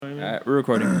me? All right, we're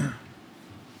recording.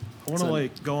 I want to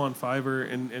like go on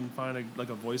Fiverr and find a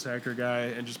voice actor guy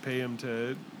and just pay him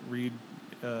to read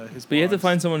his. But you have to blogs.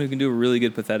 find someone who can do a really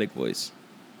good pathetic voice.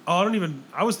 Oh,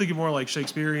 I was thinking more like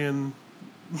Shakespearean,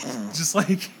 just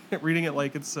like reading it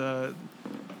like it's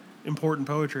important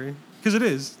poetry, because it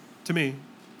is to me.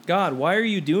 God, why are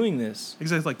you doing this?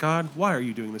 Exactly, like God, why are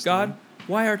you doing this? To God, me?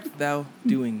 why art thou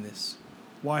doing this?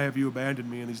 Why have you abandoned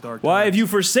me in these dark times? Why have you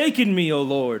forsaken me, O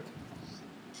Lord?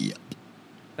 Yep.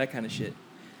 That kind of shit.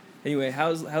 Anyway,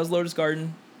 how's Lotus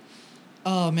Garden?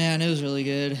 Oh man, it was really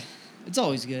good. It's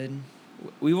always good.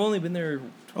 We've only been there twice.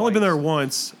 Only been there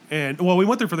once, and well, we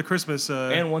went there for the Christmas.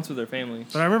 And once with our family.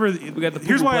 But I remember We got the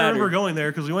here's poo-poo why I platter. remember going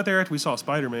there, because we went there after we saw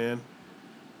Spider-Man.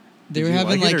 They Did were you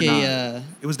having like like it or a.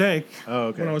 It was dank Oh,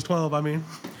 okay. when I was 12. I mean,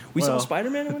 We saw Well.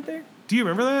 Spider-Man and went there? do you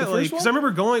remember that? The first Because one? I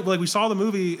remember going, like we saw the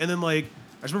movie, and then like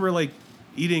I just remember like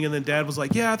eating, and then Dad was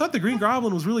like, "Yeah, I thought the Green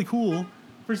Goblin was really cool."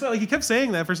 First, like he kept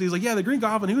saying that. First, he was like, "Yeah, the Green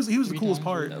Goblin. He was the Three coolest times,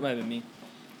 part." That might have been me.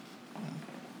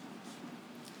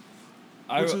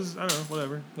 Which is I don't know,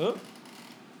 whatever. Oh.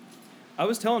 I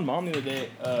was telling Mom the other day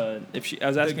I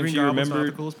was The asking if Green she Goblin's not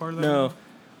remembered. the coolest part of that No, movie?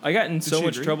 I got in Did so she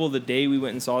much agree? trouble the day we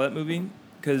went and saw that movie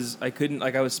because I couldn't,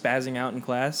 like, I was spazzing out in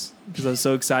class because I was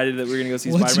so excited that we were gonna go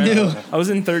see What's Spider-Man. new? I was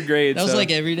in 3rd grade. That was so.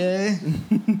 like every day.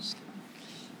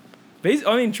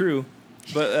 I mean, true.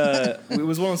 But it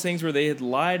was one of those things where they had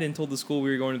lied and told the school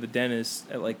we were going to the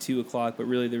dentist at like 2:00, but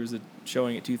really there was a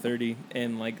showing at 2:30,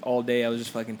 and like all day I was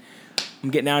just fucking, I'm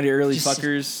getting out of here early, Just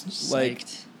fuckers. Like,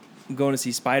 Psyched. I'm going to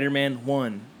see Spider-Man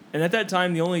 1. And at that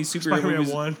time, the only superhero Spider-Man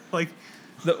movies, 1. Like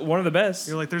one of the best.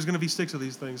 you're like, there's gonna be 6 of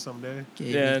these things someday.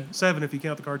 Okay. Yeah, 7 if you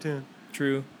count the cartoon.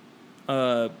 true.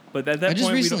 But at that I just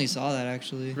point, recently we saw that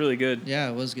actually. really good. Yeah,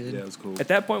 it was good. Yeah, it was cool. At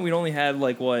that point, we'd only had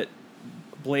like what,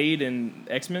 Blade and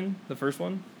X-Men, the first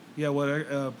one. Yeah,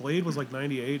 Blade was like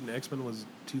 98 and X-Men was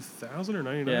 2000 or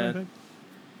 99, Yeah. I think.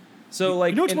 So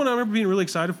like, you know which one I remember being really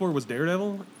excited for was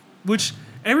Daredevil, which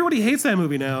everybody hates that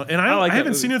movie now, and I like I that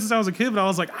haven't movie. seen it since I was a kid, but I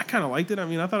was like, I kind of liked it. I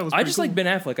mean, I thought it was. I pretty just cool. like Ben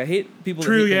Affleck. I hate people.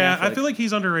 True, that hate yeah, Ben Affleck. I feel like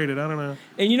he's underrated. I don't know.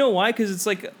 And you know why? Because it's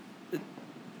like, You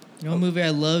know what movie I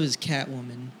love is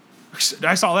Catwoman.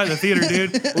 I saw that in the theater,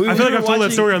 dude. We I feel like were I've told that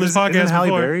watching- story on this Isn't podcast Halle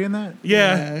before. Berry in that?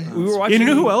 Yeah. we were watching. And you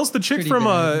know who else? The chick Pretty from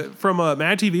bad.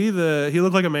 Mad TV, the He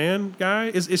Looked Like a Man guy.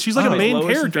 Is she's like a Like main Lois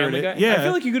from character in Family it? Guy? Yeah. I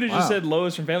feel like you could have just Wow. said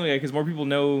Lois from Family Guy because more people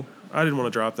know. I didn't want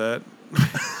to drop that.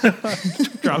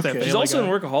 Drop that. Okay. She's Family also Guy.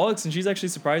 in Workaholics, and she's actually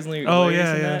surprisingly. Oh, hilarious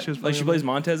yeah, in yeah, that. she was like she funny plays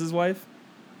Montez's wife.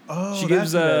 Oh, She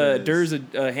gives that's who that is.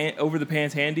 Durs a over the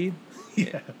pants handy.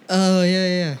 Oh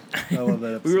yeah, I love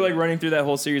that episode. We were like running through that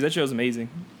whole series. That show's amazing.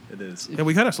 It is. Yeah,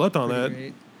 we kind of slept on yeah. that. Pretty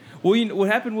great. Well, what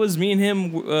happened was me and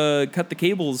him cut the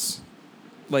cables,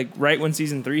 like right when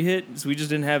season 3 hit. So we just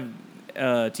didn't have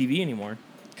TV anymore.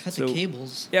 Cut So- the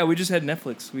cables. Yeah, we just had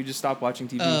Netflix. We just stopped watching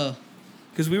TV. Oh,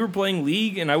 Because we were playing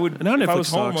League, and I would, And now if I Netflix was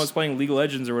home, sucks. I was playing League of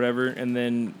Legends or whatever, and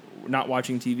then not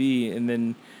watching TV, and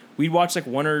then we'd watch like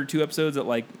 1 or 2 episodes at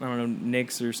like, I don't know,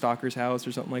 Nick's or Stalker's house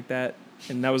or something like that.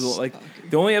 And that was like, Stalker.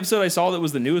 the only episode I saw that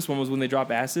was the newest one was when they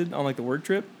drop acid on like the work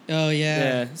trip. oh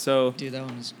yeah. So, Dude, that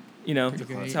one is. you know, Pretty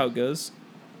great. that's how it goes.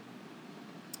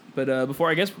 But before,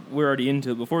 I guess we're already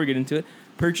into it. Before we get into it,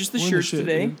 purchase the We're in the shirts shit,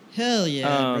 today. dude. Hell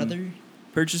yeah, brother.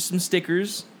 Purchase some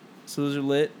stickers. So those are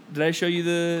lit. Did I show you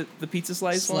the pizza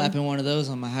slice one? Slapping one of those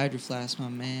on my Hydro Flask, my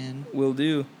man. Will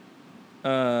do.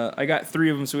 I got 3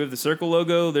 of them. So we have the circle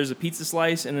logo. There's a pizza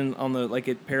slice, and then on the like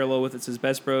it parallel with it says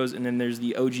Best Bros, and then there's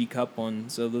the OG cup one.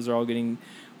 So those are all getting.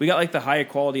 We got like the high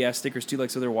quality ass stickers too, like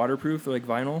so they're waterproof. They're like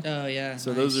vinyl. Oh yeah.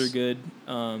 So nice. those are good.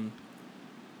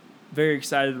 Very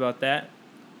excited about that.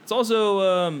 It's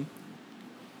also,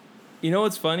 you know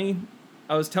what's funny?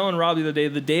 I was telling Rob the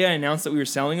day I announced that we were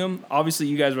selling them, obviously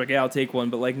you guys were like, yeah, I'll take one,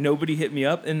 but like nobody hit me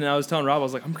up. And then I was telling Rob, I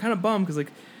was like, I'm kind of bummed because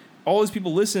like all these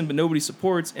people listen, but nobody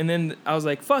supports. And then I was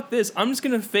like, fuck this. I'm just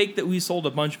going to fake that we sold a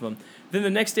bunch of them. Then the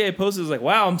next day I posted, I was like,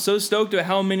 wow, I'm so stoked at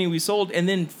how many we sold. And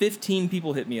then 15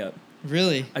 people hit me up.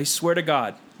 Really? I swear to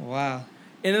God. Wow.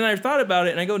 And then I thought about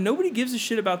it, and I go, nobody gives a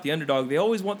shit about the underdog. They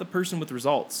always want the person with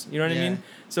results. You know what I Yeah. mean?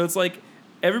 So it's like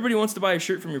everybody wants to buy a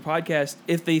shirt from your podcast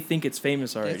if they think it's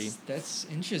famous already. That's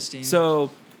interesting. So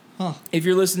Huh. if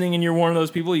you're listening and you're one of those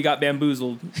people, you got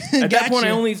bamboozled. At that point,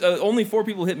 Gotcha. only 4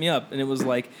 people hit me up, and it was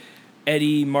like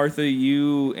Eddie, Martha,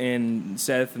 you, and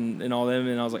Seth, and all them.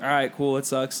 And I was like, all right, cool, it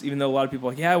sucks. Even though a lot of people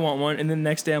are like, yeah, I want one. And then the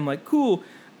next day, I'm like, cool.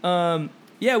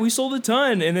 Yeah, we sold a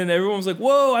ton. And then everyone was like,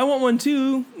 whoa, I want one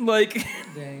too. Like,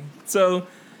 Dang. so...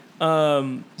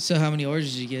 So how many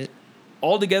orders did you get?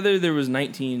 Altogether, there was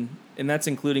 19, and that's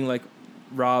including like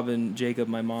Rob and Jacob,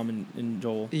 my mom and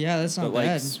Joel. Yeah, that's not But like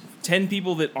bad. 10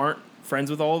 people that aren't friends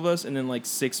with all of us, and then like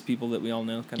 6 people that we all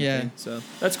know, kind Yeah. of thing. So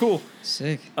that's cool.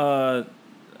 Sick.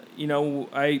 You know,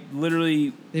 I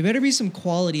literally They better be some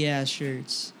quality ass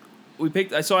shirts. we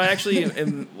picked. So I actually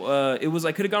it was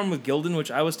I could have gone with Gildan,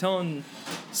 which I was telling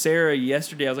Sarah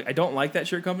yesterday. I was like, I don't like that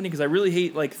shirt company because I really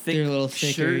hate like thick They're a little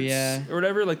thicker, shirts yeah. or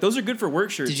whatever. Like those are good for work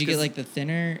shirts. Did you get 'cause like the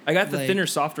thinner? I got the like- thinner,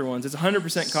 softer ones. It's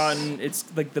 100% cotton. It's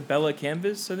like the Bella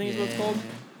Canvas, I think is what it's Yeah. called.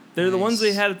 They're the ones they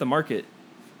Nice. had at the market.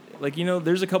 Like, you know,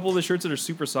 there's a couple of the shirts that are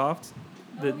super soft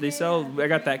that they sell. I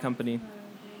got that company.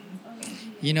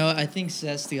 You know, I think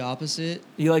Seth's the opposite.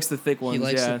 He likes the thick ones. He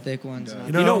likes yeah. the thick ones. Yeah.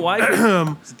 not You know why?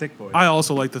 It's a thick boy. I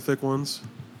also like the thick ones.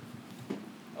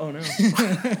 Oh no.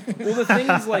 Well, the thing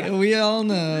is, like, we all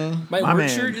know. my My work man.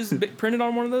 shirt is printed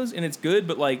on one of those, and it's good,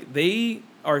 but like they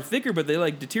are thicker, but they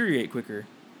like deteriorate quicker.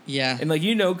 Yeah. And like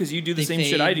you know, because you do the They same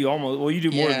shit I fade. do almost. Well, you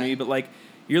do more than Yeah. me, but like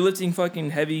you're lifting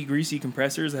fucking heavy, greasy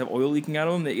compressors that have oil leaking out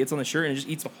of them that gets on the shirt and it just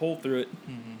eats a hole through it.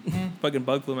 Fucking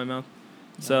bug flew in my mouth.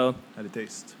 So Had a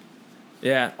taste.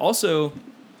 yeah. Also,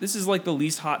 this is like the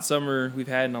least hot summer we've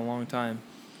had in a long time.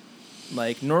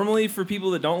 Like normally for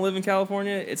people that don't live in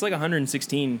California, it's like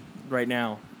 116 right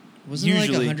now. Wasn't it like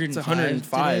Usually 105 it's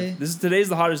 105. today? Today's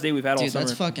the hottest day we've had all Dude, summer.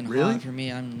 that's fucking Really? hot for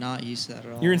me. I'm not used to that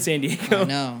at all. You're in San Diego. I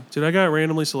know. Dude, I got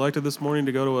randomly selected this morning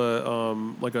to go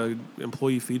to a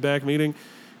employee feedback meeting,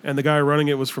 and the guy running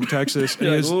it was from Texas. And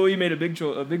You're he like, was, oh, you made a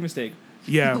big mistake.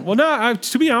 yeah, well, no,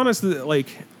 to be honest,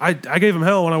 I gave him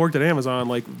hell when I worked at Amazon.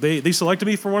 Like they selected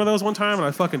me for one of those one time, and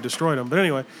I fucking destroyed them. But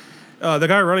anyway, the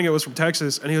guy running it was from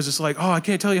Texas, and he was just like, "Oh, I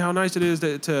can't tell you how nice it is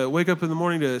to wake up in the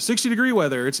morning to 60-degree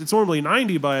weather. It's normally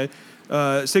 90 by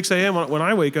 6 a.m. when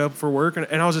I wake up for work."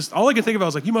 And I was just all I could think about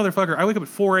was like, "You motherfucker! I wake up at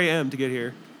 4 a.m. to get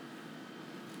here."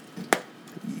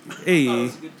 Hey.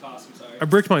 I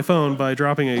bricked my phone by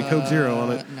dropping a Coke Zero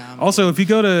on it. nah, I'm Also, if you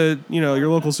go to your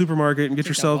local supermarket and get Think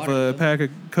I yourself watered a it. pack of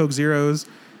Coke Zeros,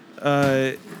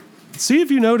 see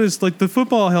if you noticed like the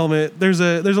football helmet. There's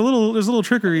a little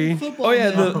trickery. Football Oh yeah,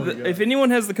 man. Oh my God. if anyone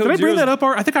has the Coke Did I bring Zeros, that up?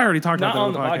 I think I already talked about Not that on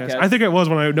on the the podcast. podcast. I think it was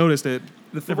when I noticed it.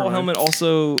 the football Never mind. helmet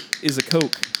also is a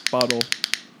Coke bottle.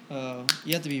 Oh,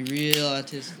 you have to be real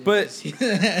autistic. But-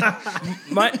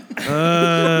 My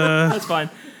that's fine.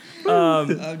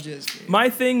 I'm just kidding.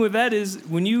 My thing with that is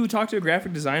when you talk to a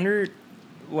graphic designer,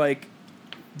 like,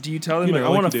 do you tell them You like, know, I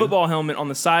like want a you do. football helmet on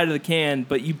the side of the can,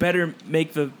 but you better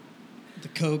make the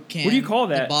Coke can. What do you call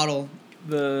that? The bottle.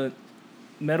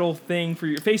 metal thing for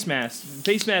your face mask.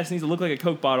 Face mask needs to look like a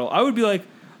Coke bottle. I would be like,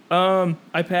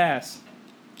 I pass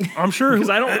I'm sure because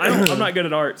I'm not good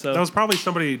at art. So that was probably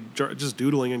somebody just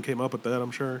doodling and came up with that.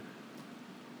 I'm sure.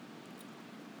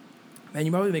 man,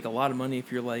 you probably make a lot of money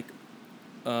if you're like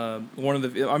one of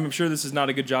the. I'm sure this is not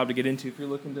a good job to get into if you're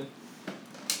looking to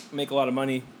make a lot of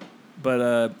money.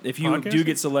 But if you do Podcasting?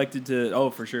 get selected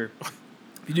to, for sure.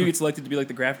 If you do get selected to be like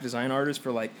the graphic design artist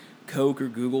for like Coke or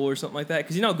Google or something like that,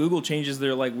 because you know Google changes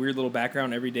their like weird little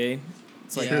background every day.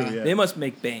 It's like Yeah. True, yeah. they must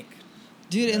make bank.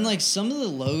 Dude, and like some of the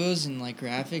logos and like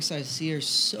graphics I see are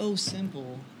so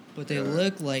simple, but they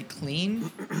look like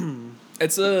clean.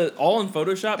 It's all in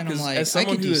Photoshop And I'm because like, as I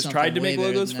someone could who do has something tried to way make better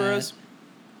logos than for that. us,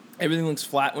 everything looks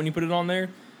flat when you put it on there.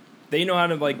 They know how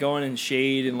to like go in and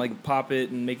shade and like pop it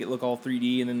and make it look all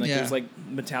 3D, and then like Yeah. there's like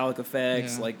metallic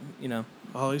effects, Yeah. like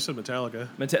Oh, you said Metallica.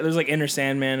 there's like Inner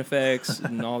Sandman effects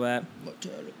and all that.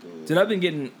 Dude, I've been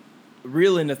getting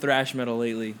real into thrash metal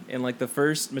lately, and like the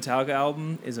first Metallica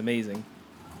album is amazing.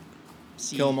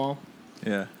 See, Kill 'Em All.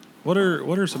 Yeah. What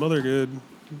are some other good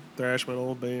thrash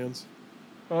metal bands?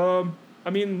 I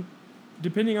mean,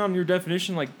 depending on your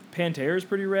definition, like Pantera is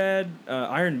pretty rad.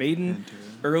 Iron Maiden,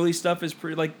 early stuff is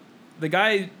pretty like. The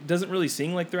guy doesn't really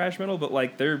sing like thrash metal, but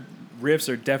like their riffs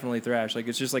are definitely thrash. Like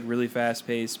it's just like really fast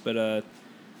paced. But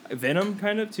Venom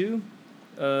kind of too.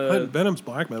 Venom's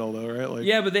black metal though, right? Like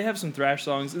Yeah, but they have some thrash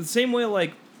songs. The same way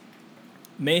like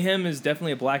Mayhem is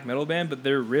definitely a black metal band, but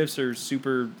their riffs are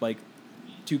super like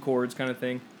 2 chords kind of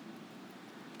thing.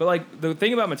 But like the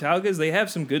thing about Metallica is they have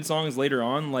some good songs later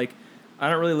on. Like I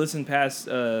don't really listen past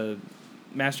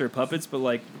Master of Puppets, but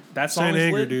like that song Saint is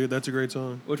Anger, lit. dude. That's a great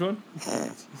song. Which one?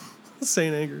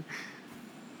 Saint Anger.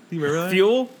 Do you remember that?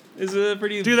 Fuel is a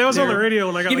pretty. Dude, that was on the terrible- radio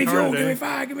when I got Give in me the car fuel, today. give me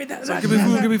fire, give me that. Give me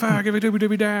food, give me fire, give me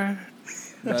dooby die.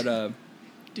 But Dooba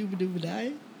dooba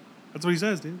die. That's what he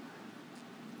says, dude.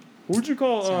 what would you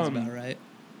call Sounds about right.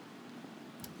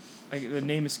 the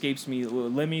name escapes me.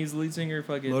 Lemmy's lead singer,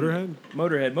 fucking Motorhead?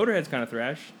 Motorhead's kind of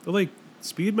thrash. They're like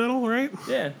speed metal, right?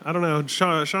 Yeah, I don't know.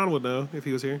 Sean would know if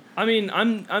he was here. I mean,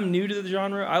 I'm new to the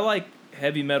genre. I like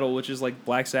heavy metal, which is like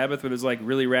Black Sabbath, where there's like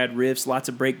really rad riffs, lots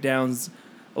of breakdowns.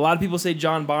 A lot of people say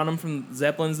John Bonham from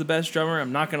Zeppelin's the best drummer.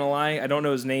 I'm not gonna lie, I don't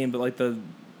know his name, but like the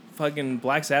fucking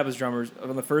Black Sabbath drummers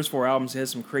on the first 4 albums has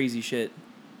some crazy shit.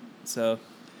 So,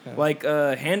 like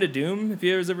Hand of Doom, if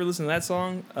you guys ever listen to that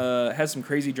song, has some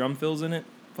crazy drum fills in it.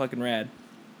 Fucking rad.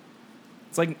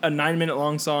 It's like a 9-minute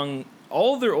long song.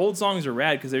 All of their old songs are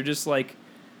rad because they're just like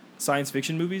science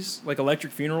fiction movies. Like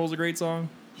Electric Funeral is a great song.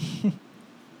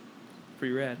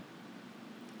 Pretty rad.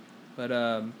 But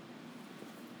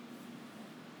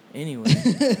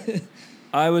anyway,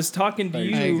 I was talking to I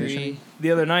you agree.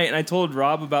 the other night, and I told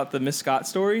Rob about the Miss Scott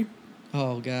story.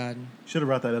 Oh God. Should have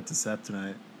brought that up to Seth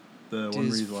tonight. The Dude, one where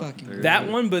it's he's walking fucking through. great. That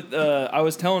one, but I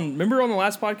was telling. Remember on the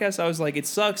last podcast, I was like, it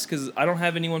sucks because I don't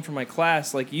have anyone from my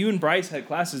class. Like you and Bryce had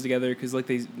classes together because like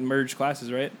they merged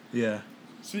classes, right? Yeah.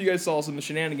 So you guys saw some of the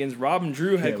shenanigans. Rob and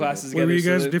Drew had Yeah, classes Were together. you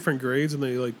guys so different grades and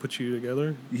they like put you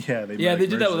together? Yeah, they yeah, like, they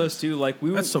did that merged with us too. Like we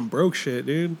That's some broke shit,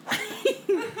 dude.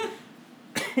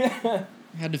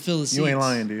 Had to fill the seats. You ain't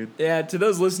lying, dude. Yeah, to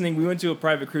those listening, we went to a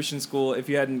private Christian school. If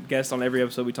you hadn't guessed on every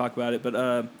episode, we talk about it.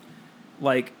 But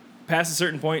like past a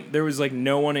certain point, there was like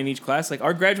no one in each class. Like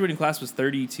our graduating class was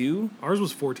 32. Ours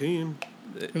was 14.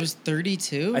 It was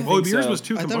 32. I I, think Oh, yours so. was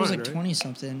 2 thought combined, it was like right? 20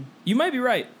 something. You might be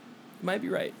right. You might be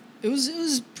right. It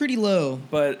was pretty low.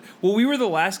 But well, we were the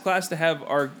last class to have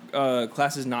our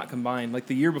classes not combined. Like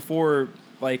the year before,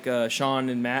 like Sean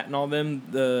and Matt and all them,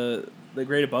 the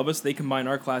grade above us, they combined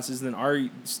our classes. And then our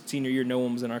senior year, no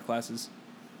one was in our classes.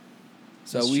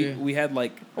 So That's we true. we had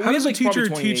like How does a teacher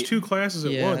probably teach 28. 2 classes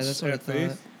at Yeah, once that's what I at thought.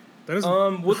 Faith? That is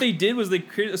What they did was they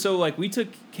created. So like we took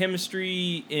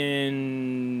chemistry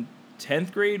in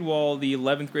 10th grade, while the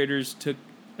 11th graders took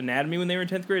anatomy when they were in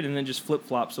 10th grade, and then just flip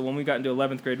flop. So when we got into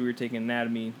 11th grade, we were taking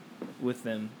anatomy with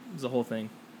them. It was the whole thing.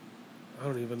 I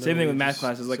don't even know. Same thing with It's math just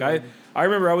classes. Like so- I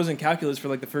remember I was in calculus for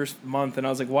like the first month, and I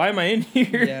was like, why am I in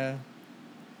here? Yeah.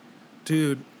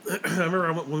 Dude, I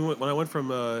remember when I went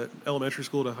from elementary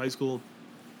school to high school,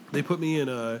 they put me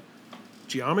in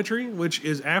geometry, which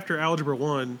is after Algebra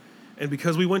 1. And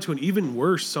because we went to an even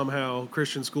worse, somehow,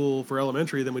 Christian school for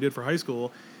elementary than we did for high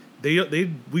school,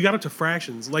 we got up to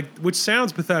fractions, like, which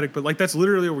sounds pathetic, but like that's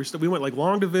literally where we went, like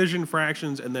long division,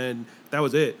 fractions, and then that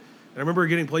was it. And I remember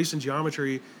getting placed in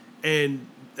geometry, and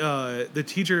the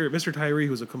teacher, Mr. Tyree,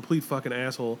 who was a complete fucking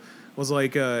asshole, was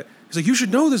like, he's like, you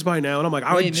should know this by now. And I'm like,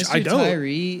 Wait, Mr. I don't.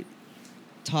 Tyree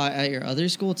taught at your other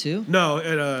school too? No,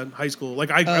 at high school. Like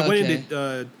I Oh, went okay.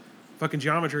 into fucking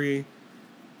geometry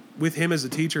with him as a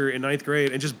teacher in 9th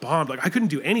grade and just bombed. Like I couldn't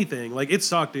do anything. Like it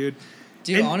sucked, dude.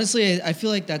 Dude, And- honestly, I feel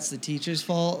like that's the teacher's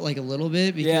fault, like a little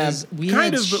bit, Yeah, because we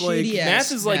kind had of, but, like, shitty-ass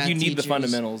Math is like you need the teachers.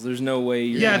 fundamentals. There's no way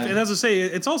you're Yeah, gonna- and as I say,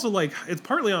 it's also like it's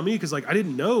partly on me because like I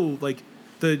didn't know like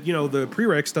the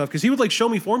prereq stuff because he would like show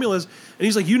me formulas and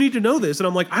he's like, you need to know this, and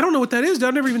I'm like, I don't know what that is. Dude.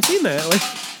 I've never even seen that. Like,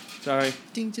 Sorry.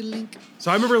 Ding to link.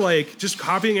 so I remember like just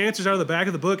copying answers out of the back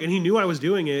of the book, and he knew I was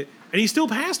doing it, and he still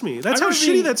passed me. That's I how remember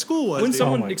shitty being- that school was. When dude.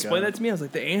 someone Oh my explained God. that to me, I was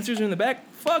like, the answers are in the back.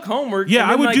 Fuck homework. Yeah, And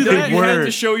I then, would like, do then that. You had Word.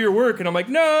 to show your work, and I'm like,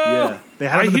 no. Yeah. They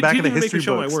had it in the back he of the didn't make me history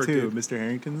show my books work, too, dude. Mr.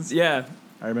 Harrington's. Yeah.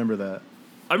 I remember that.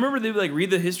 I remember they would like read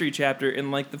the history chapter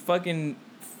and like the fucking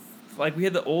like we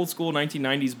had the old school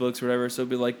 1990s books or whatever, so it'd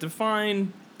be like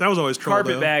define That was always trouble.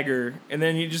 though. carpetbagger, and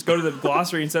then you just go to the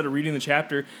glossary instead of reading the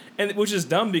chapter, and which is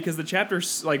dumb because the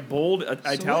chapter's like bold, So what is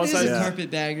italicized. a Yeah.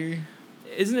 carpetbagger?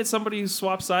 Isn't it somebody who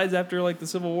swapped sides after like the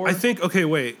Civil War? I think. Okay,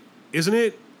 wait. Isn't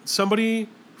it somebody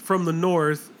from the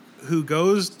north who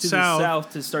goes to south, the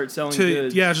south to start selling to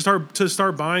goods. to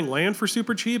start buying land for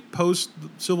super cheap post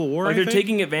Civil War? Like I they're think?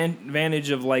 taking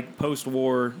advantage of like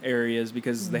post-war areas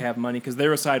because they have money because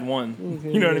they're a side one.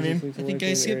 You know what I mean? I think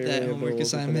I skipped that homework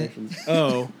assignment.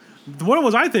 Oh, what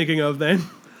was I thinking of then?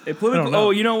 A political. I don't know.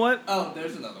 Oh, you know what? Oh,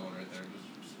 there's another one right there.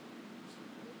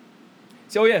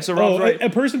 So yeah, so Rob's right. A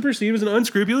person perceived as an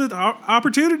unscrupulous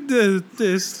opportunist.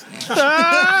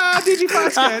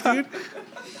 Digipodcast, dude.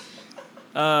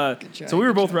 Good try, So we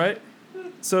were good both try. right.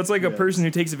 So it's like a Yes. person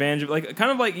who takes advantage of, like,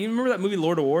 kind of like, you remember that movie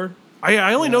Lord of War?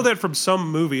 I only know that from some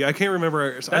movie. I can't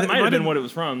remember. That might have been what it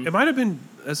was from. It might have been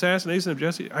Assassination of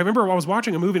Jesse. I remember I was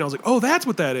watching a movie and I was like, oh, that's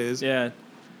what that is. Yeah.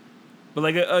 But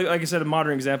like I said,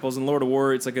 modern examples in Lord of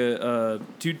War, it's like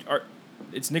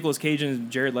it's Nicolas Cage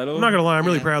and Jared Leto. I'm not gonna lie, I'm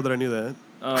really Yeah. proud that I knew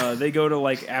that. They go to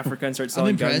like Africa and start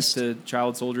selling guns impressed. to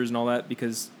child soldiers and all that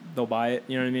because they'll buy it.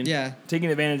 You know what I mean? Yeah.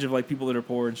 Taking advantage of like people that are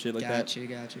poor and shit like that.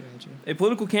 Gotcha. A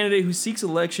political candidate who seeks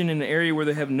election in an area where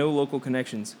they have no local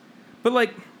connections. But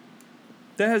like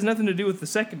that has nothing to do with the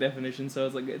second definition, so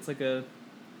it's like a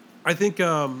I think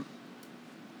I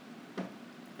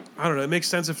don't know. It makes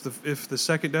sense if the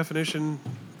second definition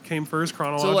came first so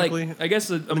chronologically. like I guess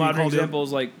a you modern called it? example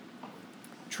is like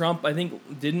Trump, I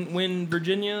think, didn't win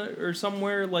Virginia or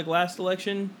somewhere like last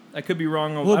election. I could be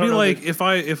wrong. Well, it'd be like if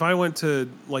I went to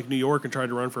like New York and tried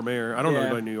to run for mayor. I don't know Yeah.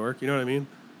 anybody in New York. You know what I mean?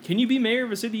 Can you be mayor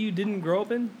of a city you didn't grow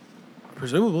up in?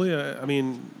 Presumably, I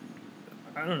mean,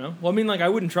 I don't know. Well, I mean, like, I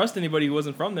wouldn't trust anybody who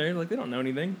wasn't from there. Like, they don't know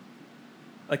anything.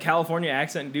 A California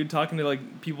accent dude talking to,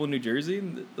 like, people in New Jersey.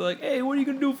 And they're like, hey, what are you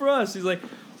going to do for us? He's like,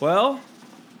 well,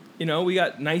 you know, we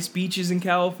got nice beaches in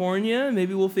California.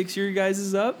 Maybe we'll fix your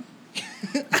guys' up.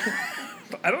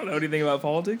 I don't know anything about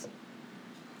politics.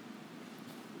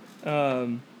 I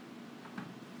don't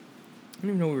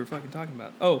even know what we were fucking talking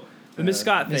about. Oh, the Miss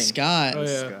Scott thing. Miss Scott. Oh,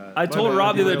 yeah. Scott. I told bad.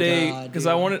 Rob the other Oh, day God, because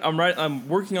dude. I'm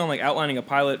working on like outlining a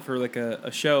pilot for like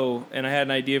a show, and I had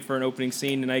an idea for an opening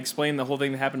scene, and I explained the whole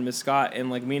thing that happened to Miss Scott, and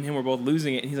like me and him were both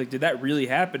losing it, and he's like, "Did that really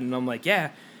happen?" And I'm like,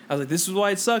 "Yeah." I was like, "This is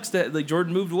why it sucks that like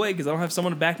Jordan moved away because I don't have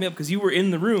someone to back me up because you were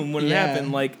in the room when it Yeah.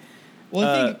 happened." Like, Well,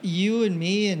 I think you and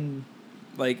me and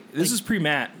this is pre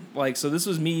Matt. Like, so this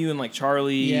was me, you, and like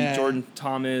Charlie, Yeah. Jordan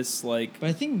Thomas. Like, but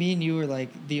I think me and you were like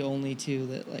the only two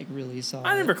that like really saw.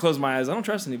 I it. never close my eyes. I don't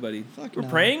trust anybody. Fuck We're no.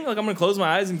 praying. Like, I'm gonna close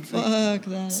my eyes and Fuck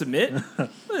that. submit.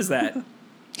 What is that?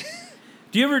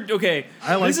 Do you ever? Okay,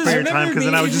 I like this is- prayer remember time because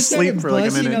then me, I would you just started sleep for like a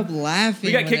busting minute. up laughing.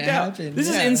 We got when kicked it out. happened. This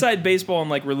is Yeah. inside baseball and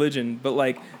like religion, but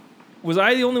like, was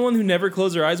I the only one who never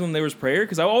closed their eyes when there was prayer?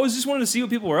 Because I always just wanted to see what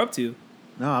people were up to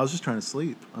No, I was just trying to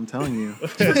sleep. I'm telling you.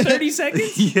 for 30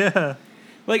 seconds. Yeah.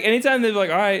 Like anytime they'd be like,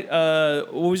 "All right,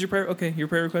 what was your prayer? Okay, your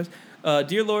prayer request.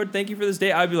 Dear Lord, thank you for this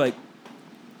day." I'd be like,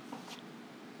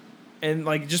 and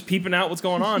like just peeping out what's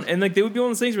going on, and like they would be one of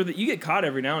those things where you get caught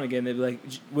every now and again. They'd be like,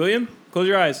 "William, close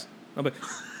your eyes." I'll be,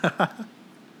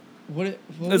 What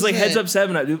it's was like that? Heads Up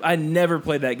 7 Up, dude. I never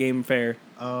played that game fair.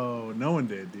 Oh, no one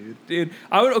did, dude. Dude,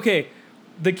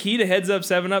 the key to Heads Up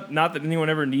 7 Up, not that anyone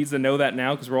ever needs to know that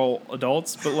now because we're all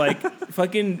adults, but like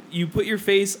fucking you put your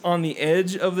face on the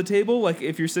edge of the table, like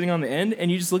if you're sitting on the end, and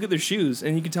you just look at their shoes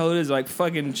and you can tell who it is. Like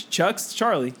fucking Chuck's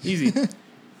Charlie, easy.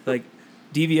 Like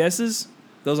DVS's,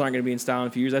 those aren't going to be in style in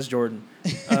a few years. That's Jordan.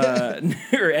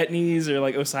 Or Etnies or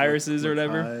like Osiris's or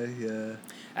whatever. Yeah.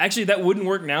 Actually, that wouldn't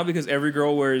work now because every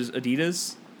girl wears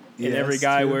Adidas and every Yes,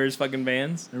 guy too. wears fucking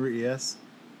Vans Remember, yes.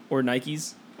 or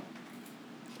Nikes.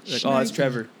 Like, oh, that's Schnikes.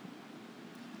 Trevor.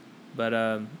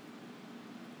 But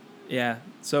yeah.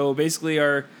 So basically,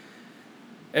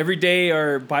 every day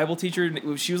our Bible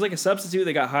teacher, she was like a substitute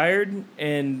that got hired,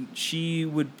 and she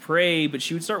would pray, but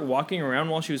she would start walking around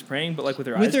while she was praying, but like with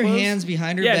her eyes with her closed. hands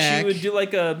behind her Yeah, back. she would do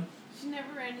like a. She never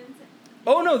ran into.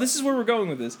 Oh no, this is where we're going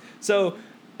with this. So,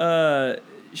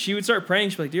 she would start praying.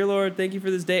 She'd be like, "Dear Lord, thank you for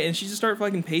this day," and she just started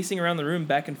fucking pacing around the room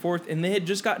back and forth. And they had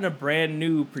just gotten a brand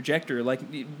new projector. Like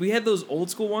we had those old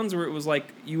school ones where it was like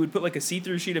you would put like a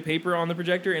see-through sheet of paper on the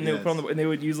projector, and they would put on and they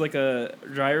would use like a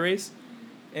dry erase.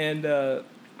 And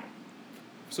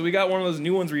so we got one of those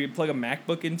new ones where you plug a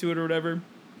MacBook into it or whatever.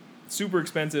 Super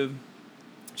expensive.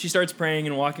 She starts praying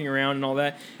and walking around and all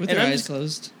that. with and her I'm eyes just-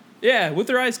 closed. Yeah, with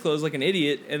her eyes closed like an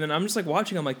idiot. And then I'm just like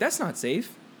watching. I'm like, that's not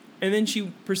safe. And then she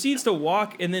proceeds to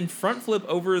walk and then front flip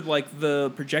over like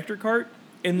the projector cart.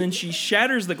 And then she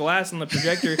shatters the glass on the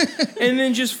projector and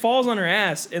then just falls on her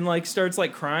ass and like starts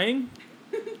like crying.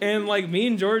 And like me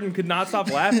and Jordan could not stop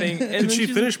laughing. And then did she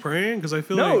she's- finish praying? Because I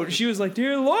feel No, like she was like,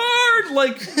 "Dear Lord,"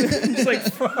 like just like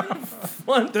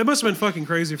fun. that must have been fucking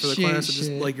crazy for the Shit, class. To just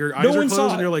shit. like your No eyes are one saw closed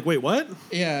it. and you're like, wait, what?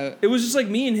 Yeah. It was just like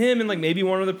me and him and like maybe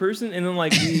one other person, and then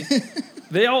like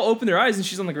they all opened their eyes and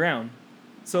she's on the ground.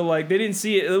 So like they didn't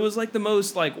see it. It was like the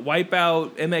most like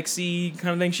wipeout MXC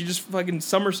kind of thing. She just fucking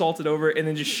somersaulted over it and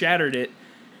then just shattered it,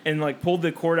 and like pulled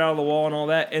the cord out of the wall and all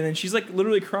that. And then she's like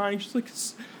literally crying. She's like,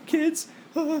 "Kids,"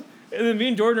 and then me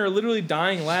and Jordan are literally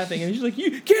dying laughing. And she's like,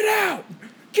 "You get out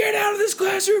of this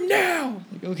classroom now!"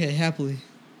 Like, okay, happily.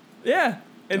 Yeah.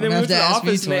 And Don't then we have went to to the ask me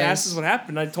office and they twice. asked us what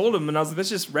happened. I told them, and I was like, "That's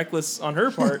just reckless on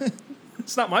her part.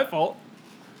 It's not my fault."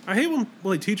 I hate when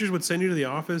like teachers would send you to the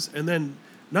office and then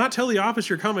not tell the office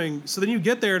you're coming. So then you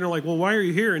get there and they're like, "Well, why are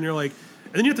you here?" And you're like,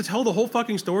 and then you have to tell the whole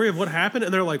fucking story of what happened.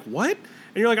 And they're like, "What?"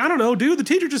 And you're like, "I don't know, dude. The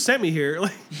teacher just sent me here."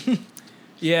 Like,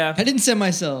 Yeah. I didn't send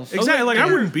myself. exactly. Like I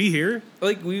yeah. wouldn't be here.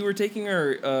 Like we were taking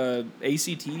our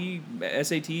ACT,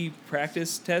 SAT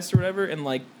practice test or whatever, and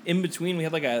like in between we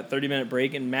had like a 30-minute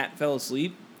break, and Matt fell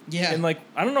asleep. Yeah. And like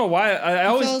I don't know why I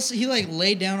always he like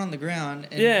laid down on the ground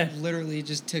and Yeah. literally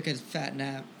just took a fat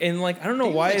nap. and like I don't know He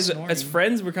was, why like, as snoring.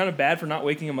 friends we're kind of bad for not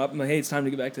waking him up and like, hey, it's time to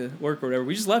get back to work or whatever.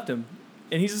 We just left him,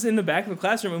 and he's just in the back of the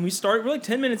classroom, and we're like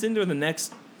 10 minutes into the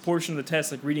next portion of the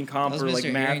test, like reading comp That or was like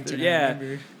Mr. math. Harrington, I Yeah.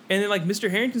 remember. And then like Mr.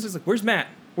 Harrington says like, "Where's Matt?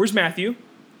 Where's Matthew?"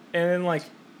 And then like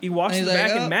he walks And to he's the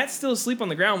like, back, "Oh." and Matt's still asleep on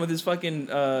the ground with his fucking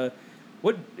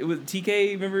What it was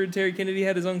TK? Remember Terry Kennedy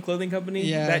had his own clothing company?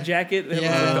 Yeah. That jacket that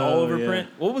Yeah. was like the all over Oh, yeah. print.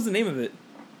 What was the name of it?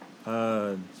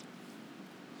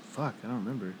 Fuck, I don't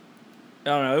remember. I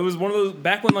don't know. It was one of those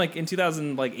back when like in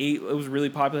 2008 it was really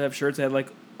popular to have shirts that had like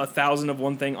 1,000 of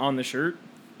one thing on the shirt,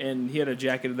 and he had a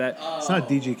jacket of that. It's not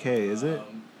DGK, is it?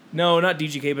 No, not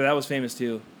DGK, but that was famous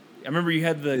too. I remember you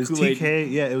had the It was Kool-Aid.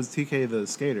 TK. Yeah, it was TK the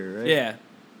skater, right? Yeah,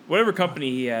 whatever company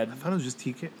he had. I thought it was just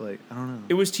TK. Like, I don't know.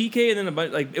 It was TK and then a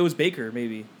bunch like it was Baker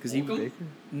maybe because he Baker.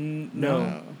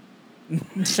 no.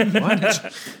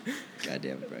 What?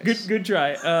 Goddamn Bryce. Good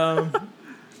try.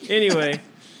 Anyway,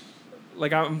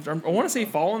 like I want to say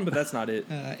fallen, but that's not it.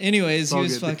 Anyways, all he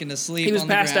was good. fucking asleep. He was on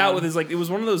the passed out ground. with his like it was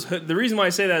one of those. The reason why I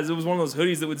say that is it was one of those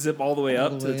hoodies that would zip all the way All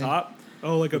up the to the way. top.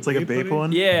 Oh, like It's like a hoodie? Bape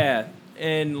one. Yeah,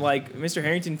 and like Mr.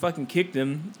 Harrington fucking kicked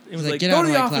him. It was like, like, "Get go out to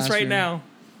of the my office right classroom." now,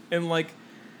 and like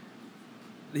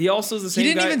he also is the He same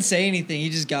didn't guy. even say anything. He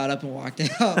just got up and walked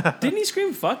out. Didn't he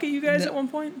scream "fuck" at you guys No. at one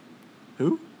point?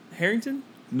 Who? Harrington.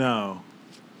 No.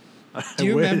 Do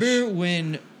you I wish. remember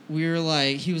when we were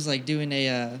like, he was like doing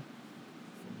a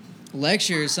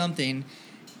lecture or something?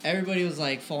 Everybody was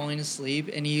like falling asleep,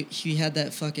 and he had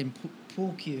that fucking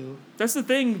pool cue. That's the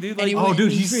thing, dude. And Like, he Oh, went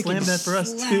dude, and he freaking slammed that for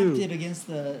us, slapped too. it against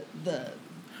the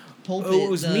pulpit. Oh, it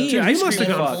was me. Dude, I he must have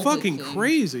screamed gone fuck. fucking thing.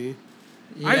 crazy.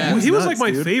 Yeah. He was nuts, like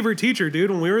my dude. favorite teacher,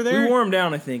 dude, when we were there. we wore him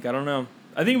down. I think. I don't know.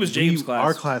 I think it was James' class.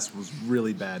 Our class was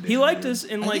really bad. He liked us,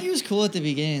 and I like think he was cool at the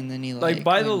beginning, then he like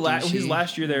by the went his douchey.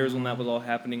 last year there is when that was all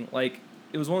happening. Like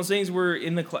it was one of those things where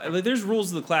in the class, like, there's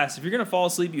rules of the class. If you're gonna fall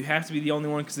asleep, you have to be the only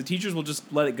one because the teachers will just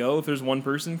let it go if there's one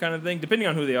person kind of thing, depending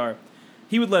on who they are.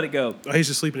 He would let it go. I used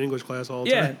to sleep in English class all the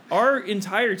Yeah, time. our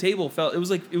entire table felt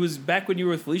it was back when you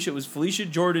were with Felicia. It was Felicia,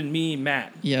 Jordan, me,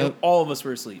 Matt. Yep. And all of us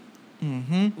were asleep.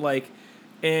 Mm-hmm. Like,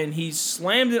 and he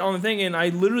slammed it on the thing, and I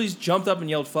literally just jumped up and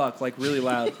yelled "fuck" like really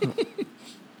loud.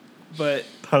 But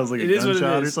Thought it was like It a is what it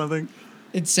gunshot or is. something.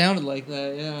 It sounded like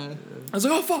that, yeah. I was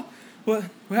like, "Oh fuck, what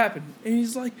happened?" And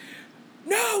he's like,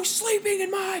 "No sleeping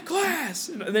in my class."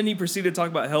 And then he proceeded to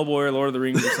talk about Hellboy or Lord of the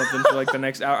Rings or something for like the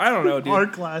next hour. I don't know, Our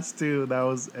dude. class too. That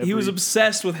was. He was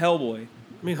obsessed with Hellboy.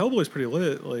 I mean, Hellboy's pretty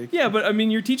lit. Like, Yeah, but I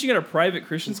mean, you're teaching at a private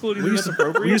Christian school. Do you we think used that's to,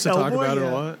 appropriate? we used to talk Hellboy, about it yeah.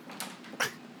 a lot.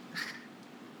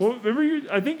 Well,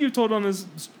 remember, I think you've told on this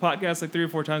podcast like 3 or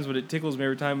 4 times, but it tickles me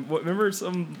every time. Remember,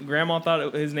 some grandma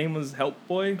thought his name was Help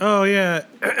Boy. Oh yeah,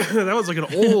 that was like an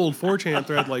old 4chan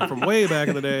thread, like from way back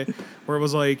in the day, where it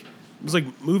was like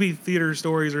movie theater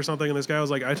stories or something. And this guy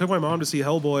was like, I took my mom to see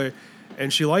Hellboy,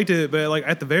 and she liked it, but like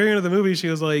at the very end of the movie, she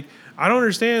was like, I don't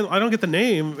understand, I don't get the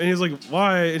name. And he was like,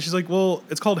 why? And she's like, well,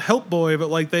 it's called Help Boy, but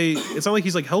like it's not like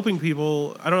he's like helping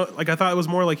people. I thought it was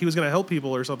more like he was gonna help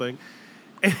people or something.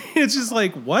 And it's just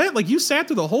like, what? Like you sat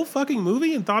through the whole fucking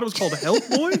movie and thought it was called Help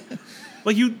Boy?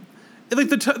 Like you, like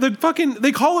the fucking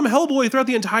they call him Hellboy throughout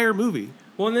the entire movie.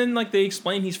 Well, and then like they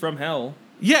explain he's from hell.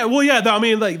 Yeah, well, yeah. I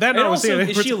mean, like that. And I was also, saying,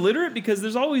 is she illiterate? Because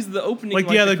there's always the opening, like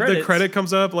yeah, the credits. credit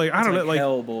comes up. Like I It's don't know, like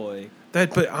Hellboy.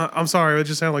 that. But I'm sorry, it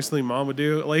just sounded like something mom would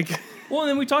do. Like Well, and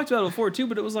then we talked about it before too,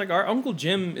 but it was like our Uncle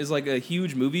Jim is like a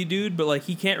huge movie dude, but like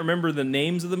he can't remember the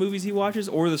names of the movies he watches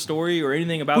or the story or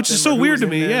anything about which them is or so who weird was to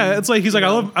in me. them, Yeah, it's like he's you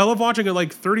like know? I love watching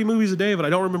like 30 movies a day, but I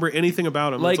don't remember anything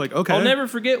about them. It's like okay, I'll never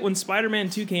forget when Spider-Man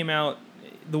 2 came out,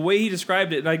 the way he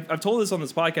described it, and I've told this on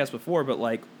this podcast before, but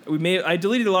like I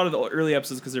deleted a lot of the early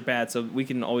episodes because they're bad, so we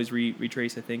can always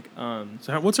retrace, I think.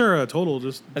 So what's our total?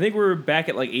 Just I think we're back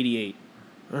at like 88.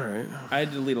 all right, I had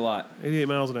to delete a lot. 88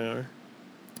 miles an hour.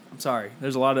 I'm sorry.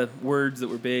 There's a lot of words that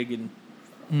were big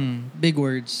and Big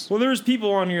words. well, there's people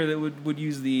on here that would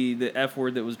use the F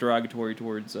word that was derogatory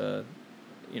towards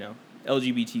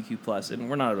LGBTQ plus, and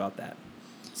we're not about that.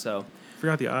 So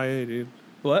Forgot the IA, dude.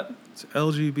 what? It's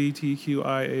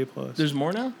LGBTQIA plus. There's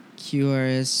more now?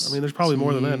 QRS. I mean, there's probably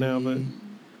more than that now, but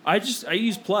I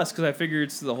use plus because I figure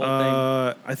it's the whole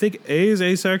thing. I think A is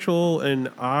asexual and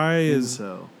I is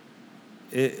So.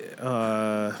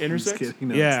 Intersex? I'm just kidding.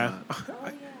 No, yeah. It's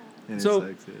not. So-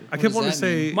 Intersex, yeah. I What kept does wanting to that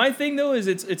mean? say. My thing though is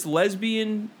it's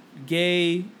lesbian,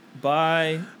 gay,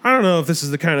 bi. I don't know if this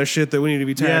is the kind of shit that we need to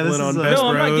be Yeah, this tackling on is a- Best No,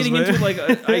 I'm not Bros, getting but- into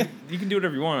like you can do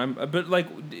whatever you want. But like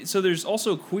so there's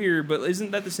also queer, but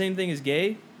isn't that the same thing as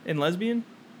gay and lesbian?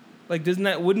 Like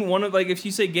wouldn't one of like if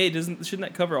you say gay shouldn't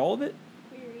that cover all of it?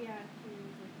 Queer,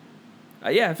 yeah.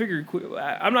 Yeah, I figured.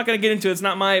 I'm not gonna get into it. It's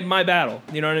not my battle.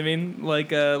 You know what I mean?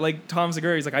 Like Tom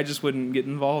Segura, he's like, I just wouldn't get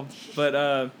involved.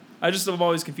 But I just am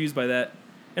always confused by that.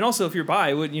 And also, if you're bi,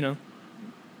 you're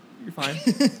fine.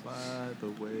 By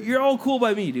the way. You're all cool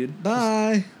by me, dude.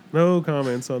 Bye. No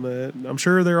comments on that. I'm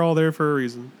sure they're all there for a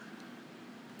reason.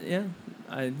 Yeah,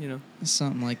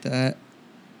 Something like that.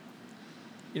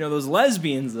 those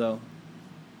lesbians though.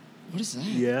 What is that?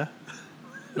 Yeah.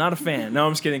 Not a fan. No,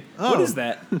 I'm just kidding. Oh. What is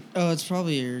that? Oh, it's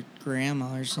probably your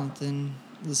grandma or something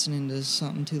listening to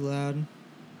something too loud.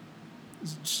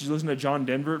 She's listening to John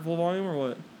Denver at full volume or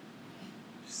what?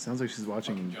 She sounds like she's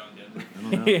watching. John Denver. I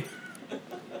don't know.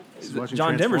 She's watching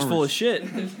John Denver's full of shit.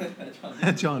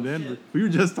 John Denver. We were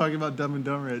just talking about Dumb and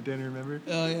Dumber at dinner. Remember?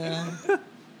 Oh yeah.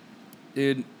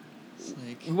 Dude, It's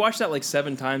like we watched that like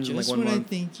 7 times in like just 1 when I month.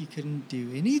 think you couldn't do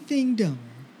anything dumber.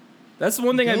 That's the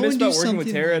one thing I Go miss and do about working with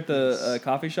something Tara like at the this.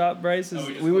 coffee shop, Bryce, is Oh,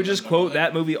 we just we would watched just that quote movie.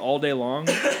 that movie all day long.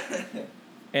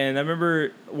 And I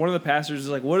remember one of the pastors was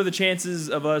like, "What are the chances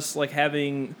of us like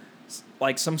having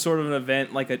like some sort of an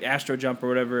event like an Astro Jump or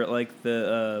whatever at like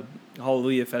the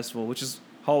Hallelujah Festival, which is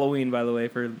Halloween, by the way,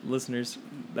 for listeners.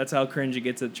 That's how cringe it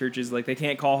gets at churches. Like they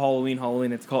can't call Halloween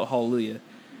Halloween; it's called Hallelujah,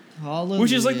 Hallelujah.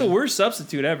 which is like the worst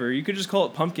substitute ever. You could just call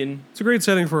it Pumpkin It's a great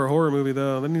setting for a horror movie,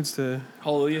 though. That needs to.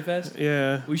 Hallelujah Fest.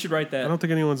 Yeah. We should write I that. don't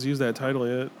think anyone's used that title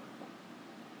yet.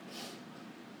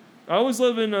 I always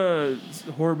love in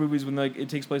horror movies when like it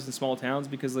takes place in small towns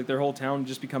because like their whole town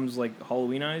just becomes like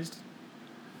Halloweenized.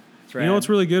 It's You know what's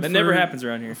really good That for, never happens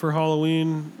around here. for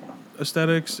Halloween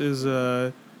aesthetics is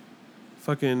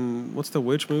fucking what's the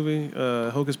witch movie?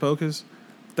 Hocus Pocus.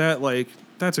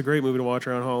 That's a great movie to watch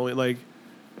around Halloween. Like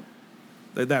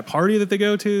that party that they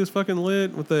go to is fucking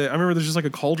lit. I remember there's just like a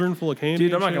cauldron full of candy.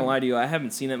 Dude, I'm and not shit. gonna lie to you. I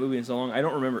haven't seen that movie in so long. I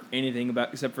don't remember anything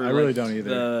about except for I really like, don't either.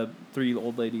 the 3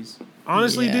 old ladies.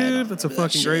 Honestly, Yeah, I don't dude, that's a remember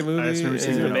that fucking great shit. movie. I just remember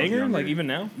seeing Is it it a when I was banger? younger. Like even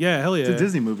now? Yeah, hell yeah. It's a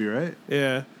Disney movie, right?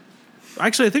 Yeah.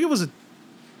 Actually, I think it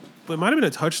might have been a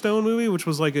Touchstone movie, which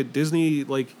was like a Disney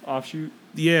like Offshoot.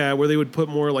 yeah, where they would put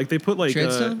more like they put like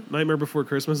Treadstone? Nightmare Before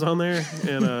Christmas on there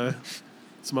and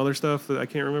some other stuff that I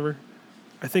can't remember.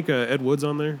 I think Ed Wood's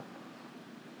on there.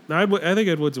 No, I think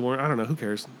Ed Wood's a warrant. I don't know. Who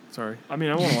cares? Sorry, I mean,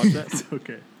 I want to watch that. It's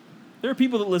okay. There are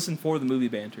people that listen for the movie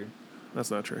banter. that's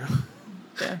not true.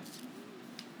 Yeah.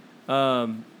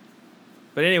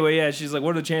 But anyway, yeah, she's like,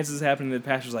 what are the chances of happening? The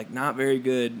pastor's like, not very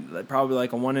good. Like, probably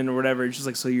like a 1 in or whatever. And she's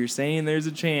like, so you're saying there's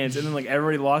a chance? And then like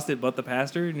everybody lost it but the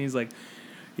pastor. And he's like,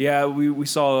 yeah, we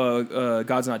saw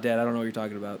God's Not Dead. I don't know what you're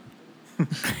talking about.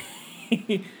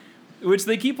 Which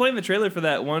they keep playing the trailer for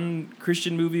that one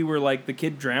Christian movie where like the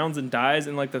kid drowns and dies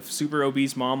and like the super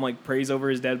obese mom like prays over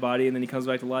his dead body and then he comes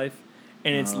back to life.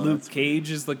 And it's Oh, Luke that's Cage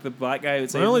is like the black guy who My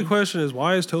saves only him. question is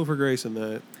why is Topher Grace in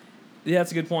that? Yeah,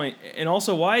 that's a good point. And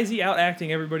also, why is he out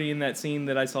acting everybody in that scene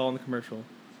that I saw in the commercial?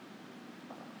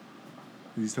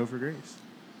 He's Topher Grace.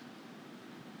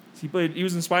 He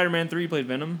was in Spider-Man 3, he played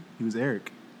Venom. He was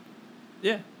Eric.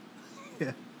 Yeah.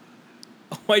 Yeah.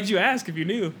 Why'd you ask if you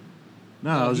knew? No,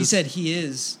 I was he just. said he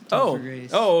is Oh. Topher Grace.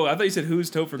 Oh, I thought you said who's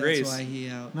Topher That's Grace. why he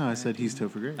out. No, I said he's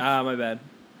Topher Grace. Ah, my bad.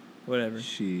 Whatever.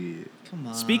 Shit. Come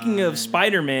on. Speaking of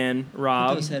Spider-Man, Put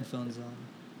Rob, those headphones on.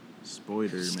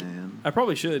 Spoiler, man. I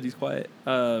probably should. He's quiet.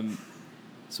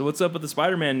 So what's up with the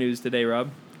Spider-Man news today,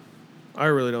 Rob? I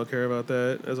really don't care about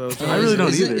that. As I was, I really don't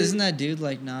isn't, either. Isn't that dude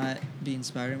like not being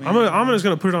Spider-Man? I'm just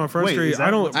gonna put it on Front Wait, Street. is that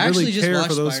I don't what- I actually really just care for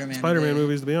watched those Spider-Man Spider-Man today.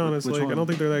 movies. To be honest, Which like one? I don't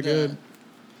think they're that good.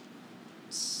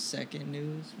 Second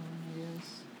news one, I guess.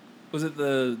 Was it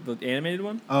the animated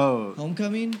one? Oh.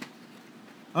 Homecoming.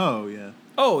 Oh, yeah.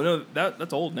 Oh no,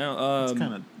 that's old now. That's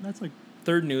kind of. That's like.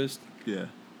 Third newest. Yeah.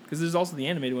 Because there's also the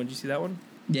animated one. Did you see that one?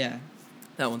 Yeah,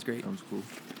 That one's great. That was cool.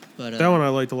 but That one I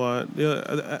liked a lot.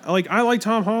 Yeah, I like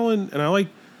Tom Holland and I like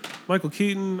Michael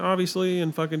Keaton, obviously,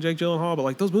 and fucking Jake Gyllenhaal. But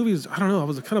like those movies, I don't know. I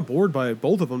was kind of bored by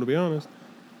both of them, to be honest.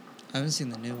 I haven't seen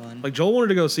the new one. Like Joel wanted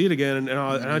to go see it again, and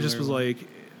I The just was newer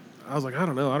one. like, I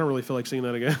don't know. I don't really feel like seeing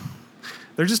that again.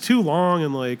 They're just too long,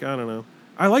 and like I don't know.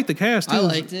 I like the cast too. I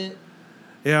liked it.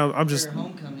 Yeah, I'm just for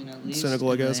Homecoming at least. cynical,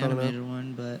 I and the guess, I don't know. animated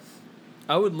one, but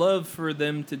I would love for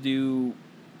them to do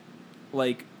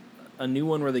like a new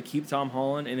one where they keep Tom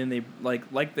Holland and then they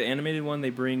like the animated one they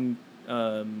bring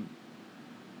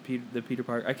the Peter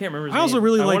Parker. I can't remember his I also name.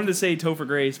 really I like- wanted to say Topher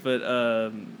Grace, but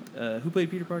who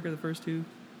played Peter Parker the first 2,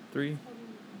 3?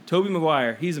 Tobey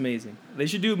Maguire. He's amazing. They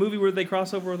should do a movie where they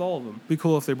cross over with all of them. be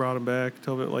cool if they brought him back.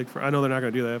 I know they're not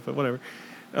gonna do that, but whatever.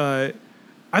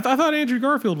 I thought Andrew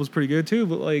Garfield was pretty good too,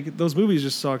 but like those movies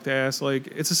just sucked ass. Like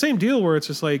it's the same deal where it's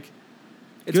just like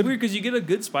It's Good- weird because you get a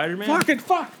good Spider-Man.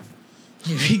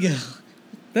 here we go.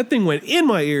 that thing went in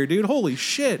my ear, dude. Holy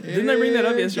shit! Didn't I bring that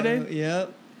up yesterday?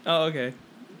 Yep. Oh, okay.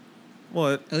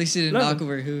 What? At least it didn't Nothing. knock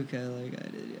over hookah like I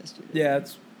did yesterday. Yeah,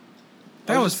 it's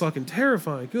That was just- fucking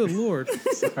terrifying. Good lord.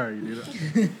 Sorry,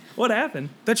 dude. what happened.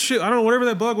 That shit, I don't know, whatever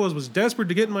that bug was desperate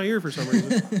to get in my ear for some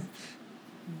reason.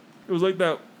 It was like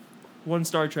that one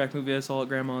Star Trek movie I saw at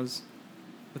Grandma's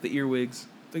with the earwigs.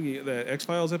 Thinking that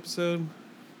X-Files episode.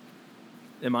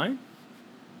 Am I?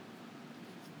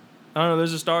 I don't know.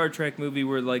 There's a Star Trek movie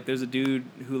where like there's a dude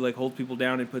who like holds people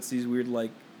down and puts these weird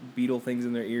like beetle things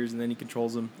in their ears, and then he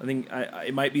controls them. I think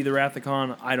it might be the Wrath of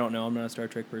Khan. I don't know. I'm not a Star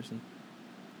Trek person.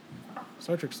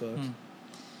 Star Trek sucks.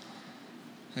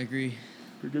 I agree.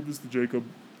 Give this to Jacob.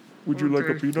 Would you like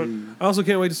a peanut? I also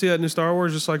can't wait to see that new Star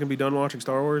Wars just so I can be done watching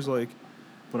Star Wars. Like,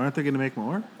 But aren't they going to make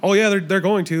more? oh yeah, they're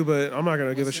going to, but I'm not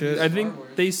gonna give a shit. I think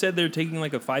they said they're taking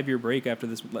like a 5-year break after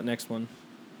this next one.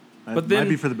 But But then- might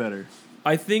be for the better.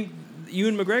 I think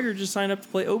Ewan McGregor just signed up to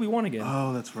play Obi-Wan again.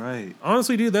 Oh, that's right.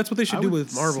 Honestly, dude, that's what they should I do would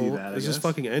with Marvel. see that, I is just guess.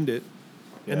 fucking end it,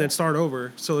 Yeah. and then start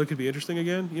over, so it could be interesting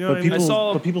again. You know what But I mean?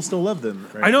 people, but people still love them.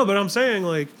 Right? I know, but I'm saying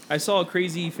like, I saw a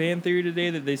crazy fan theory today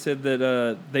that they said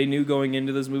that they knew going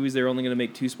into those movies they were only going to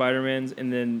make 2 Spider-Mans,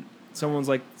 and then someone's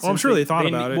like... Oh, I'm since sure they thought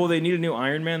about it. Well, they need a new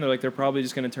Iron Man. They're like, they're probably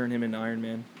just going to turn him into Iron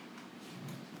Man.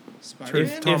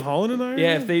 Spider-Man? Tom Holland and Iron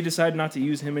Yeah, Man? if they decide not to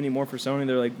use him anymore for Sony,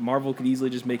 they're like, Marvel could easily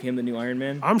just make him the new Iron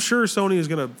Man. I'm sure Sony is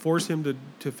gonna force him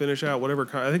to finish out whatever.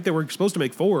 I think they were supposed to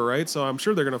make 4, right? So I'm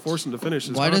sure they're gonna force him to finish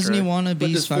his Why doesn't he contract. want to But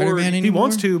be does Spider-Man Ford- anymore? He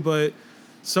wants to, but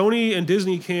Sony and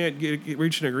Disney can't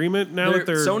reach an agreement now that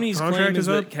their Sony's claim contract is is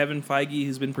up. that Kevin Feige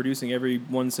has been producing every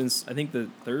one since, I think, the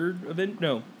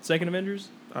second Avengers?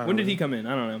 I When don't did know. he come in?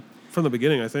 I don't know. From the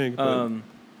beginning, I think. But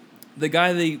The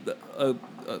guy they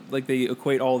they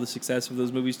equate all the success of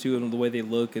those movies to, and the way they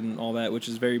look and all that, which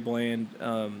is very bland.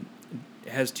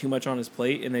 Has too much on his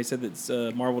plate, and they said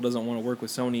that Marvel doesn't want to work with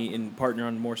Sony and partner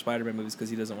on more Spider-Man movies because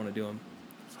he doesn't want to do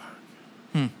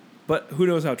them. But who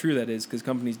knows how true that is? Because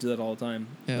companies do that all the time.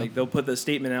 Yeah. Like they'll put the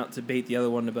statement out to bait the other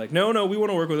one to be like, no, we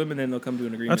want to work with them, and then they'll come to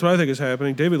an agreement. that's what I think is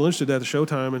happening. David Lynch did that to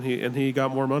Showtime, and he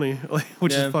got more money, like,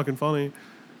 which Yeah. is fucking funny.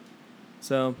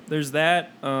 So there's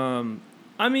that.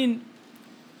 I mean,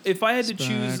 if I had to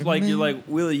choose, like you're like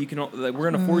Willie, you can like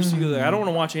we're gonna force you. Like, I don't want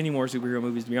to watch any more superhero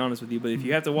movies, to be honest with you. But if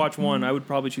you have to watch one, I would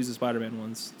probably choose the Spider-Man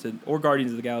ones or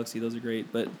Guardians of the Galaxy. Those are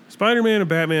great, but Spider-Man and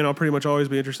Batman, I'll pretty much always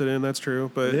be interested in. That's true, Are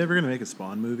but they ever going to make a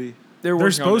Spawn movie?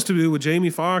 they're supposed to be with Jamie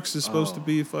Foxx. Is supposed to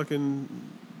be fucking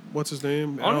what's his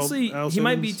name? Honestly, Al he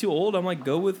might be Simmons? too old. I'm like,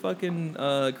 go with fucking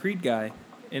Creed guy,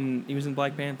 and he was in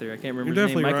Black Panther. I can't remember You're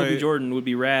his name. definitely Michael B. right. Jordan would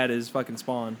be rad as fucking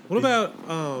Spawn. What about?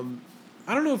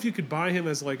 I don't know if you could buy him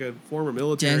as like a former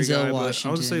military Denzel guy, but I would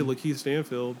Washington. say Lakeith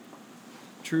Stanfield.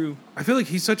 True. I feel like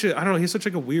he's such a I don't know, he's such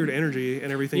like a weird energy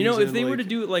and everything. You know, he's if in, they were like- to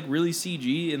do it like really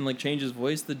CG and like change his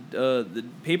voice, the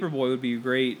Paperboy would be a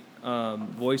great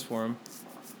voice for him,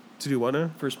 to do what now?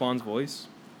 for Spawn's voice.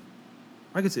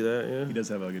 I could see that. Yeah. He does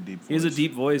have like a deep voice. He has a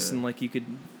deep voice, Yeah. and like you could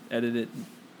edit it.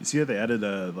 You see that they added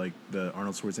like the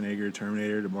Arnold Schwarzenegger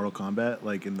Terminator to Mortal Kombat,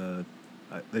 like in the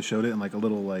they showed it in like a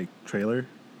little like trailer.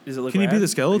 Does it look? Can you be the rad?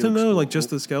 skeleton He looks though? cool. Like just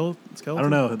the skeleton? I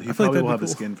don't know. He I feel like probably that'd will be have the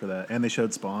cool. skin for that, and they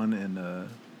showed Spawn and.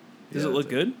 Does it look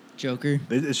good? Joker.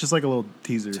 It's just like a little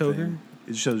teaser Toker? thing.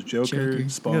 It shows Joker, Joker.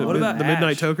 Spawn. Yeah, What about the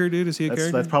Midnight Ash? Toker dude? Is he a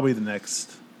character? That's probably the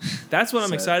next. That's what I'm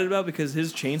Set. excited about because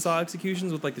his chainsaw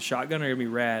executions with like the shotgun are gonna be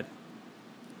rad.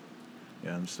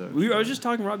 Yeah, I'm so. I was just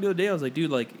talking to Rob the other day. I was like, dude,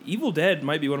 like Evil Dead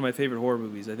might be one of my favorite horror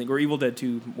movies. I think, or Evil Dead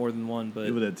 2 more than one, but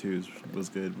Evil Dead 2 was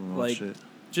good when we watched like it.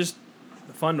 just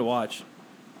fun to watch.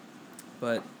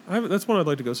 But That's one I'd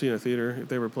like to go see in a theater if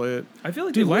they ever play it. I feel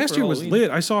like Dude, they will last for year was Halloween.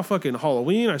 lit. I saw fucking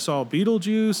Halloween. I saw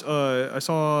Beetlejuice. I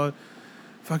saw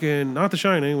fucking not The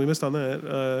Shining. We missed on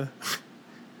that.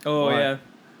 Oh Why? yeah. And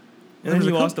There then was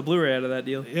you a lost the Blu-ray out of that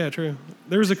deal. Yeah, true.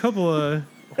 There was a couple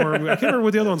horror movies. I can't remember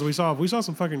what the other ones we saw. But we saw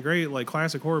some fucking great like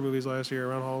classic horror movies last year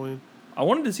around Halloween. I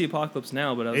wanted to see Apocalypse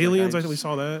Now, but I was Aliens, like, I think we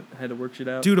saw that. had to work shit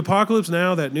out. Dude, Apocalypse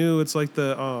Now, that new, it's like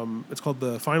it's called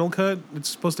the Final Cut. It's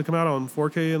supposed to come out on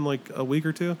 4K in like a week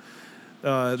or two.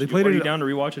 They played Are it. you down to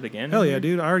rewatch it again? Hell yeah,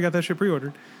 dude! I already got that shit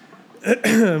pre-ordered.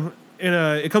 And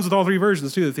it comes with all 3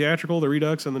 versions too: the theatrical, the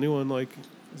Redux, and the new one. Like,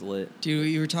 It's lit. Dude,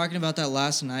 you were talking about that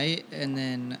last night, and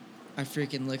then I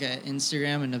freaking look at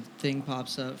Instagram, and a thing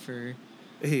pops up for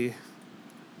hey,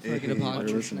 fucking Hey, Apocalypse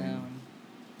they're listening. Now.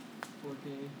 and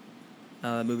 4K.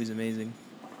 That movie's amazing.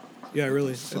 yeah,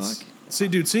 really. Fuck. See,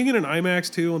 dude, seeing it in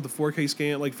IMAX too with the 4K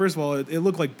scan, like, first of all, it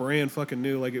looked like brand fucking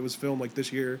new, like it was filmed like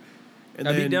this year. And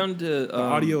I'd be then down to the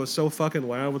audio is so fucking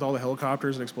loud with all the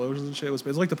helicopters and explosions and shit. It's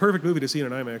like the perfect movie to see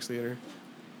in an IMAX theater.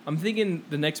 I'm thinking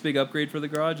the next big upgrade for the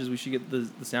garage is we should get the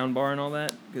sound bar and all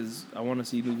that because I want to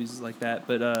see movies like that.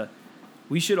 But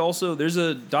we should also. There's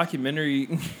a documentary.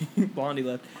 Blondie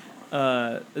left.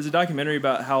 There's a documentary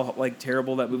about how like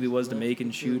terrible that movie was to make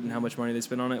and shoot and how much money they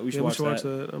spent on it. We should watch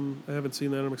that. I haven't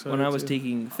seen that. I'm excited. When I was to.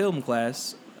 taking film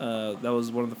class, that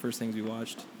was one of the first things we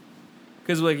watched.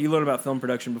 Because like you learn about film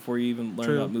production before you even learn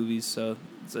True. about movies, so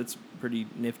it's pretty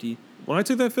nifty. When I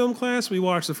took that film class, we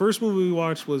watched the first movie we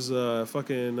watched was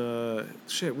fucking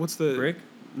shit. What's the Brick?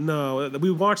 No,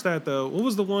 we watched that though. What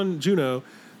was the one? Juno.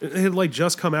 It had like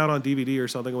just come out on DVD or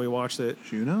something, and we watched it.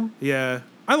 Juno? Yeah,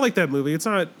 I like that movie. It's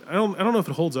not. I don't know if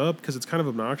it holds up because it's kind of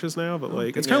obnoxious now. But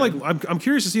like, it's kind of like I'm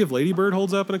curious to see if Lady Bird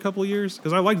holds up in a couple of years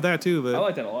because I liked that too. I But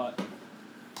like that a lot.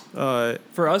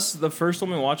 For us, the first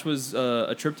one we watched was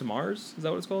A Trip to Mars. Is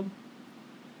that what it's called?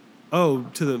 oh,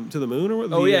 to the moon or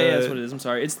what? Oh yeah, that's what it is. I'm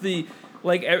sorry. It's the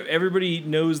like everybody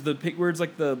knows the pic where it's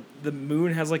like the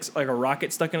moon has like a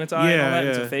rocket stuck in its eye and all that.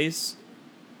 It's a face.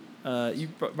 You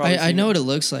probably I know what it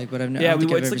looks like, but I've never. Yeah, I don't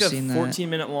think I've it's ever like seen a that.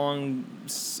 14-minute long.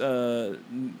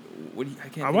 I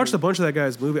can't. I watched a bunch of that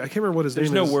guy's movie. I can't remember what his There's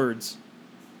name no is. words.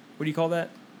 What do you call that?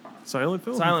 Silent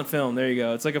film. Silent film. There you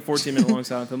go. It's like a 14-minute long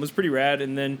silent film. It was pretty rad.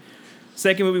 And then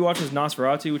second movie we watched was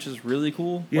Nosferatu, which is really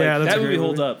cool. Yeah, like, that's that a movie great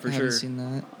holds movie. up for I haven't sure. seen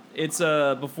that. It's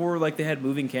before like they had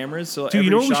moving cameras, so Dude, every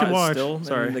you know what we shot should watch? is still,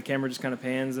 Sorry. and the camera just kind of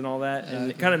pans and all that, and it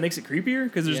Okay. kind of makes it creepier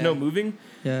because there's Yeah. no moving.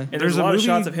 Yeah. And There's there's a a lot of movie-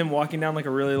 shots of him walking down like a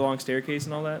really long staircase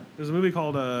and all that There's a movie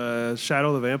called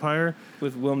Shadow the Vampire.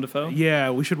 with Willem Dafoe.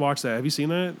 Yeah, we should watch that. Have you seen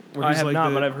that? Where I he's have like not,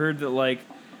 the- but I've heard that like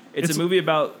it's It's a movie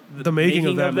about the making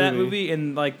of that movie. movie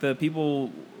and like the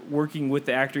people working with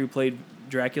the actor who played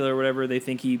Dracula or whatever. They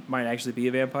think he might actually be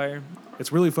a vampire.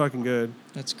 It's really fucking good.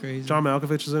 That's crazy. John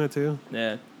Malkovich is in it too.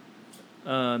 Yeah.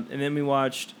 And then we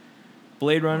watched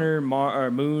Blade Runner,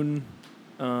 Moon.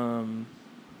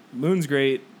 Moon's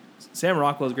great. Sam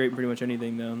Rockwell's great in pretty much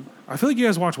anything, though. I feel like you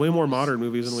guys watch way more modern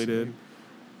movies than we did.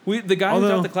 The guy who Although-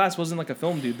 taught the class wasn't like a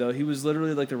film dude, though. He was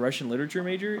literally like the Russian literature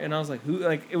major, and I was like, who?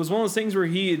 Like, it was one of those things where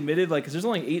he admitted, like, because there's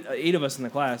only eight of us in the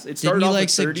class. It started Didn't you off like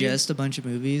with 30. suggest a bunch of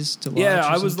movies to watch? Yeah,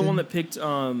 or I was the something? one that picked.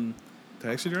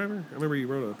 Taxi Driver? I remember you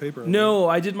wrote a paper on No,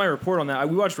 I did my report on that.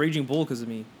 We watched Raging Bull because of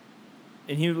me,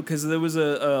 and because there was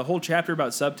a whole chapter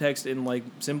about subtext in like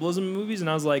symbolism in movies, and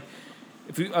I was like,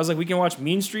 we can watch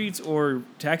Mean Streets or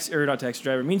not Taxi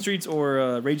Driver, Mean Streets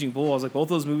or Raging Bull. I was like, both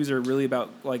those movies are really about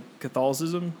like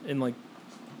Catholicism and like,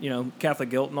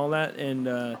 Catholic guilt and all that,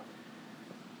 and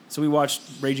so we watched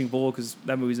Raging Bull because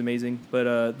that movie's amazing.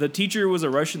 But the teacher was a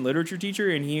Russian literature teacher,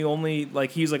 and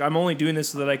he's like, I'm only doing this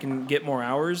so that I can get more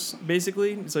hours,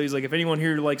 basically. So he's like, if anyone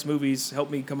here likes movies, help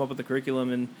me come up with the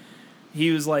curriculum. And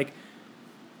he was like,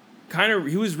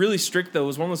 he was really strict though. It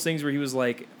was one of those things where he was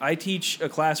like, I teach a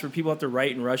class where people have to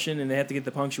write in Russian and they have to get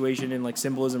the punctuation and like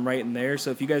symbolism right in there. So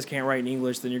if you guys can't write in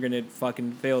English, then you're gonna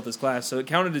fucking fail at this class. So it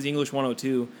counted as English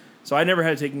 102. So I never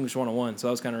had to take English 101. So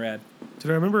that was kind of rad.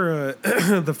 Dude, I remember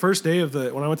the first day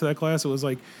when I went to that class, it was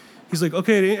like, he's like,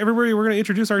 okay, everybody, we're going to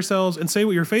introduce ourselves and say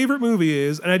what your favorite movie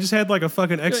is. And I just had like a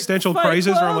fucking existential Fight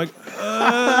crisis where I'm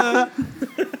Club? like,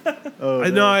 Oh,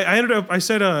 I ended up, I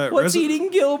said, What's eating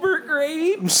Gilbert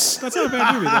grapes? That's not a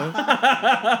bad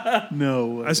movie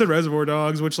though. no. I said Reservoir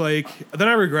Dogs, which like, then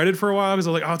I regretted for a while because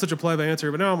I was like, oh, it's such a pleb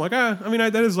answer. But now I'm like,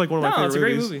 that is like one of my favorite No, it's a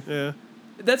great movies. movie. Yeah.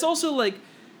 That's also like,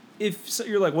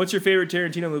 you're like, what's your favorite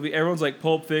Tarantino movie? Everyone's like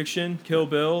Pulp Fiction, Kill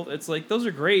Bill. It's like, those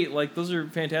are great. Like, those are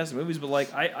fantastic movies. But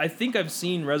like, I think I've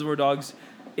seen Reservoir Dogs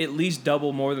at least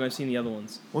double more than I've seen the other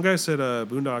ones. One guy said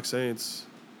Boondock Saints.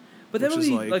 But that Which is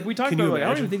movie, like we talked can about, you like, I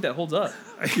don't imagine? even think that holds up.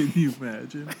 Can you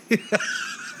imagine?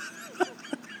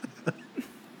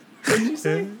 What did you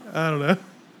say? I don't know.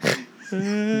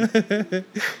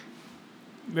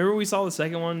 Remember we saw the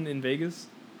second one in Vegas?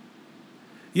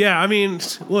 Yeah, I mean,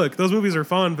 look, those movies are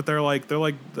fun, but they're like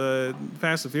the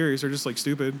Fast and Furious. They're just like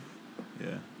stupid.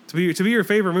 Yeah. To be your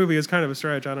favorite movie is kind of a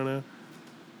stretch. I don't know.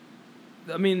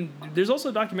 I mean, there's also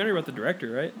a documentary about the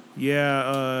director, right?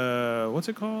 Yeah, what's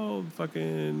it called?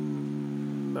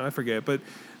 Fucking, I forget. But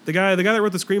the guy that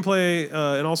wrote the screenplay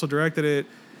and also directed it,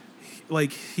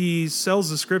 he sells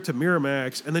the script to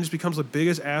Miramax and then just becomes the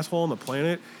biggest asshole on the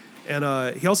planet.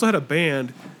 And he also had a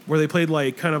band where they played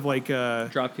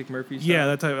Dropkick Murphys. yeah,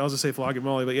 that type. I was gonna say Flogging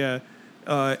Molly, but yeah.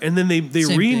 And then they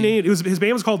Same renamed his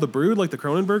band was called The Brood, like the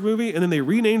Cronenberg movie, and then they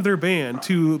renamed their band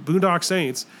to Boondock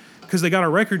Saints because they got a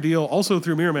record deal also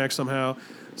through Miramax somehow.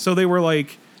 So they were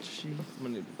like,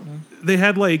 they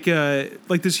had like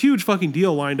this huge fucking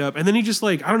deal lined up, and then he just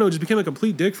like, I don't know, just became a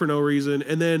complete dick for no reason,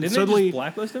 and then Didn't suddenly they just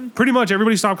blacklist him? pretty much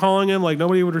everybody stopped calling him. Like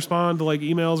nobody would respond to like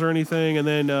emails or anything, and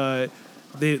then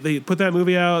they put that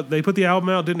movie out. They put the album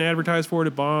out, didn't advertise for it.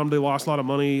 It bombed. They lost a lot of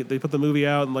money. They put the movie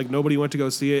out, and like nobody went to go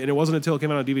see it. And it wasn't until it came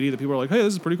out on DVD that people were like, "Hey,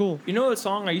 this is pretty cool." You know what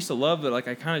song I used to love that like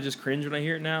I kind of just cringe when I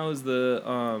hear it now is the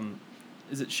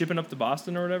Is it Shipping Up to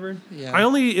Boston or whatever? Yeah.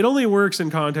 It only works in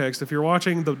context. If you're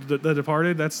watching the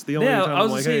Departed, that's the only Yeah, time I was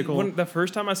I'm like, saying, hey, cool. when the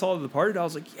first time I saw The Departed, I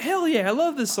was like, hell yeah, I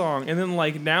love this song. And then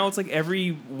like now it's like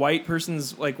every white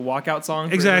person's like walkout song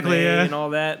for Exactly, MMA yeah. and all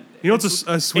that. You know what's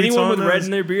a sweet Anyone song? with though, red is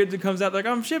in their beard that comes out like,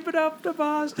 I'm shipping up to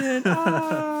Boston.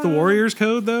 the Warriors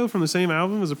Code though from the same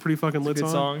album is a pretty fucking lit Good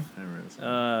song. I remember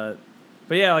this.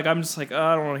 But yeah, like I'm just like,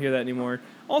 I don't want to hear that anymore.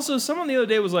 Also, someone the other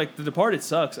day was like, The Departed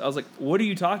sucks. I was like, what are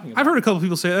you talking about? I've heard a couple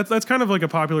people say that's kind of like a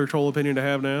popular troll opinion to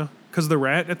have now because the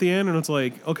rat at the end, and it's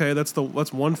like, okay, that's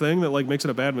one thing that like makes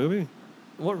it a bad movie.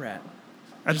 What rat?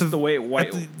 At Just the way it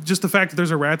white. just the fact that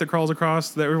there's a rat that crawls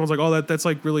across that everyone's like, oh, that's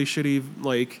like really shitty,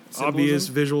 like obvious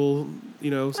Symbolism? visual, I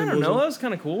don't symbolism. know. That was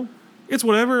kind of cool. It's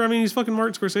whatever. I mean, he's fucking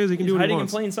Martin Scorsese. He can He's do what he hiding in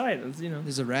wants. plain sight. It's,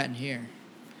 There's a rat in here.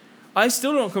 I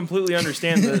still don't completely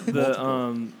understand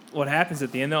the what happens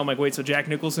at the end. Though I'm like, wait, so Jack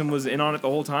Nicholson was in on it the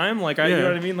whole time? Like, you Yeah. know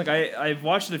what I mean? Like, I've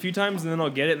watched it a few times and then I'll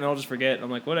get it and then I'll just forget. I'm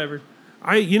like, whatever.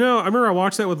 I remember I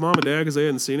watched that with mom and dad because they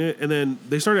hadn't seen it, and then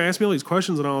they started asking me all these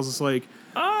questions, and I was just like,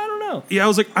 I don't know. yeah, I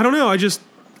was like, I don't know.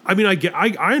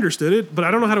 I understood it, but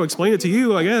I don't know how to explain it to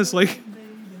you. I guess like.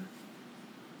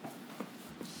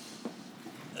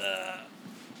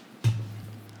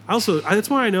 Also, that's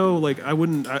why I know, like, I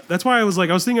wouldn't. That's why I was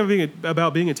thinking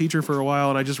about being a teacher for a while,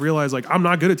 and I just realized, like, I'm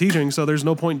not good at teaching, so there's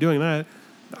no point in doing that.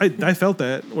 I felt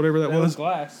that, whatever that That was was.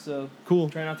 glass, so Cool.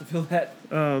 try not to feel that.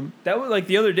 That was like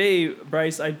the other day,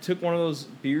 Bryce. I took one of those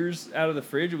beers out of the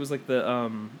fridge. It was like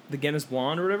the Guinness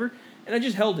Blonde or whatever, and I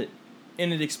just held it,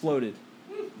 and it exploded.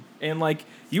 And like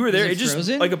you were there, it it just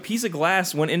frozen? like a piece of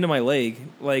glass went into my leg.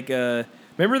 Like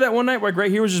remember that one night where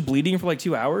right here was just bleeding for like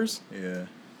 2 hours? Yeah.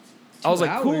 I was like,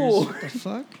 2 hours? cool. What the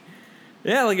fuck?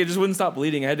 Yeah, like it just wouldn't stop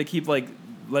bleeding. I had to keep like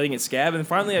letting it scab, and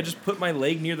finally I just put my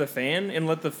leg near the fan and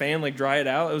let the fan like dry it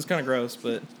out. It was kind of gross,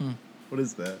 but What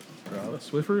is that, A Rob?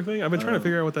 Swiffer thing. I've been trying to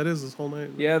figure out what that is this whole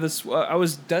night. yeah, this I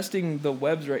was dusting the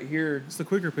webs right here, It's the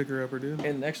quicker picker upper, dude.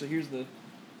 and actually here's the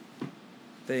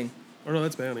thing. Oh no,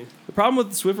 that's Bounty. The problem with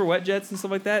the Swiffer wet jets and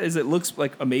stuff like that is it looks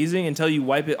like amazing until you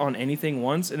wipe it on anything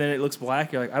once, and then it looks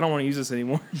black. You're like, I don't want to use this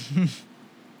anymore.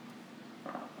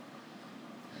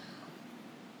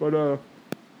 But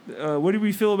what do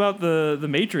we feel about the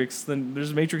Matrix? Then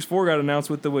there's Matrix 4 got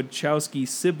announced with the Wachowski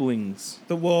siblings.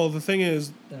 The thing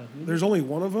is, there's only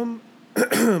one of them.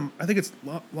 I think it's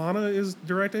Lana is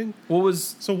directing. What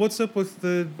was So what's up with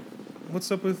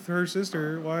her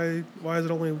sister? Why is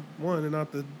it only one and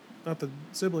not the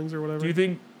siblings or whatever? do you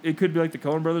think it could be like the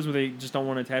Coen brothers where they just don't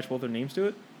want to attach both their names to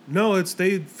it? No, it's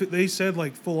they said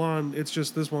like full on. It's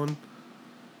just this one,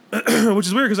 which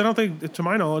is weird because I don't think, to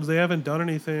my knowledge, they haven't done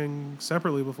anything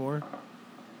separately before.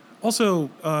 Also,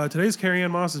 today's Carrie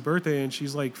Ann Moss's birthday, and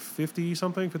she's like 50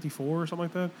 something, 54 or something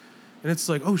like that. And it's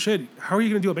like, oh shit, how are you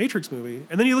gonna do a Matrix movie?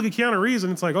 And then you look at Keanu Reeves,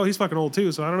 and it's like, oh, he's fucking old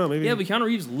too. So I don't know, maybe. Yeah, but Keanu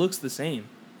Reeves looks the same.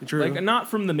 True. Like not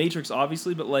from the Matrix,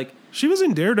 obviously, but like She was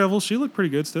in Daredevil. She looked pretty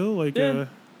good still. Like, Yeah.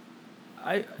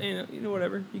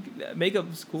 Whatever.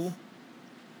 Makeup's cool.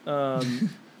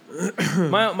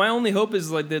 My only hope is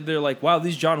like that they're like, wow,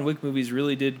 these John Wick movies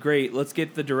really did great. Let's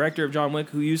get the director of John Wick,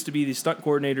 who used to be the stunt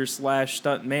coordinator /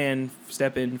 stunt man,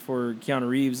 step in for Keanu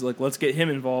Reeves. Like, let's get him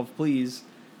involved, please,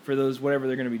 for those whatever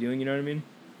they're going to be doing. You know what I mean?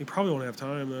 he probably won't have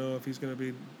time though if he's gonna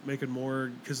be making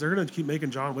more, because they're gonna keep making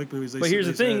John Wick movies. But here's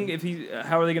the thing: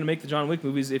 how are they going to make the John Wick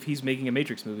movies if he's making a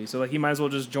Matrix movie? So like, he might as well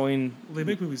just join. They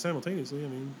make movies simultaneously. I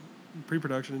mean,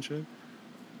 pre-production and shit.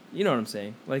 You know what I'm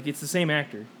saying? Like, it's the same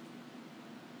actor,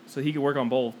 so he could work on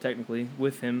both technically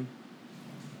with him.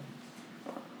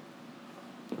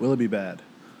 Will it be bad?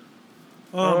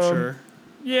 Oh, I'm sure.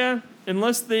 Yeah,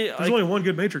 unless they. There's only one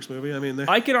good Matrix movie. I mean,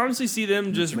 I could honestly see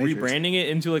them just Matrix. rebranding it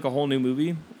into like a whole new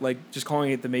movie, like just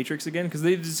calling it The Matrix again, because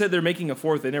they just said they're making a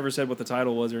fourth. They never said what the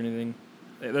title was or anything.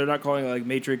 They're not calling it like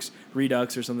Matrix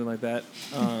Redux or something like that.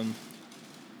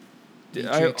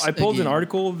 Matrix I pulled an again.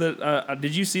 article that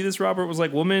did you see this, Robert? It was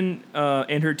like woman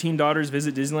and her teen daughters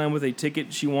visit Disneyland with a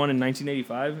ticket she won in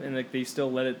 1985, and like they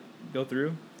still let it go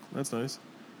through. that's nice.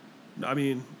 I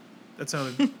mean, that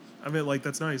sounded. I mean, like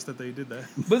that's nice that they did that.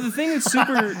 But the thing that's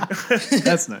super.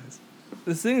 That's nice.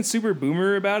 The thing that's super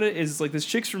boomer about it is like this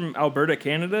chick's from Alberta,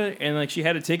 Canada, and like she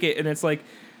had a ticket, and it's like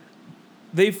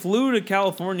they flew to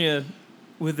California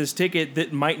with this ticket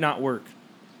that might not work.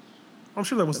 I'm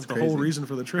sure that wasn't That's the whole crazy. reason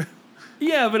for the trip.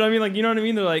 Yeah, but I mean, like, you know what I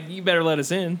mean? They're like, you better let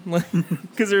us in,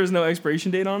 because there was no expiration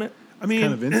date on it. I mean,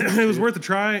 kind of vintage, it was dude. worth a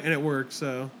try, and it worked.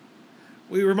 So,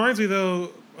 it reminds me though.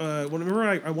 Remember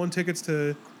I won tickets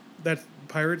to that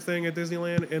pirate thing at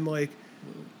Disneyland, and like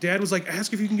Dad was like,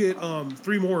 ask if you can get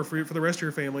 3 more for the rest of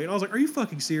your family. And I was like, are you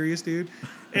fucking serious, dude?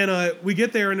 And we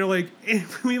get there and they're like,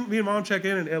 me and Mom check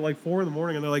in at like 4 a.m.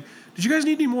 and they're like, did you guys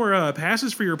need any more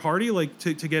passes for your party, like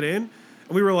to get in?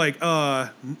 And we were like,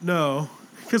 no,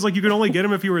 because like you could only get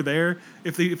them if you were there,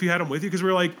 if you had them with you. Because we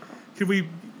were like, could we,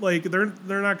 like, they're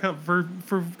not for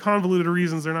convoluted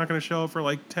reasons, they're not going to show up for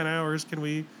like 10 hours. Can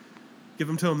we give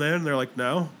them to them then? And they're like,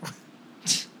 no.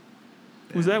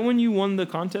 Was that when you won the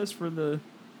contest for the?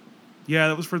 Yeah,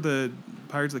 that was for the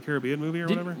Pirates of the Caribbean movie or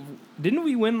whatever. Didn't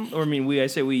we win? Or I mean, I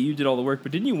say we. You did all the work,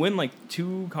 but didn't you win like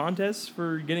 2 contests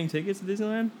for getting tickets to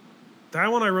Disneyland?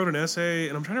 That one I wrote an essay,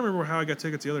 and I'm trying to remember how I got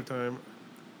tickets the other time.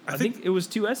 I think it was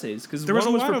 2 essays because there one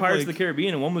was was a for lot of, Pirates like- of the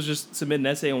Caribbean and one was just submit an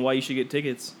essay on why you should get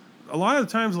tickets. A lot of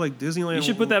the times, like Disneyland. You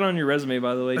should put that on your resume,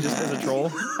 by the way, just as a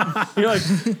troll. You're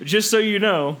like, just so you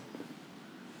know.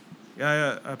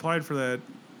 Yeah, I applied for that.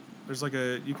 There's like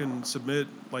you can submit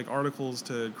like articles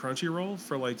to Crunchyroll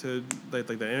for like the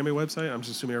anime website. I'm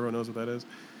just assuming everyone knows what that is.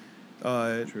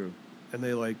 True. And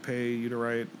they like pay you to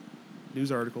write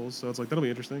news articles, so it's like that'll be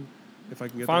interesting if I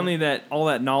can get Finally, that all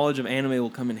that knowledge of anime will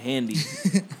come in handy.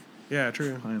 Yeah,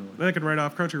 true. Finally. Then I can write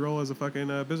off Crunchyroll as a fucking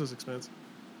business expense.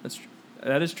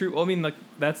 That is true. Well, I mean, like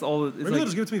that's all. It's Maybe they'll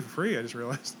just give it to me for free. I just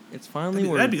realized. it's finally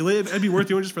That'd be worth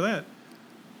doing just for that.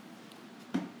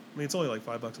 I mean, it's only like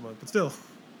 $5 a month, but still.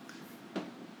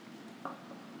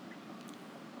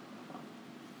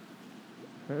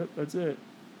 That's it.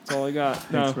 That's all I got.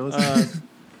 Thanks for listening.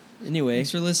 Anyway,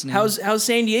 Thanks for listening. how's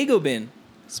San Diego been?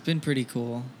 It's been pretty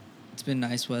cool. It's been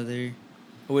nice weather.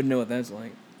 I wouldn't know what that's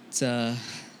like. It's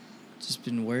just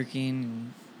been working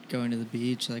and going to the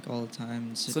beach like all the time.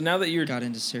 And So now that you're, got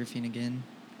into surfing again.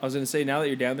 I was gonna say, now that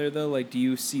you're down there though, like, do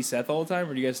you see Seth all the time,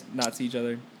 or do you guys not see each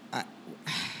other?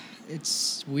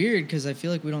 It's weird because I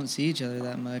feel like we don't see each other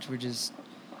that much. We're just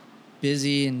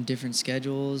busy and different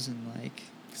schedules and like.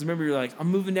 Because remember, you're like, I'm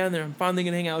moving down there. I'm finally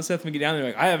gonna hang out with Seth when we get down there.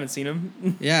 Like, I haven't seen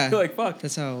him. Yeah. You're like, fuck.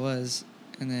 That's how it was.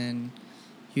 And then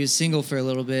he was single for a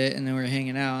little bit, and then we were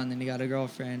hanging out, and then he got a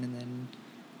girlfriend, and then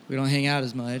we don't hang out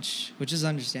as much, which is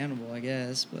understandable, I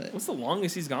guess. But What's the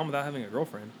longest he's gone without having a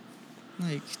girlfriend?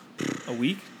 like A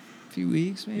week? a few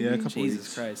weeks, maybe. Yeah, a couple Jesus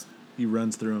weeks. Christ. He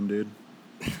runs through them, dude.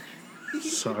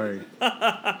 Sorry.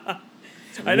 I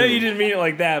know you didn't mean it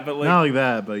like that, but like Not like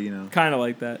that, but you know. kind of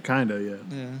like that. Kinda,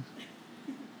 yeah. Yeah.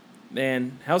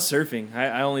 Man, how's surfing?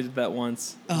 I only did that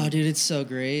once. Oh, dude, it's so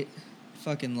great.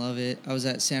 Fucking love it. I was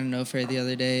at San Onofre the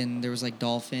other day, and there was like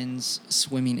dolphins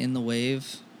swimming in the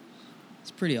wave.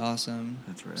 It's pretty awesome.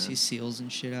 That's right. See seals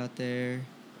and shit out there.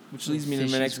 Which leads me to my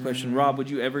Fishes next question. running Rob, around. would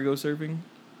you ever go surfing?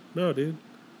 No, dude.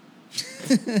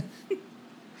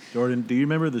 Jordan, do you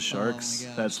remember the sharks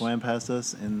gosh. that swam past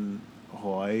us in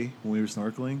Hawaii when we were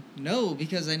snorkeling? No,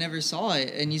 because I never saw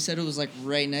it, and you said it was like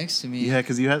right next to me. Yeah,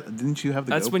 because didn't you have the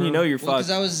That's GoPro? when you know you're Well, fucked.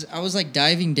 because I was like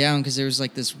diving down because there was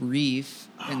like this reef,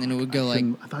 and then it would go like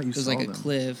I thought you it was saw like a them.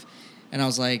 cliff, and I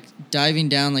was like diving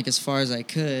down like as far as I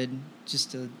could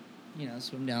just to,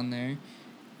 swim down there,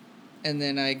 and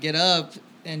then I get up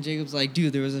and Jacob's like,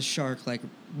 dude, there was a shark like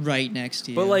right next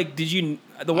to you. But like, did you?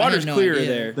 The I water's had no clearer idea.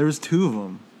 there. There was 2 of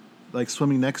them, like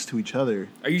swimming next to each other.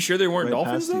 Are you sure there weren't right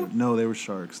dolphins past though? you. No, they were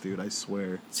sharks, dude. I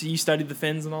swear. So you studied the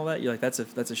fins and all that. You're like, that's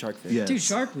a shark fin. Yeah. dude,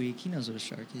 Shark Week, he knows what a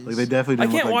shark is. Like they definitely. I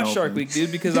Didn't can't look like watch Shark dolphins. Week,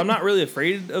 dude, because I'm not really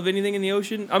afraid of anything in the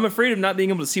ocean. I'm afraid of not being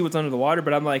able to see what's under the water,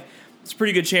 but I'm like, it's a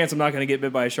pretty good chance I'm not going to get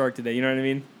bit by a shark today. You know what I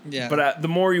mean? Yeah. But the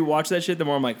more you watch that shit, the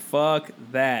more I'm like, fuck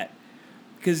that.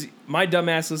 Because my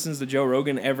dumbass listens to Joe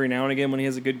Rogan every now and again when he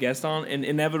has a good guest on, and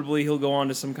inevitably he'll go on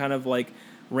to some kind of like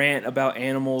rant about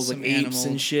animals, Some like apes animal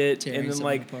and shit, tearing and then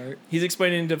someone like apart. he's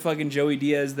explaining to fucking Joey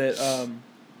Diaz that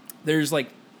there's like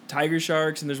tiger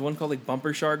sharks and there's one called like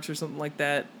bumper sharks or something like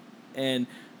that, and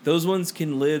those ones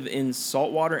can live in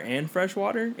saltwater and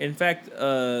freshwater. In fact,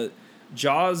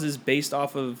 Jaws is based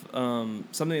off of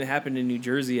something that happened in New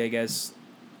Jersey, I guess,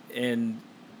 and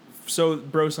so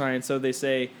bro science. So they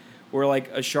say where like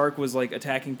a shark was like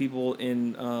attacking people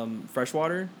in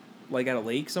freshwater, like at a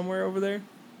lake somewhere over there.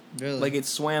 Really? Like it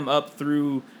swam up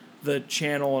through the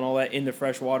channel and all that into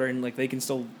fresh water, and like they can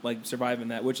still like survive in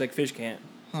that, which like fish can't.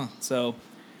 Huh. So,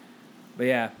 but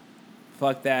yeah,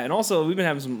 fuck that. And also, we've been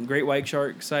having some great white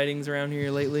shark sightings around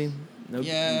here lately.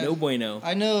 No bueno.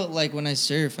 I know, like when I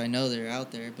surf, I know they're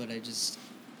out there, but I just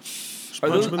Just Are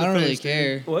punch those- him in I the don't really face, dude.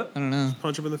 care. What? I don't know.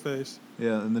 Punch him in the face.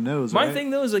 Yeah, in the nose. My right? thing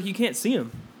though is like you can't see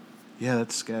them. Yeah,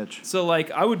 that's sketch. So like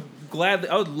I would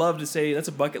love to say that's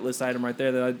a bucket list item right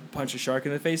there that I'd punch a shark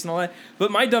in the face and all that.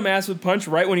 But my dumb ass would punch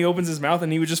right when he opens his mouth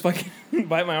and he would just fucking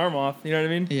bite my arm off. You know what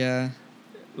I mean? Yeah.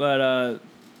 But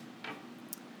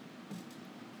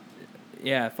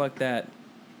yeah, fuck that.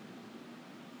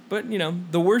 But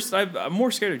the worst. I'm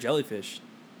more scared of jellyfish.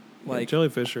 Like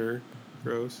jellyfish are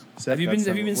gross. Have you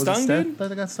been stung, dude?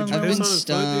 That got stung. I've His been on his foot,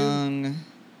 stung.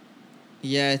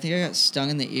 Yeah, I think I got stung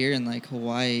in the ear in like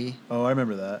Hawaii Oh, I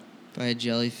remember that. by a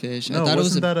jellyfish. No, I thought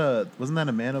wasn't it was wasn't that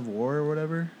a man of war or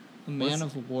whatever? a man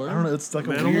of war. I don't know. It's like a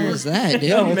Man of What weird. was that, dude?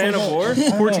 No, it's man like of a- war. I don't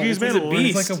know, Portuguese it's man like of a- war.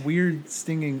 It's like Beast. a weird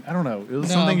stinging. I don't know. It was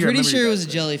No, something. I'm you pretty remember sure you it guys was a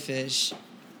said. jellyfish.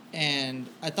 And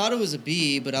I thought it was a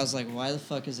bee, but I was like, why the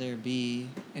fuck is there a bee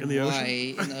in the ocean?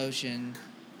 Hawaii in the ocean?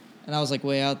 And I was like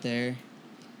way out there.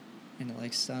 And it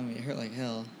like stung me. It hurt like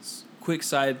hell. Quick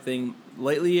side thing.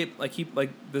 Lately, I keep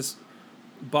like this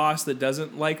boss that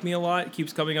doesn't like me a lot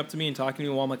keeps coming up to me and talking to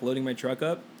me while I'm like loading my truck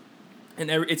up. And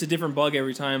it's a different bug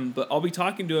every time, but I'll be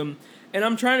talking to him, and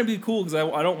I'm trying to be cool because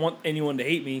I don't want anyone to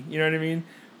hate me. You know what I mean?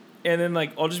 And then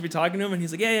like I'll just be talking to him, and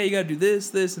he's like, yeah, you gotta do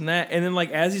this, and that. And then like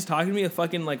as he's talking to me, a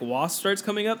fucking like wasp starts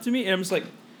coming up to me, and I'm just like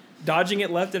dodging it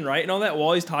left and right and all that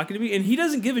while he's talking to me, and he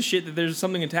doesn't give a shit that there's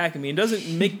something attacking me and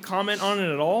doesn't make comment on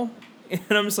it at all.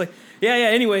 And I'm just like, yeah,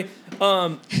 anyway.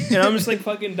 And I'm just like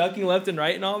fucking ducking left and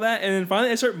right and all that. And then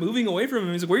finally I start moving away from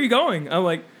him. He's like, where are you going? I'm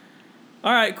like,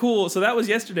 all right, cool. So that was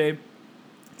yesterday.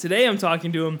 Today I'm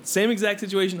talking to him. Same exact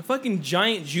situation. A fucking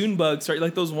giant June bug start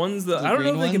like those ones that The I don't know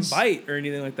if green they can ones? bite or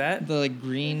anything like that. The like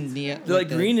green, They're like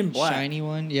the green and black. shiny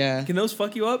one. Yeah, Can those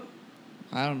fuck you up?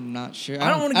 I'm not sure. I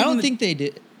don't wanna give I don't them think they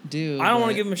do. I don't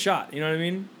want to but- give him a shot. You know what I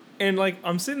mean? And like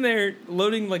I'm sitting there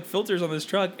loading like filters on this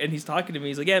truck, and he's talking to me.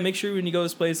 He's like, "Yeah, make sure when you go to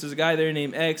this place, there's a guy there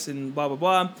named X and blah blah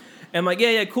blah." And I'm like,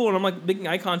 "Yeah, cool." And I'm like making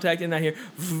eye contact, and I hear,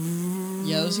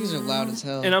 Yeah, those things are loud as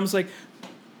hell. and I'm just like,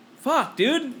 "Fuck,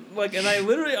 dude!" Like, and I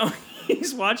literally.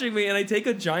 He's watching me, and I take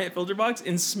a giant filter box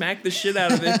and smack the shit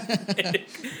out of it. And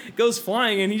it goes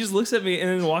flying, and he just looks at me and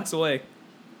then walks away.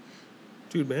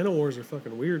 Dude, man of wars are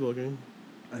fucking weird looking.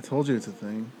 I told you it's a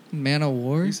thing. Man of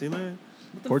War. You seen that?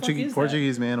 What the fuck is that?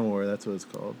 Portuguese man of war. That's what it's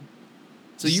called.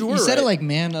 So you were You said it right. like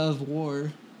Man of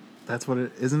War. That's what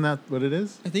it. Isn't that what it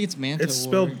is? I think it's Manta It's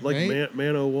War, spelled like right?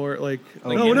 man of war. Like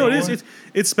Like no, Man no, of it is. War?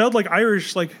 It's spelled like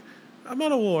Irish. Like I'm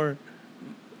on a war.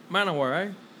 Man of War,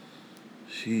 right?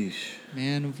 Sheesh.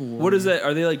 Man of War. What is that?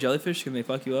 Are they like jellyfish? Can they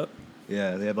fuck you up?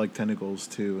 Yeah, they have like tentacles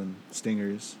too and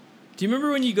stingers. Do you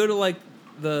remember when you go to like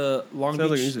the Long Sounds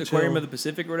like Beach you need to Aquarium chill. of the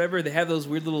Pacific or whatever? They have those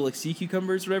weird little like sea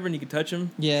cucumbers or whatever, and you can touch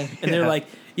them. Yeah. And they're like,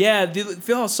 yeah,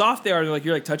 feel how soft they are. They're like,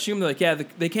 you're like touching them. They're like, yeah,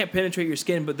 they can't penetrate your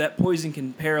skin, but that poison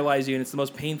can paralyze you, and it's the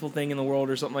most painful thing in the world,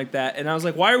 or something like that. And I was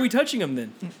like, why are we touching them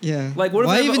then? Yeah. Like, what if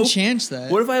I Why have even a chance that?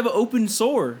 What if I have an open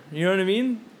sore? You know what I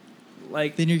mean?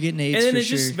 Like, Then you're getting AIDS and then for it's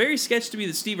sure. just very sketch to me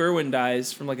that Steve Irwin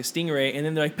dies from like a stingray, and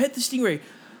then they're like, pet the stingray.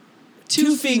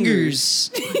 Two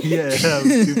fingers. Yeah,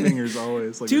 two fingers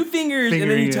always. Like Two fingers, and then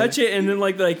fingering you it. touch it, and then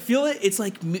like feel it. It's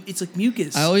like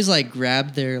mucus. I always like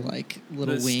grab their like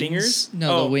little The wings. stingers?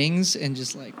 No, Oh. the wings, and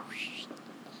just like.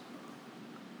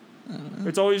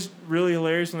 It's always really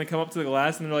hilarious when they come up to the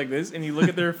glass and they're like this, and you look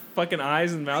at their fucking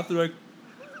eyes and mouth. They're like,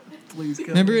 Please kill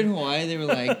Remember me. in Hawaii they were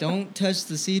like, "Don't touch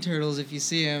the sea turtles if you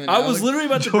see them." And I was would- literally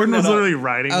about to Jordan bring was that up. literally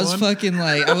riding I was one. fucking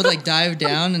like, I would like dive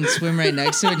down and swim right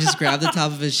next to it and just grab the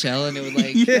top of his shell, and it would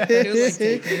like, it would like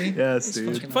take me. Yes, It's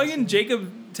dude. fucking Fucking awesome.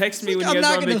 Jacob texted me Like, when I'm you guys not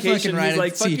were on gonna vacation. fucking ride He's a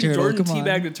like, sea fucking turtle, Jordan come on."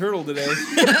 teabagged a turtle today.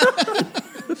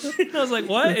 And I was like,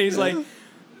 what? And he's like,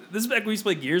 this is back when we used to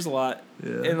play Gears a lot.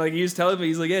 Yeah. And like he was telling me,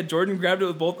 he's like, yeah, Jordan grabbed it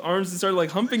with both arms and started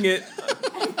like humping it.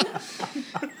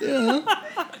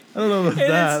 I don't know about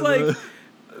And that. it's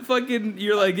like, fucking,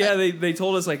 you're like, yeah, they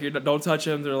told us, like, don't touch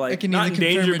them. They're I like, can not neither in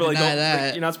danger, confirm or but like, deny don't, that.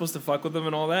 like, you're not supposed to fuck with them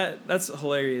and all that. That's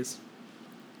hilarious.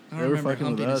 I They don't were remember fucking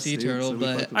with humping a us, sea dude, turtle, so we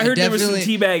but fucked with I heard there was some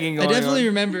definitely- teabagging I going definitely on.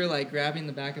 remember like grabbing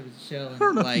the back of his shell I don't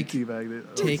and know like if he teabagged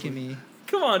it. taking me.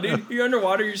 Come on, dude. You're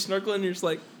underwater, you're snorkeling, you're just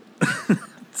like,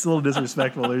 It's a little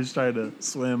disrespectful. They're just trying to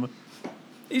swim.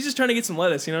 he's just trying to get some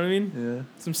lettuce, you know what I mean?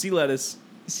 Yeah. Some sea lettuce.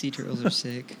 Sea turtles are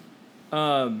sick.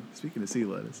 Speaking of sea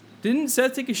lettuce. Didn't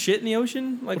Seth take a shit in the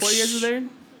ocean like while you guys were there?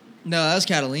 No, that was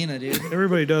Catalina, dude.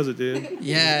 Everybody does it, dude.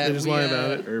 Yeah, They just lie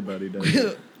about it. Everybody does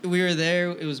it. We were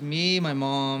there. It was me, my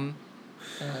mom,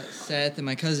 Seth, and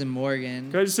my cousin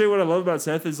Morgan. Can I just say what I love about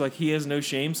Seth is like he has no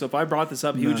shame. So if I brought this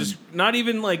up, he would None. just not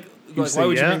even like why say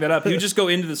would you yeah? bring that up? He would just go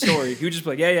into the story. He would just be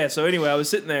like, yeah. So anyway, I was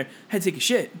sitting there, had to take a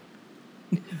shit.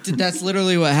 That's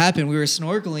literally what happened. We were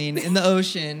snorkeling in the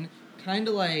ocean, kind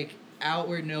of like out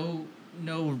where no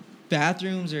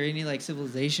bathrooms or any like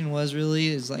civilization was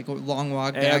really. It was like a long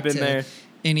walk Hey, I've back been to there.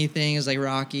 anything. It was like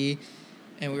rocky,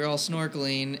 and we were all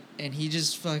snorkeling. And he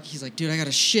just he's like, dude, I got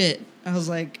to shit. I was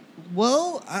like,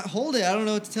 well, hold it. I don't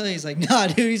know what to tell you. He's like, nah,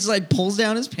 dude. He's like pulls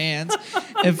down his pants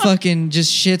and fucking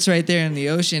just shits right there in the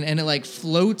ocean, and it like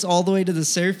floats all the way to the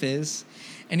surface.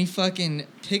 And he fucking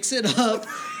picks it up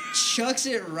chucks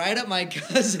it right at my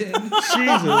cousin.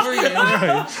 Jesus Morgan.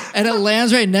 Christ. And it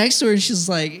lands right next to her, and she's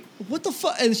like, "What the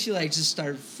fuck?" And she like just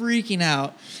started freaking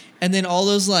out. And then all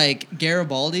those like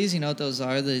Garibaldis, you know what those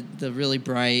are? The really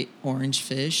bright orange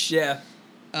fish. Yeah.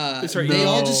 That's right. They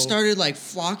all No. just started like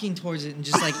flocking towards it and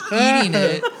just like eating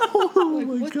it. Oh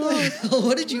my What god. the hell?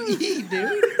 What did you eat,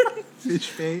 dude?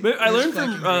 Fish bait. But I learned from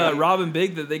fucking great. Rob and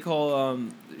Big that they call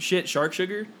shit shark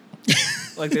sugar.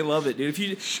 Like they love it, dude. If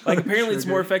you like, apparently it's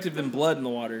sugar. more effective than blood in the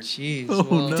water. Jeez. Oh,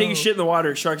 well, You take a shit in the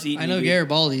water, sharks eat. I you, know dude.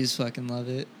 Garibaldis fucking love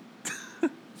it.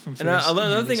 From And another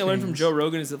first-hand thing I learned from experience. Joe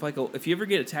Rogan is if you ever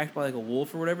get attacked by like a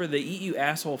wolf or whatever, they eat you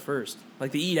asshole first.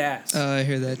 Like they eat ass. Oh, I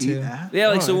hear that Eat too. that? Yeah,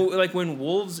 like so, Why? like when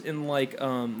wolves and like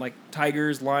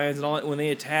tigers, lions, and all that, when they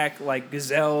attack like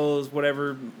gazelles,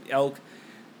 whatever, elk,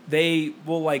 they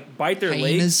will like bite their legs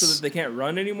Hyenas. so that they can't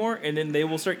run anymore, and then they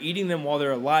will start eating them while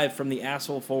they're alive from the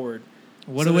asshole forward.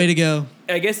 What So a way to go.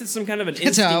 I guess it's some kind of an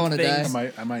That's how I instinct wanna thing,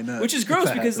 die. I might not. which is if gross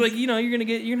that because happens. like you're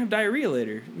gonna have diarrhea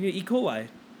later. You get E. coli,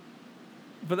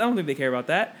 but I don't think they care about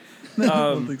that. I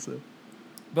don't think so.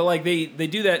 But like they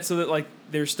do that so that like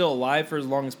they're still alive for as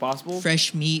long as possible.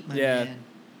 Fresh meat, my Yeah. man.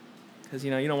 Because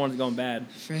you don't want it going bad.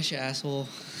 Fresh asshole.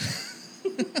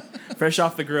 Fresh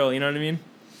off the grill, you know what I mean?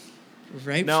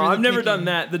 Right. No, for the I've never picking. done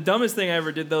that. The dumbest thing I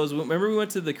ever did though is remember we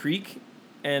went to the creek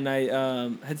and I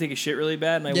had to take a shit really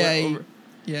bad and I Yeah, went over.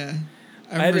 Yeah.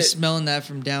 I had remember it- smelling that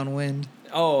from downwind.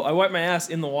 Oh, I wiped my ass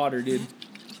in the water, dude.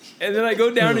 And then I go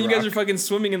down and you guys are fucking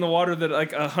swimming in the water that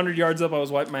like 100 yards up I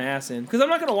was wiping my ass in. Because I'm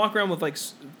not going to walk around with like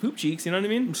poop cheeks, you know what I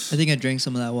mean? I think I drank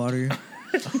some of that water.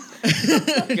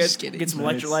 Get, Just kidding. get some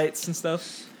Nice. electrolytes and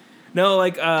stuff. No,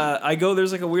 like I go,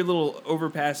 there's like a weird little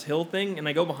overpass hill thing and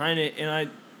I go behind it and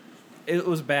it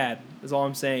was bad is all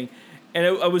I'm saying. And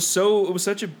it was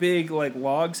such a big like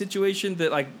log situation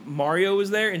that like Mario was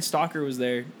there and Stalker was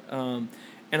there.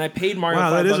 And I paid Mario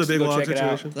Wow, $5 that is a to big go log check it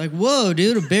out. situation. Like, whoa,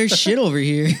 dude, a bear shit over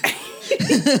here.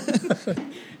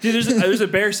 Dude, there's a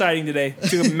bear sighting today.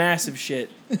 Took a massive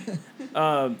shit.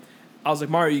 I was like,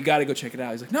 Mario, you got to go check it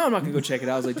out. He's like, no, I'm not going to go check it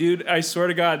out. I was like, dude, I swear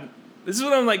to God, this is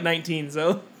when I'm like 19,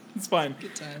 so it's fine.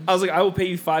 Good times. I was like, I will pay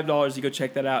you $5 to go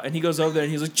check that out. And he goes over there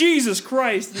and he's like, Jesus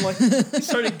Christ. And like, he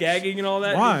started gagging and all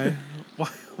that. Why?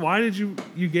 Why did you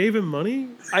gave him money?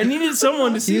 I needed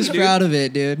someone to see He was dude. proud of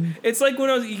it, dude. It's like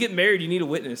when you get married, you need a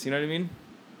witness. You know what I mean?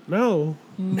 No.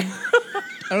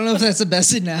 I don't know if that's the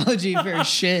best analogy for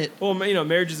shit. Well,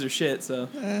 marriages are shit, so.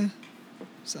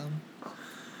 Some.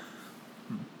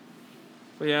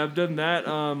 But yeah, I've done that.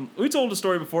 We told a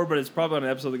story before, but it's probably on an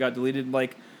episode that got deleted.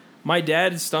 Like, my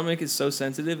dad's stomach is so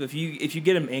sensitive. If you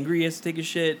get him angry, he has to take a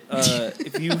shit.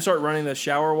 If you start running the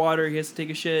shower water, he has to take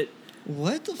a shit.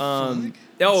 What the Oh fuck?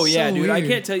 yeah, So dude. I weird.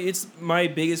 can't tell you. It's my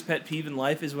biggest pet peeve in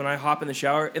life is when I hop in the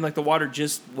shower and like the water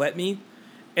just wet me,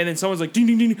 and then someone's like, ding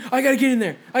ding ding, I gotta get in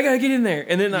there,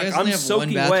 and then You like, guys I'm only have one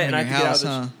soaking bathroom wet in and I have your to get out house, of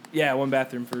the huh? yeah, one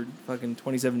bathroom for fucking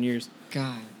 27 years.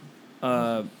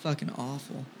 God, fucking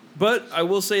awful. But I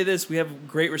will say this: we have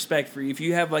great respect for you. If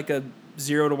you have like a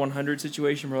 0 to 100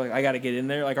 situation where like I got to get in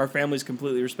there, like our family's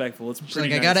completely respectful. It's She's pretty.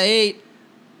 like, I nice. got an 8.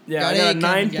 Yeah, got I got a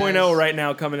eight coming, 9.0 guys. right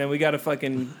now coming in. We got to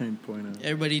fucking. 9.0.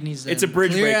 Everybody needs that. It's a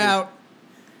bridge Clear breaker. out.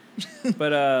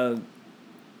 But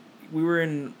we were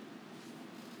in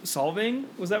Solving.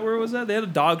 Was that where it was at? They had a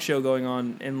dog show going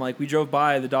on, and like we drove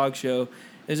by the dog show.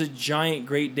 There's a giant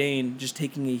Great Dane just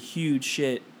taking a huge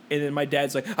shit, and then my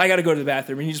dad's like, "I got to go to the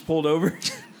bathroom," and he just pulled over.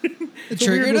 It It's a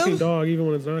weird triggered looking him? dog, even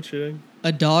when it's not shitting.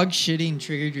 A dog shitting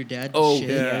triggered your dad to Oh, shit?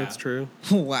 Yeah, Yeah. it's true.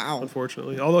 Wow.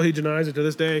 Unfortunately, although he denies it to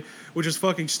this day, which is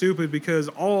fucking stupid because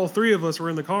all three of us were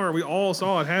in the car and we all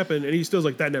saw it happen, and he still's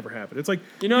like, "That never happened." It's like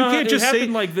You know, can't it just say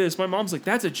happened like this. My mom's like,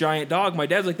 "That's a giant dog." My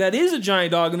dad's like, "That is a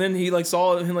giant dog," and then he like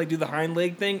saw him like do the hind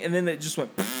leg thing, and then it just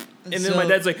went. And then my So-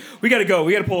 dad's like, "We gotta go.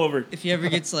 We gotta pull over." If he ever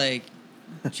gets like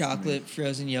chocolate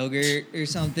frozen yogurt or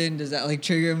something, does that like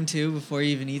trigger him too before he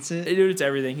even eats it? Dude, it's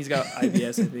everything. He's got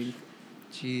IBS, I think.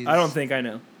 Jeez. I don't think I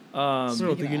know. I don't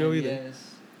Speaking think you of know either. IBS,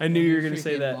 I knew you were gonna freaking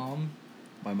say that. mom-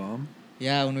 My mom?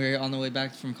 Yeah, when we were on the way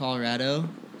back from Colorado,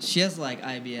 she has like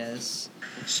IBS,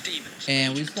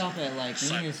 and we stop at like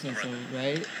Wiener Schnitzel,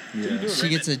 right? Yeah. She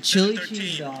gets a chili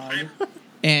cheese dog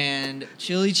and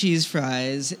chili cheese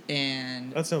fries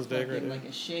and That sounds big, fucking, right? like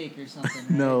a shake or something. Right?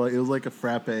 No, like, it was like a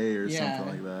frappe or Yeah.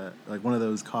 something like that. Like one of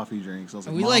those coffee drinks. I was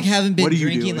like, And we Mom, like haven't been what are you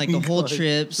drinking like the doing?" whole Like,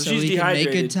 trip, So so she's we can make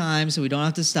dehydrated. good time, so we don't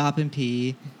have to stop and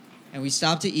pee. And we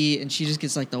stop to eat, and she just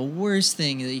gets like the worst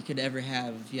thing that you could ever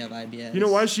have if you have IBS. You know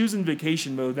why? She was in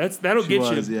vacation mode. That'll She get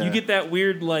was, you. yeah. You get that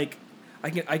weird like, I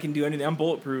can do anything. I'm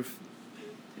bulletproof.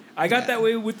 I got Yeah. that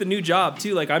way with the new job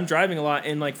too. Like I'm driving a lot,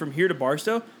 and like from here to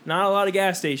Barstow, not a lot of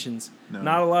gas stations, No.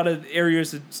 not a lot of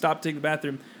areas to stop to take the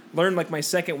bathroom. learned like my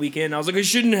second weekend. I was like, I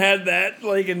shouldn't have had that.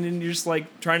 Like, and then you're just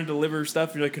like trying to deliver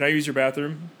stuff. You're like, can I use your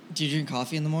bathroom? Do you drink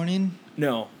coffee in the morning?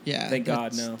 No. Yeah. Thank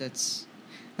God, no. That's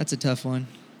a tough one.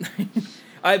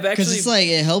 I've Because actually it's like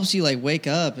it helps you like wake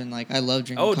up and like I love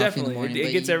drinking Oh, coffee definitely. in the morning. It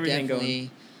but gets you everything going.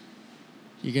 definitely-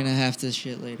 You're gonna have to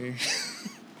shit later.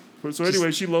 So anyway,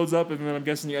 she loads up, and then I'm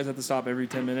guessing you guys have to stop every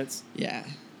 10 minutes. Yeah.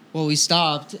 Well, we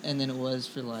stopped and then it was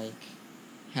for like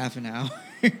half an hour.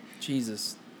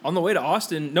 Jesus. On the way to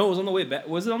Austin. No, it was on the way back.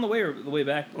 Was it on the way or the way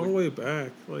back? On the way back,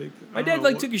 like My I don't dad know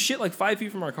like what- took his shit like 5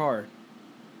 feet from our car,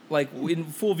 like in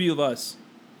full view of us.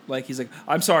 Like he's like,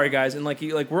 I'm sorry guys, and like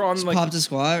he like we're on Just like popped a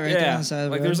squat right there yeah, on the side of the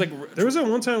like road. there's like There was that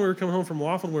one time we were coming home from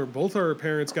Laughlin where both our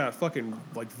parents got fucking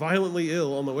like violently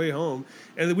ill on the way home,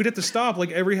 and we'd have to stop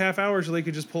like every half hour so they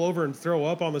could just pull over and throw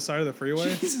up on the side of the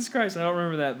freeway. Jesus Christ, I don't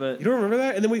remember that, but You don't remember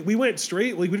that? And then we went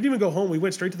straight, like we didn't even go home. We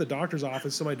went straight to the doctor's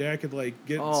office so my dad could like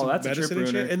get Oh, some that's a trip medicine and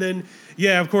shit. ruiner. And then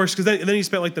yeah, of course, because then he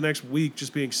spent like the next week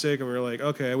just being sick, and we were like,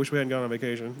 okay, I wish we hadn't gone on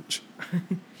vacation.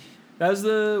 that was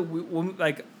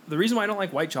like the reason why I don't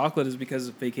like white chocolate is because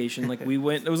of vacation. Like we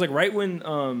went, it was like right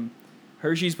when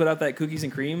Hershey's put out that cookies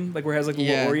and cream, like where it has like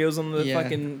little Yeah. Oreos on the Yeah.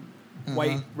 fucking Uh-huh.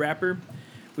 white wrapper.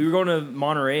 We were going to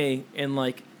Monterey, and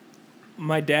like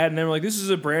my dad and they were like, this is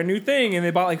a brand new thing, and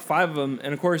they bought like 5 of them,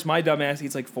 and of course my dumb ass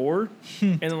eats like 4,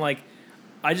 and then like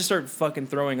I just start fucking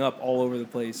throwing up all over the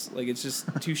place. Like it's just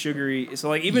too sugary. So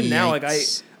like even now, like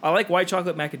Yikes. I like white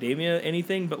chocolate macadamia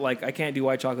anything, but like I can't do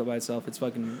white chocolate by itself. It's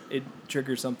fucking it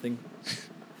triggers something.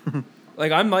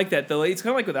 Like I'm like that though. It's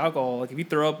kind of like with alcohol. Like if you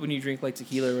throw up when you drink like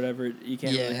tequila or whatever, you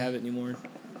can't really Yeah. have it anymore.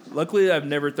 Luckily, I've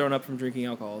never thrown up from drinking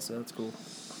alcohol, so that's cool.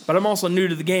 But I'm also new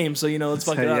to the game, so you know, let's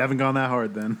fuck Hey, it you up. haven't gone that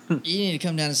hard then. You need to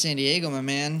come down to San Diego, my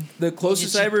man. The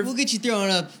closest I We'll ever, get you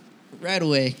throwing up right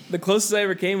away. the closest I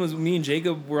ever came was me and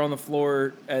Jacob were on the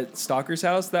floor at Stalker's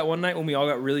house that one night when we all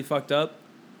got really fucked up.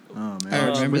 Oh man, I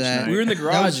remember Which that. night? We were in the That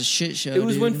garage. was a shit show. It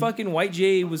was when dude. fucking White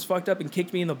Jay was fucked up and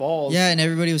kicked me in the balls. Yeah, and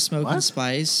everybody was smoking What?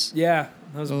 spice. Yeah,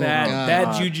 that was Oh, bad. God.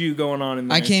 Bad juju going on in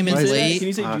there. I came in Can you say that? late. Can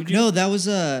you say Fuck. juju? No, that was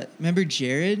remember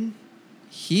Jared?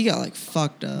 He got like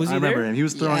fucked up. Was I he remember there? him. He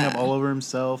was throwing up Yeah. all over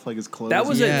himself, like his clothes. That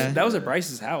was Yeah. at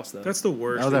Bryce's house though. That's the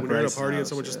worst. That was dude, at when you're at a Bryce's party and house,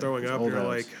 someone just yeah. throwing His up, old you're house.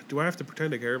 like, do I have to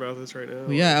pretend to care about this right now?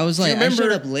 Well, yeah, I was like, I showed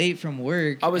remember- up late from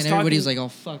work, I was and everybody was talking- like all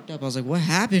fucked up. I was like, what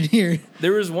happened here?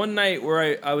 There was one night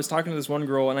where I was talking to this one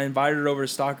girl and I invited her over to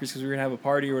Stalkers because we were gonna have a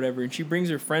party or whatever, and she brings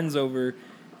her friends over,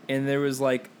 and there was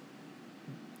like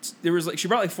she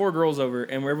brought like 4 girls over,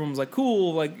 and where everyone was like,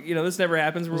 cool, like you know this never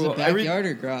happens. Was it backyard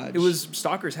or garage? It was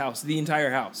Stalker's house, the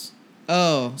entire house.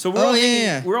 Oh, So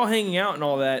we're all hanging out and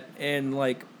all that, and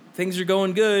like things are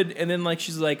going good, and then like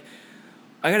she's like,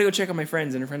 I gotta go check on my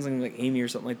friends, and her friend's like Amy or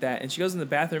something like that, and she goes in the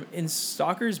bathroom. In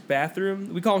Stalker's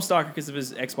bathroom, we call him Stalker because of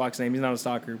his Xbox name. He's not a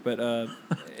stalker, but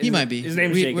He might be. His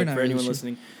name's We're Jacob not for really anyone sure.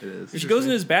 listening. It is. She goes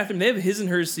in his bathroom. They have his and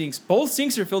hers sinks. Both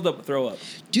sinks are filled up with throw up.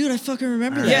 Dude, I fucking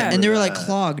remember I that. Yeah. And they were like remember that.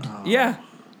 clogged. Oh. Yeah,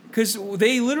 because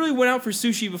they literally went out for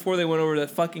sushi before they went over to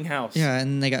that fucking house. Yeah,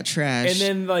 and they got trashed. And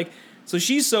then like, so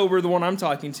she's sober, the one I'm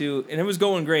talking to, and it was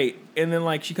going great. And then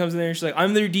like she comes in there and she's like,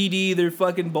 I'm their DD. They're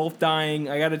fucking both dying.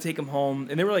 I got to take them home.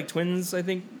 And they were like twins, I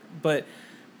think. But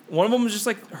one of them was just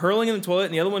like hurling in the toilet,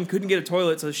 and the other one couldn't get a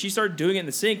toilet. So she started doing it in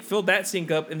the sink, filled that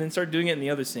sink up, and then started doing it in the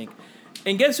other sink.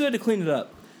 And guess who had to clean it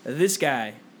up? This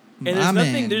guy. And My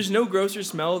man. there's no grosser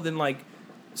smell than like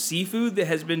seafood that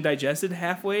has been digested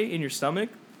halfway in your stomach.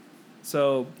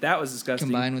 So that was disgusting.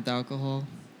 combined with alcohol.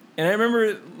 And I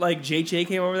remember like JJ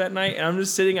came over that night, and I'm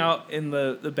just sitting out in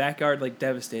the backyard like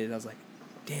devastated. I was like,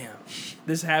 damn,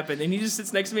 this happened. And he just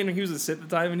sits next to me, and he was a sit at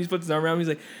the time, and he puts his arm around me. He's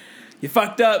like, you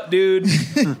fucked up, dude.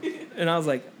 And I was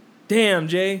like, damn,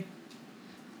 Jay.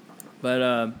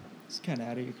 But It's kind of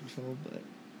out of your control, but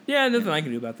yeah, nothing I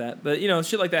can do about that. But you know,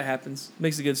 shit like that happens.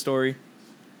 Makes a good story.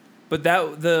 But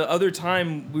the other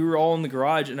time we were all in the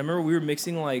garage, and I remember we were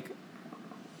mixing like it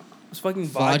was fucking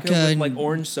vodka Vodka with like and-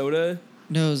 orange soda.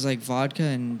 no, it was like vodka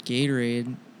and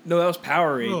Gatorade. No, that was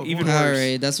Powerade. Oh, Even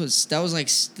Powerade. worse. That was like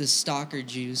the stalker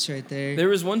juice right there. There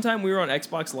was one time we were on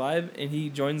Xbox Live, and he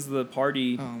joins the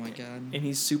party, Oh my god. and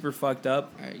he's super fucked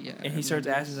up, All right, yeah. and he starts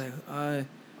remember. asking he's like, I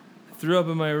threw up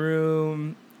in my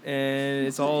room, and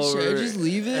it's all Should I over. just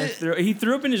leave it? He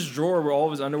threw up in his drawer where all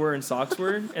of his underwear and socks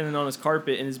were, and then on his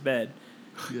carpet in his bed.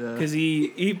 Yeah. Because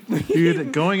he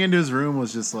Dude, going into his room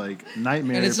was just like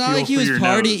nightmare. And it's not fuel like he for was your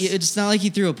party. nose. It's not like he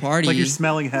threw a party. Like you're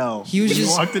smelling hell. He was You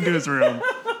just- walked into his room.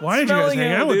 Why did you guys Smelling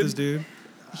hang hell, out with dude. this dude?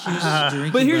 He was just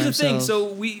drinking But here's by the thing.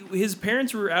 himself. So his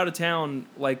parents were out of town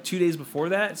like 2 days before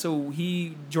that. So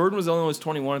Jordan was only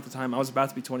 21 at the time. I was about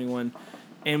to be 21,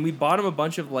 and we bought him a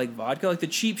bunch of like vodka, like the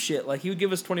cheap shit. Like he would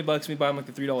give us $20, and we buy him like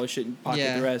the $3 shit and pocket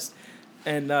Yeah. the rest.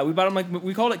 and we bought him like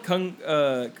we called it Kung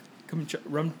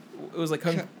rum. It was like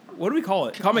Kung. What do we call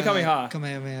it? Kamehameha.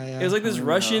 Kamehameha, yeah. It was like this Kamehameha.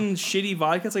 Russian shitty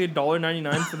vodka. It's like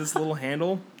 $1.99 for this little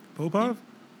handle. Popov?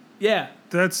 Yeah,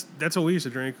 That's what we used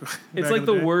to drink. it's back like in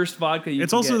the day. worst vodka you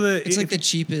It's can also get. It's like if- the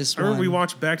cheapest I remember we one.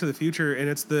 watched Back to the Future, and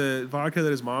it's the vodka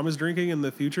that his mom is drinking in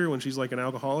the future when she's like an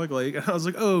alcoholic. Like, I was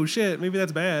like, oh shit, maybe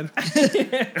that's bad.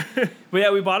 But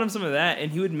yeah, we bought him some of that,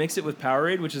 and he would mix it with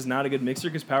Powerade, which is not a good mixer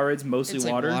because Powerade's mostly It's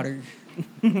like water.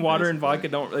 Water and vodka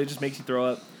don't. It just makes you throw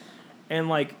up. And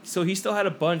like, so he still had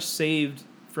a bunch saved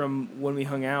from when we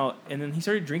hung out, and then he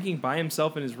started drinking by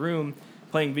himself in his room,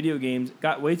 playing video games.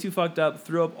 Got way too fucked up,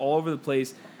 threw up all over the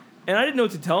place. And I didn't know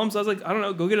what to tell him, so I was like, I don't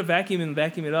know, go get a vacuum and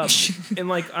vacuum it up. And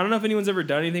like, I don't know if anyone's ever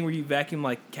done anything where you vacuum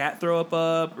like cat throw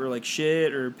up or like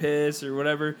shit or piss or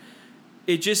whatever.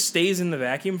 It just stays in the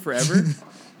vacuum forever.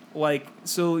 Like,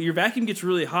 so your vacuum gets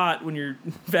really hot when you're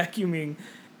vacuuming,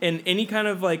 and any kind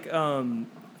of like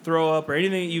throw up or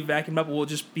anything that you vacuumed up will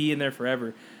just be in there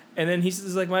forever. And then he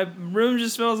says like, my room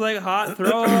just smells like hot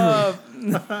throw up.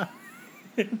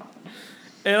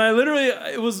 And I literally,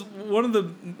 it was one of the,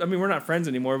 I mean, we're not friends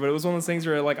anymore, but it was one of those things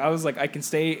where like, I was like, I can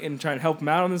stay and try and help him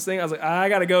out on this thing. I was like, I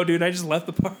gotta go, dude. And I just left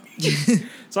the party.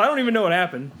 So I don't even know what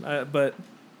happened, but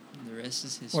The rest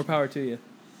is history. more power to you.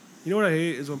 You know what I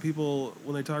hate is when people,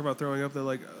 when they talk about throwing up, they're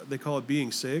like, they call it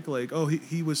being sick. Like, oh,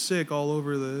 he was sick all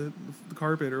over the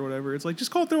carpet or whatever. It's like, just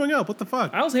call it throwing up. What the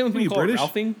fuck? I always hate when What are you, people call it British?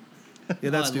 Ralphing. Yeah,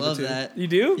 that's I stupid love too. that. You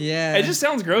do? Yeah. It just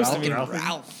sounds gross to me. Ralphing.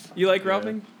 Ralph. You like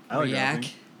Ralphing? I like Yak.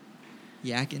 Ralphing.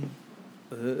 Yakking.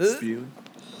 Spew.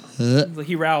 It's like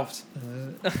he Ralphed.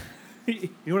 You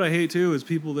know what I hate too is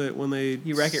people that when they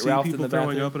You Wreck-It see Ralph in people the throwing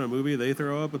bathroom. up in a movie, they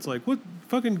throw up. It's like, what?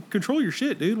 Fucking control your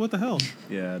shit, dude. What the hell?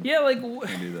 Yeah. Yeah, like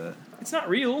I do that. it's not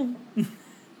real.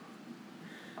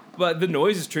 But the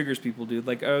noises triggers people, dude.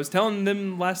 Like I was telling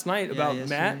them last night Yeah, about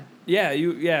yesterday. Matt.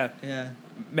 Yeah, Yeah.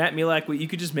 Matt Milak. You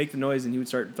could just make the noise and he would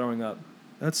start throwing up.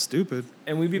 That's stupid.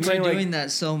 And we'd be We playing were like doing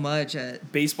that so much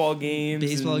at baseball games,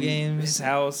 Baseball and games. his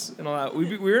house, and all that.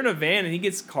 We were in a van, and he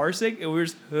gets car sick, and we were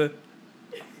just, and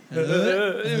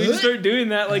we just started doing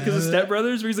that, like, because of Step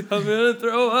Brothers, where he's like, I'm gonna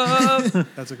throw up,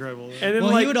 That's incredible. and then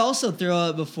well, like, he would also throw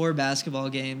up before basketball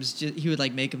games. He would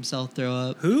like make himself throw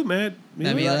up. Who, Matt?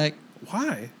 That'd be like,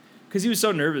 Why? because he was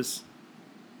so nervous.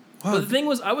 Wow. But the thing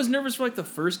was, I was nervous for like the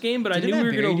first game, but I Didn't knew we Matt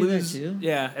were gonna Berry do that lose. too?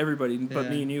 Yeah, everybody, but Yeah.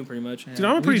 me and you, pretty much. Yeah. Dude,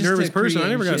 I'm a We pretty just nervous took person. I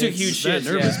never got pregame shit. Took huge that shits,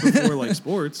 nervous yeah. before like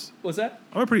sports. What's that?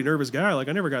 I'm a pretty nervous guy. Like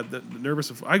I never got that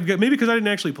nervous. Maybe because I didn't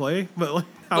actually play, but like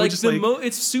I Like was just the like,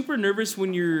 it's super nervous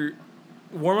when your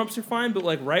warm-ups are fine, but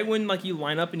like right when like you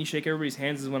line up and you shake everybody's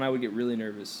hands is when I would get really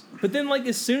nervous. But then like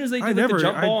as soon as they do like, the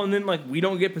jump ball and then like we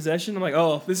don't get possession, I'm like,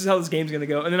 oh, this is how this game's gonna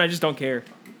go, and then I just don't care.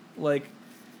 Like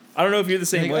I don't know if you're the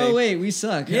same like, way. oh wait, we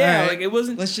suck. Yeah, All right. like it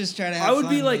wasn't. Let's just try to have I would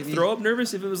be fun, like maybe. throw up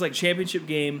nervous if it was like championship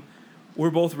game. We're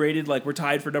both rated like we're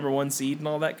tied for number 1 seed and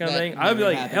all that kind of That thing. I would be never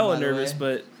like happened, hella by the nervous,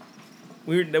 way.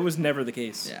 but that was never the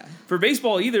case. Yeah. For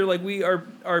baseball either, like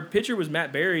our pitcher was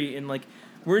Matt Berry, and like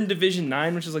we're in Division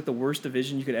 9, which is like the worst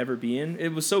division you could ever be in. It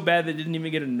was so bad they didn't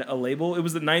even get a label. It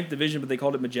was the 9th division, but they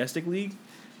called it Majestic League.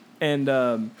 And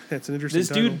that's an interesting. this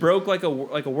title. dude broke like a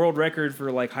world record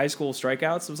for like high school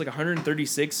strikeouts. It was like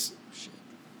 136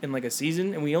 in like a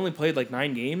season, and we only played like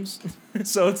 9 games.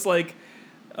 So it's like,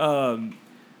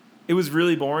 it was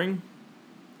really boring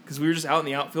because we were just out in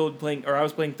the outfield playing, or I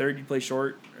was playing third, you play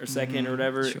short or second or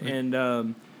whatever, Sure.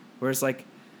 and where it's like,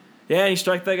 yeah, you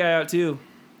strike that guy out too,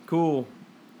 cool.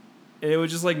 And it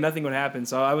was just like nothing would happen,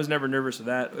 so I was never nervous of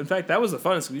that. In fact, that was the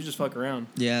funnest. We just fuck around.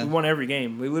 Yeah. we won every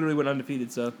game. We literally went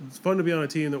undefeated. So It's fun to be on a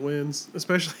team that wins,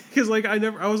 especially because like I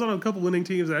was on a couple winning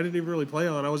teams that I didn't even really play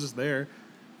on. I was just there,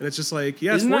 and it's just like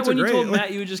yeah, isn't that sports when are you great. told Like,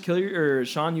 Matt you would just kill or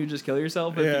Sean you would just kill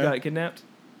yourself if Yeah. you got kidnapped?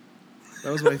 that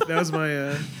was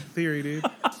my theory, dude.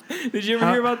 Did you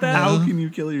ever hear about that? How can you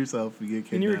kill yourself if you get kidnapped?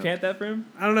 Can you recant that for him?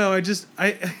 I don't know.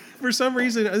 I for some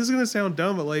reason this is gonna sound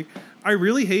dumb, but like I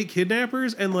really hate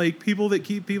kidnappers and like people that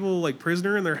keep people like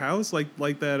prisoner in their house, like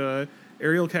that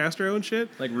Ariel Castro and shit.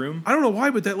 Like Room? I don't know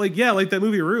why, but that like like that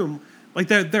movie Room, like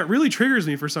that really triggers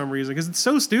me for some reason because it's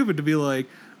so stupid to be like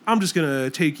I'm just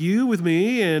gonna take you with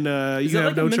me and you Is that have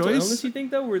like no a mental choice. illness, you think,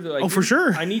 though? Where they're like, Oh, for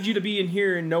sure. I need you to be in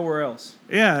here and nowhere else.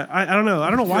 Yeah, I don't know. I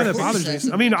don't know why that Of course bothers that's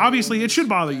me. a I mean, mental obviously it illness, should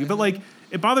bother you, but- but like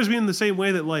it bothers me in the same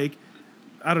way that like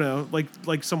I don't know,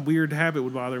 like some weird habit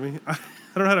would bother me. I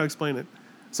don't know how to explain it.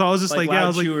 So I was just Like, like, yeah, I loud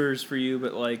was like, chewers for you,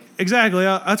 but like, exactly.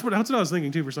 That's what I was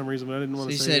thinking too for some reason, but I didn't So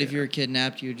want you to say. said it. if you were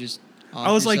kidnapped, you would just.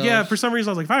 I was like, yeah, for some reason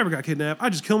I was like, if I ever got kidnapped,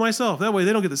 I'd just kill myself. That way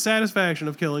they don't get the satisfaction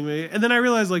of killing me. And then I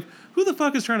realized like, who the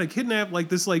fuck is trying to kidnap like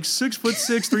this like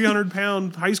 6'6",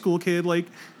 300-pound high school kid? Like,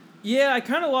 Yeah, I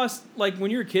kind of lost, like,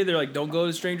 when you're a kid, they're like, don't go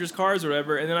to strangers' cars or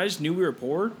whatever, and then I just knew we were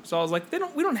poor, so I was like, we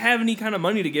don't have any kind of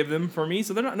money to give them for me,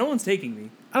 so no one's taking me.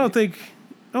 I don't think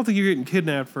you're getting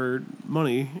kidnapped for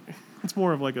money. It's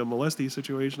more of like a molesty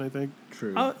situation, I think.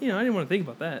 True. I didn't want to think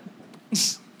about that.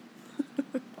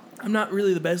 I'm not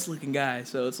really the best looking guy,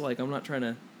 so it's like, I'm not trying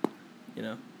to,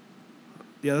 Yeah,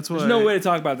 that's why. There's no way to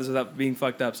talk about this without being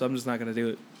fucked up, so I'm just not going to do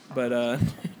it. But,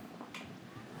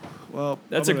 Well,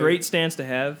 that's a great stance to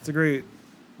have. It's a great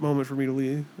moment for me to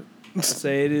leave.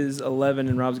 Say it is 11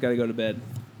 and Rob's got to go to bed.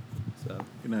 So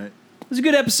Good night. it was a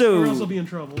good episode. Or else I'll be in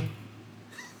trouble.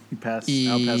 You passed.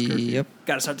 I'll pass curfew. Yep.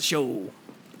 Got to start the show.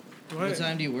 What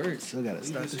time do you work? Still gotta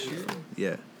start the show.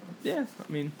 Yeah. Yeah, I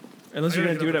mean, unless I you're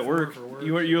gotta gonna do get it up at at work. 4 for work.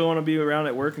 You want to be around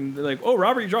at work and be like, oh,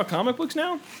 Robert, you draw comic books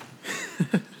now?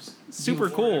 Super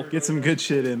cool. Get some good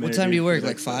shit in there. What time do you dude. work?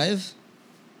 Like 5?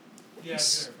 Yeah,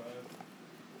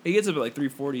 He gets up at like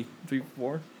 3:40,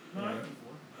 3:04. No, I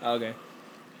Oh, okay.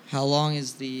 How long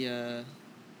is the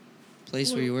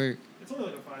place where you work? It's only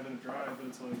like a 5-minute drive, but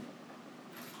it's like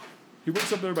He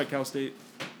works up there by Cal State.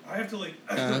 I have to like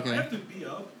okay. I have to be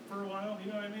up for a while.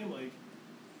 You know what I mean? Like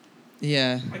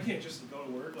Yeah. I can't just go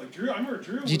to work. Like Drew, I remember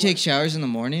Drew. Do you take showers in the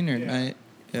morning or Yeah. night?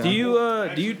 Yeah. Do you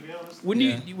Actually, to be honest,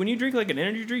 when you drink like an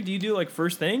energy drink, do you do like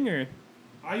first thing or?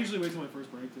 I usually wait till my first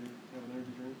break to have an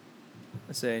energy drink.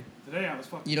 I say. Today I was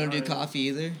fucking. You don't do dying. coffee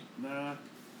either? Nah,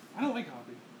 I don't like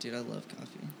coffee. Dude, I love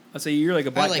coffee. I say you're like a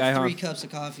I black had guy, like 3 huh? cups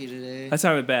of coffee today. That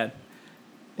sounded bad.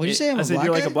 What'd you say? I'm I a said black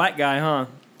you're guy? like a black guy, huh?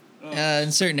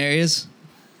 In certain areas.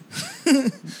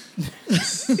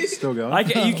 Still going?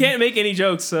 You can't make any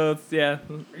jokes, so yeah,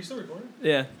 Are you still recording?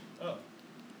 yeah. Oh,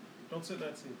 don't sit in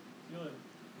that seat. See you later.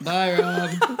 Bye,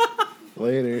 Rob.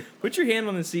 Later. Put your hand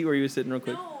on the seat where you were sitting real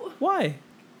quick. No, Why?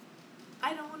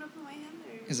 I don't want to put my hand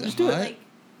there. Is it Just do it. hot? Like,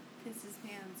 piss his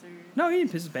pants or. No, he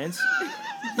didn't piss his pants.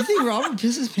 You think Robin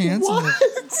pisses pants?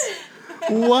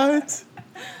 What?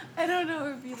 I don't know,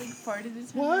 or be like part of the time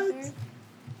What? there. Here,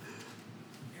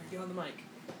 get on the mic.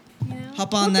 You know?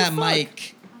 Hop on that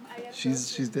mic. I gotta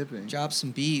She's go dipping. Drop some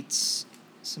beats.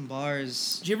 Some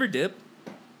bars. Did you ever dip?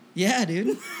 Yeah,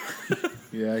 dude.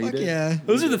 Yeah, he Fuck did. yeah.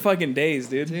 Those are the fucking days,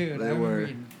 dude. Dude, They I remember were.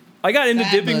 eating- I got into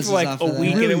Fat dipping buzzes for like off a of that.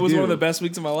 week, and Really it was one of do. the best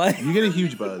weeks of my life. You get a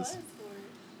huge for buzz. it.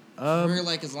 for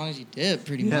like as long as you dip,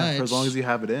 pretty Yeah, much. for as long as you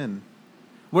have it in.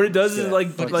 What it does is Yeah, like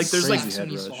fucking there's like crazy. when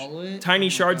you head rush. swallow it. tiny Oh my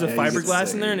shards of God. Yeah, you get fiberglass in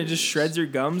sick. there, and it just shreds your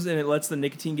gums, and it lets the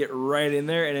nicotine get right in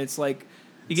there, and it's like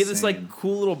you get this like Insane.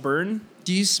 cool little burn.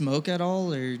 Do you smoke at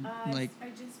all, or like? I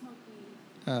just smoke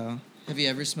weed. Oh, have you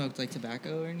ever smoked like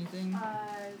tobacco or anything?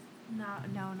 No,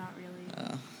 not really.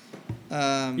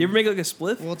 You ever make like a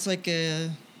spliff? Well, it's like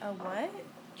a. A what? I'm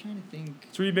trying to think.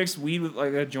 It's where you mix weed with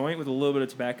like a joint with a little bit of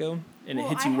tobacco, and it Well,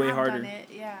 hits you I way have harder. Done it,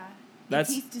 yeah. That's-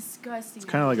 It tastes disgusting. It's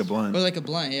kind of like a blunt. Or like a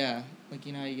blunt, yeah. Like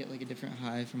you know, how you get like a different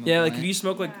high from. A Yeah, like blunt. if you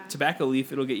smoke like Yeah. tobacco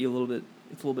leaf, it'll get you a little bit.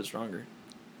 It's a little bit stronger.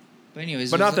 But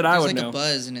anyways, But there's not that I there's would like know. a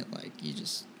buzz in it, like you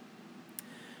just.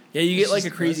 Yeah, you it's get like a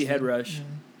just crazy head buzzing. rush. Yeah.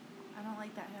 I don't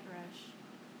like that head rush.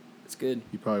 It's good,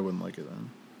 You probably wouldn't like it then.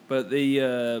 but the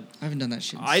I haven't done that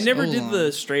shit. In I never so did long.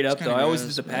 the straight up It's though. kinda I always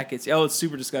gross, did the but- packets. Oh, it's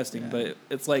super disgusting, Yeah. but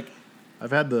it's like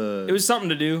I've had the. it was something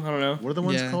to do. I don't know. What are the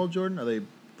ones Yeah. called, Jordan? Are they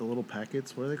the little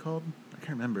packets? What are they called? I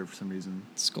can't remember for some reason.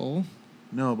 skull.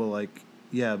 No, but like,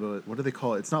 yeah, but what do they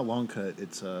call it? It's not long cut.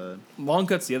 It's Long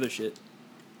cut's the other shit.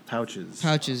 pouches.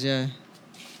 Pouches, yeah,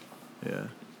 Yeah.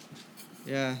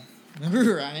 yeah.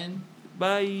 Remember Ryan?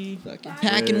 Bye. Fucking Bye.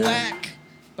 pack and Yeah. whack.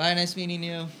 Bye, nice meeting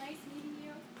you. Nice meeting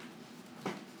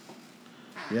you.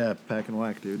 Yeah, pack and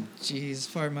whack, dude. Jeez,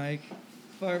 fart mic.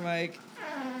 Fart mic.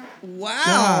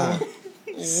 Wow. God.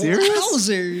 Serious?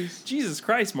 Wowzers. Jesus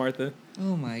Christ, Martha.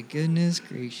 Oh my goodness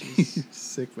gracious.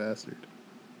 Sick bastard.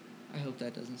 I hope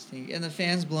that doesn't stink. And the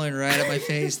fan's blowing right at my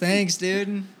face. Thanks,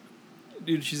 dude.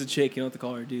 Dude, she's a chick. You don't have to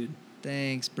call her dude.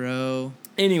 Thanks, bro.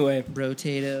 Anyway,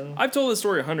 Brotato. I've told this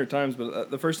story 100 times, but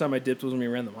the first time I dipped was when we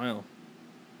ran the mile.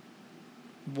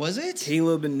 Was it?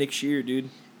 Caleb and Nick Shear, dude.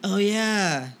 Oh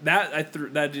yeah. That I threw.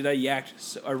 That dude, I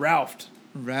yacked. Ralphed.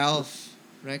 Ralph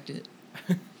wrecked it.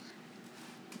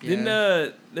 Didn't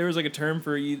there was like a term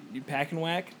for you pack and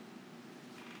whack?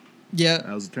 Yeah.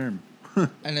 That was a term.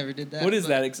 I never did that. What is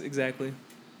but- that exactly?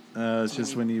 It's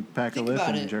just when you pack a Think lip about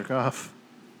and it. jerk off.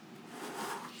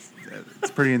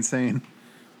 It's pretty insane.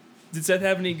 Did Seth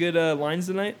have any good lines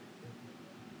tonight?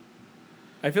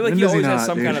 I feel like When he does he always has not,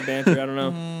 some dude? kind of banter. I don't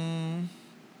know.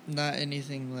 Not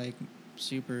anything like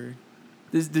super.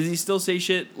 Does he still say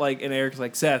shit like? And Eric's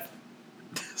like Seth.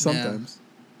 Sometimes.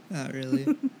 Not really.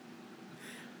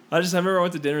 I remember I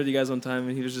went to dinner with you guys one time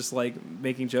and he was just like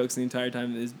making jokes the entire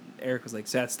time. Eric was like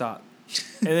Seth, stop,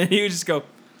 and then he would just go.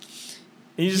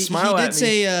 And you just he smile did at me.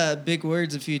 say big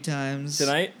words a few times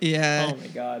Tonight? Yeah. Oh my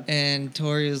god. And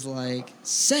Tori was like,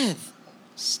 "Seth,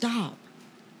 stop."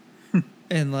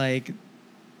 And like,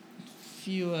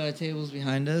 few tables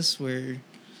behind us were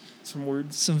Some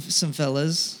words. some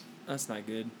fellas. That's not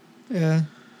good. Yeah.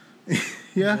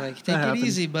 Yeah, Like, that take it happens.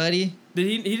 easy, buddy. Did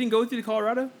he didn't go with you to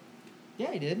Colorado?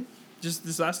 Yeah, he did. Just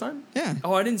this last time? Yeah.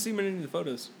 Oh, I didn't see him in any of the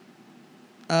photos.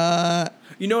 Uh,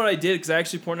 You know what I did? Because I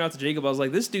actually pointed out to Jacob, I was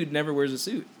like, this dude never wears a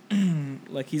suit.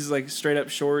 Like, he's like straight up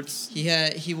shorts.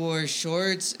 he wore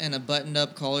shorts and a buttoned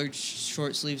up collared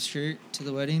short sleeve shirt to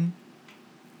the wedding.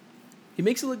 He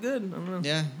makes it look good. I don't know.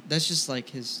 Yeah, that's just like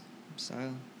his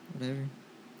style, whatever.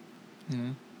 You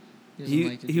know. doesn't He,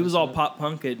 like to he was dress all up. pop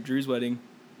punk at Drew's wedding.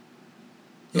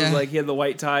 It Yeah. was like he had the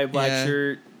white tie, black Yeah.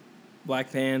 shirt,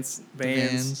 black pants, The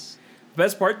Vans.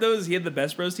 Best part though is he had the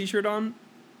Best Bros t-shirt on,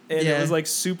 and Yeah. it was like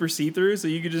super see-through, so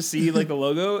you could just see like the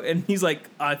logo. And he's like,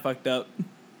 I fucked up.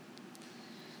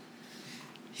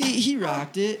 He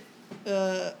rocked it.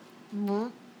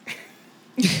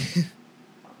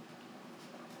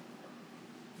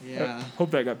 Yeah.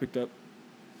 Hope that got picked up.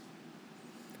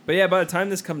 But yeah, by the time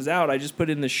this comes out, I just put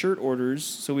in the shirt orders.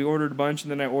 So we ordered a bunch,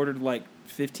 and then I ordered like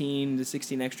 15 to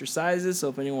 16 extra sizes. So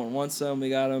if anyone wants some, we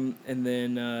got them. And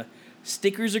then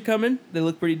stickers are coming. They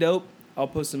look pretty dope. I'll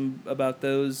post some about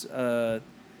those.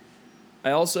 I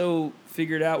also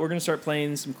figured out we're going to start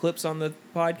playing some clips on the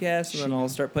podcast, and then I'll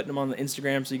start putting them on the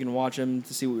Instagram so you can watch them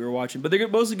to see what we were watching. But they're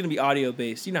mostly going to be audio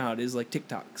based. You know how it is, like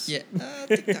TikToks. Yeah.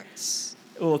 TikToks.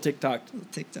 A little TikTok.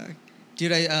 TikTok.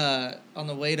 Dude, I on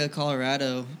the way to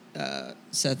Colorado,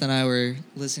 Seth and I were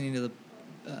listening to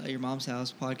the Your Mom's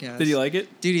House podcast. Did you like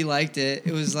it? Dude, he liked it.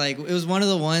 It was like it was one of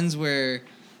the ones where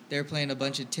they're playing a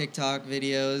bunch of TikTok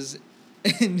videos,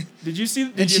 and Did you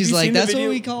see? and she's have you like, seen the "That's what video?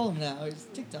 we call them now. It's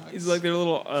TikTok." He's like their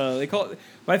little. They call it.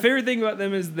 My favorite thing about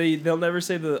them is they'll never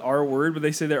say the R word, but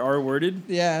they say they're R worded.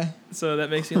 "Yeah, So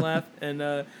that makes me laugh.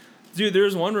 And dude, there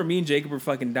was one where me and Jacob were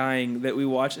fucking dying that we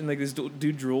watched, and like this dude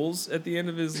drools at the end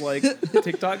of his like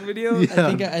TikTok video. Yeah.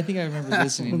 I think I remember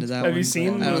listening to that one. Have you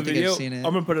seen I the don't think video? I've seen it.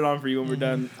 I'm gonna put it on for you when we're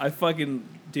done. I fucking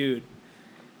dude.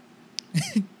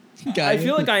 Got I it.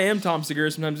 feel like I am Tom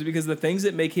Segura sometimes because the things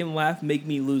that make him laugh make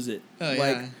me lose it. Oh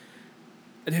like,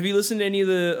 yeah. have you listened to any of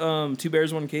the Two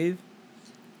Bears One Cave?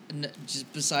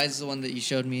 Just besides the one that you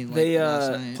showed me, like, They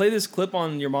last night. play this clip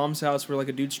on Your Mom's House where like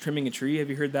a dude's trimming a tree. Have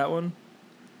you heard that one?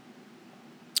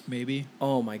 Maybe.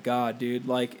 Oh my god, dude!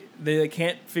 Like they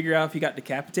can't figure out if he got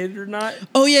decapitated or not.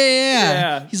 Oh yeah.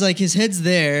 Yeah. He's like his head's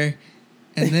there,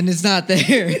 and then it's not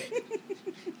there.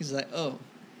 He's like, oh,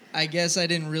 I guess I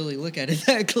didn't really look at it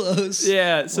that close.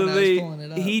 Yeah, so when I was pulling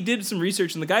it up. he did some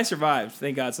research and the guy survived,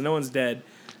 thank God. So no one's dead.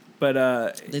 But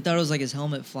They thought it was like his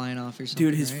helmet flying off or something.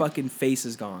 dude, his right? fucking face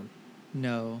is gone.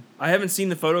 No. I haven't seen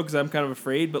the photo because I'm kind of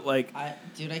afraid. But like, I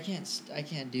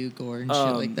can't do gore and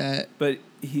shit like that. But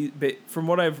from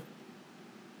what I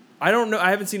don't know. I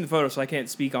haven't seen the photo, so I can't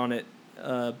speak on it.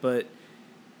 But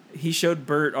he showed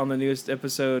Bert on the newest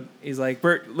episode. He's like,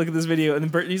 Bert, look at this video, and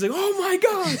then he's like, oh my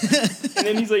god, and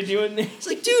then he's like doing. It's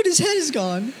like, dude, his head is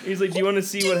gone. He's like, do you want to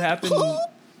see what happened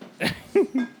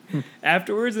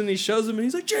afterwards? And he shows him, and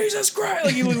he's like, Jesus Christ!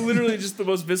 Like he literally just the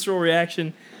most visceral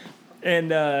reaction.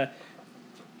 And I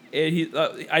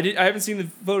haven't seen the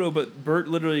photo, but Bert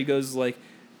literally goes like,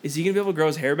 is he gonna be able to grow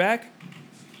his hair back?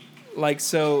 Like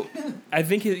so, I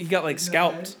think he got like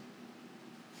scalped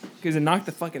because it knocked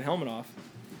the fucking helmet off.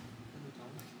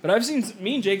 But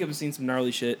me and Jacob have seen some gnarly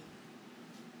shit.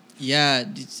 Yeah,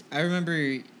 I remember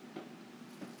you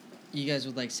guys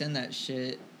would like send that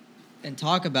shit and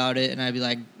talk about it, and I'd be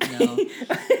like, no,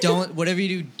 don't. Whatever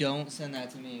you do, don't send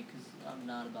that to me because I'm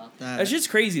not about that. That shit's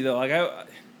crazy though. Like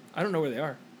I don't know where they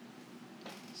are.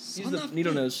 He's Son the of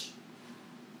needle bitch. nose.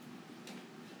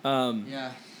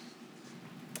 Yeah.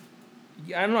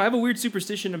 I don't know. I have a weird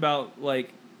superstition about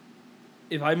like,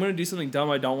 if I'm gonna do something dumb,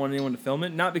 I don't want anyone to film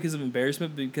it. Not because of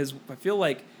embarrassment, but because I feel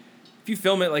like if you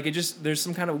film it, like there's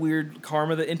some kind of weird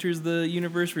karma that enters the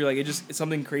universe where like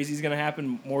something crazy is gonna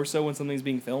happen more so when something's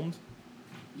being filmed.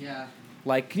 Yeah.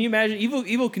 Like, can you imagine? Evil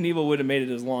Knievel would have made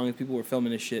it as long as people were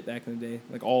filming this shit back in the day,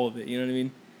 like all of it. You know what I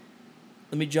mean?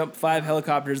 Let me jump 5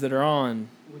 helicopters that are on.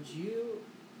 Would you?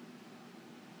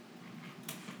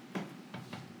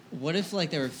 What if like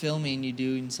they were filming you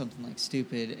doing something like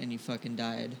stupid and you fucking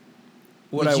died?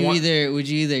 Would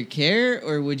you either care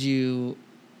or would you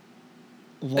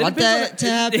want that to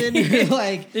happen? Or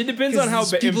like It depends on how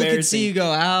 'cause people could see you embarrassing.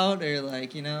 go out or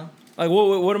like Like,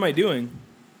 what am I doing?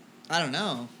 I don't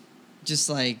know, just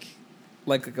like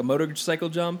Like a motorcycle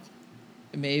jump?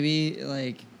 maybe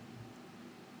like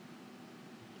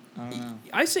I don't know.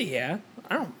 I say yeah.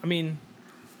 I mean,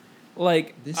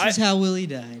 Like This is how Willie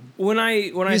died. when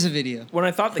Here's a video. when I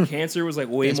thought the cancer was like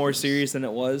way Yes, more please. serious than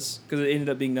it was, because it ended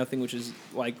up being nothing, which is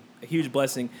like a huge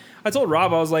blessing. I told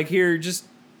Rob, I was like, here, just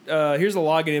here's the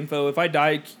login info. If I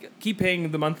die, keep paying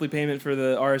the monthly payment for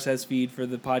the RSS feed for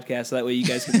the podcast, so that way you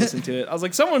guys can listen to it. I was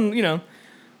like, someone,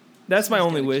 that's my Someone's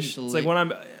only gotta wish. keep the It's like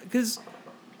light. because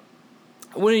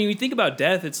when you think about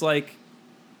death, it's like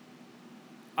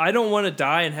I don't want to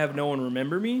die and have no one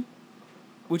remember me,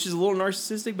 which is a little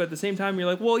narcissistic, but at the same time, you're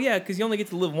like, well, yeah, because you only get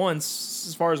to live once,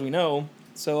 as far as we know.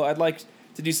 So I'd like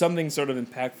to do something sort of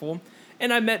impactful.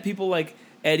 And I met people like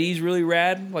Eddie's really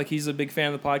rad. Like, he's a big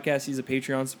fan of the podcast. He's a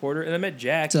Patreon supporter. And I met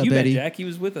Jack. What's up, you Eddie? met Jack. He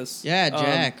was with us. Yeah,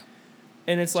 Jack.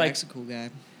 And it's like, Jack's a cool guy.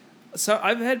 so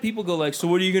I've had people go like, so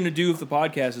what are you going to do if the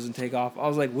podcast doesn't take off? I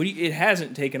was like, it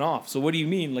hasn't taken off. So what do you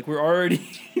mean? Like, we're already...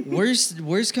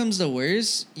 Worst comes to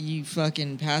worst, you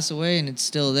fucking pass away and it's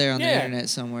still there on the Yeah. internet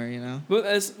somewhere, you know? But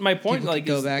that's my point. People Like,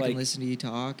 could go is, back like, and listen to you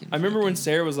talk. And I remember when fucking-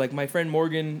 Sarah was like, my friend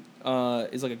Morgan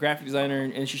is like a graphic designer,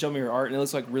 and she showed me her art, and it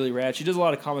looks like really rad. She does a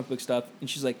lot of comic book stuff, and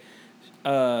she's like,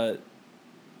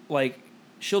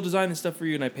 she'll design this stuff for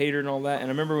you, and I paid her and all that. And I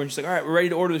remember when she's like, all right, we're ready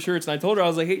to order the shirts, and I told her, I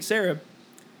was like, hey, Sarah,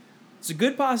 it's a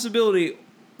good possibility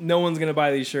no one's gonna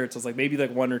buy these shirts. I was like, maybe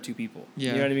like one or two people.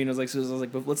 Yeah. You know what I mean? I was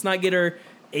like, but let's not get our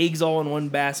eggs all in one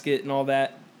basket and all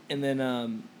that. And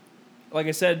then, like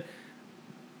I said,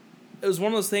 it was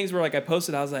one of those things where like I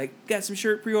posted, I was like, got some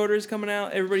shirt pre-orders coming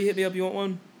out. Everybody hit me up. You want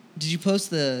one? Did you post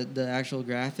the actual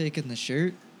graphic and the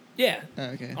shirt? Yeah. Oh,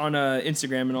 okay. On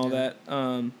Instagram and all Yeah.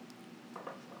 that.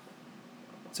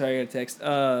 Sorry, I got a text.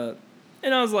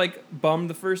 And I was like bummed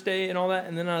the first day and all that.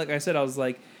 And then, like I said, I was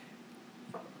like,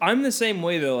 I'm the same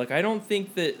way though. Like, I don't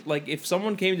think that like if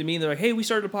someone came to me and they're like, "Hey, we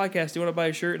started a podcast. Do you want to buy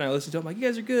a shirt?" And I listened to them, like, "You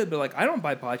guys are good," but like, I don't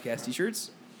buy podcast T-shirts.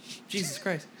 Jesus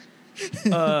Christ.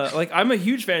 Like, I'm a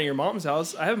huge fan of Your Mom's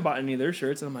House. I haven't bought any of their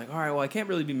shirts, and I'm like, all right, well, I can't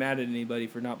really be mad at anybody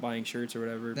for not buying shirts or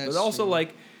whatever. That's but also, true.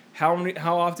 like, how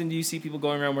often do you see people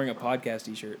going around wearing a podcast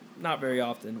T-shirt? Not very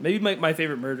often. Maybe my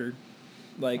favorite murder.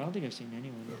 Like, I don't think I've seen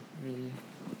anyone really.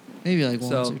 Maybe like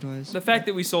once so or twice. the fact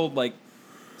that we sold like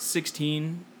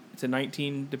 16 to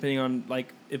 19, depending on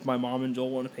like if my mom and Joel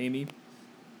want to pay me,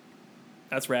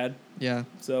 that's rad. Yeah.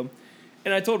 So,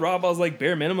 and I told Rob, I was like,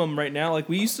 bare minimum right now. Like,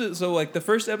 we used to, so like the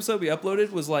first episode we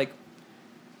uploaded was like,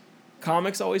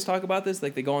 comics always talk about this.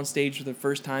 Like, they go on stage for the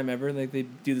first time ever. Like, they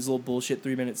do this little bullshit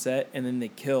 3-minute set, and then they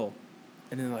kill.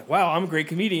 And then they're like, wow, I'm a great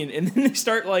comedian. And then they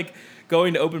start like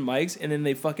going to open mics, and then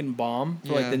they fucking bomb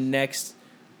for like Yeah. the next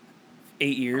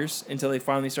 8 years until they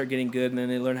finally start getting good, and then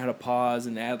they learn how to pause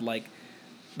and add like,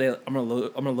 I'm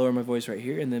gonna lower my voice right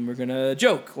here, and then we're gonna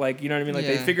joke. Like, you know what I mean? Like,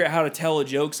 they Yeah. figure out how to tell a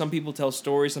joke. Some people tell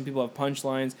stories. Some people have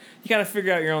punchlines. You kind of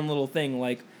figure out your own little thing.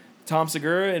 Like, Tom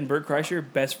Segura and Bert Kreischer,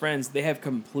 best friends. They have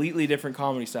completely different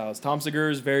comedy styles. Tom Segura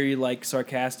is very like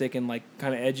sarcastic and like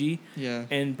kind of edgy, Yeah.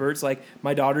 and Bert's like,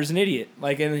 my daughter's an idiot.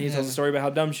 Like, and then he tells Yeah. a story about how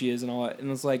dumb she is and all that.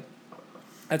 And it's like,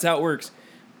 that's how it works.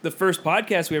 The first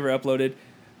podcast we ever uploaded,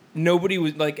 nobody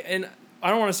was like, and I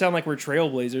don't want to sound like we're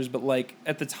trailblazers, but like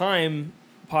at the time,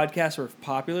 podcasts were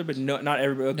popular, but not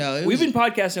everybody. No, it we've was- been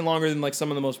podcasting longer than like some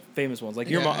of the most famous ones. Like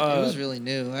Yeah, your it was really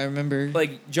new. I remember.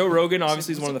 like Joe Rogan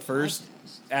obviously is It's one a of the first.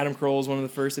 Adam Kroll is one of the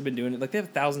first. They've been doing it. Like, they have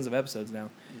thousands of episodes now.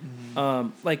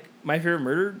 Like, My Favorite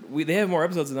Murder, they have more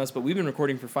episodes than us, but we've been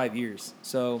recording for 5 years.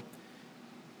 So,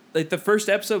 like, the first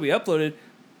episode we uploaded,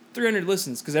 300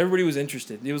 listens because everybody was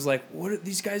interested. It was like, what are,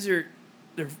 these guys are,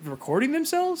 they're recording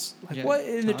themselves? Like, Yeah, what?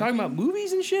 And they're talking about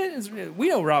movies and shit? We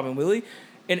know Rob and Willie.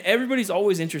 And everybody's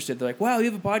always interested. They're like, wow, you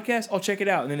have a podcast? I'll check it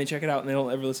out. And then they check it out and they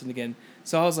don't ever listen again.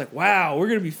 So I was like, wow, we're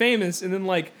going to be famous. And then,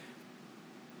 like,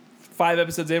 5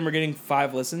 episodes in, we're getting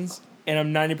 5 listens, and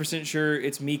I'm 90% sure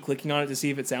it's me clicking on it to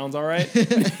see if it sounds all right.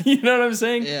 You know what I'm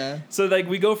saying? yeah. So like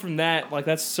we go from that, like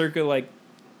that's circa like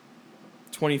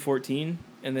 2014,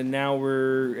 and then now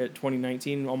we're at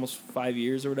 2019, almost 5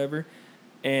 years or whatever.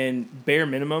 And bare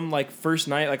minimum, like first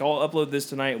night, like I'll upload this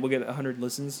tonight, we'll get 100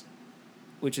 listens,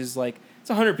 which is like it's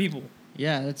 100 people.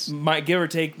 Yeah, that's Might give or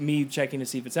take me checking to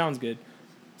see if it sounds good.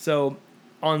 So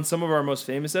on some of our most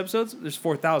famous episodes, there's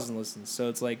 4,000 listens. So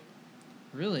it's like,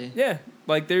 really. yeah,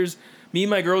 like there's Me and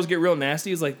My Girls Get Real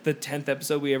Nasty is like the 10th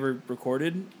episode we ever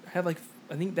recorded. Had like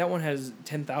I think that one has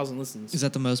 10,000 listens Is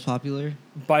that the most popular?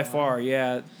 by far.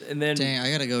 Yeah, and then Dang,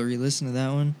 I gotta go re-listen to that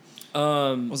one.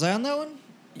 Was I on that one?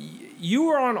 You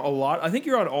were on a lot. I think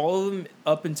you're on all of them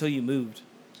up until you moved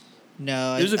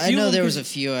No, There's a I few know of them there was 'cause-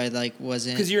 a few I like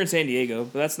wasn't. because you're in San Diego,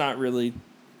 but that's not really.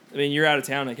 I mean, you're out of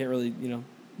town. I can't really,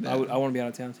 I want to be out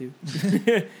of town too.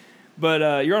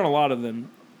 But you're on a lot of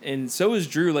them, and so is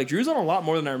Drew. Like Drew's on a lot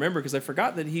more than I remember because I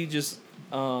forgot that he just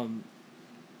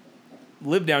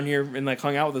lived down here and like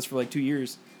hung out with us for like 2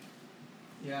 years.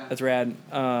 Yeah. That's rad.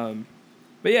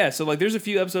 But yeah, so like there's a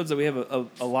few episodes that we have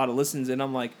a lot of listens, and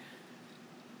I'm like,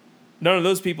 none of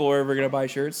those people are ever gonna buy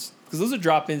shirts because those are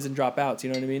drop-ins and drop-outs.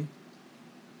 You know what I mean?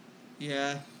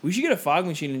 Yeah. We should get a fog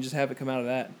machine and just have it come out of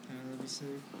that. That'd be sick.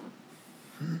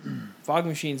 Fog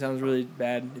machine sounds really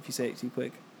bad if you say it too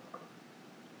quick.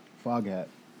 Fog hat.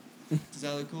 Does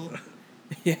that look cool?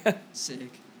 Yeah, Sick.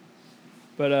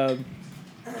 but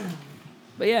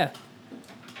yeah,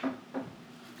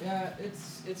 Yeah,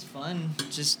 it's fun.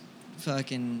 Just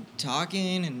fucking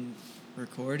talking and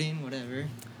recording, whatever.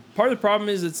 part of the problem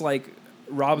is it's like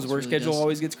Rob's It's work really schedule does.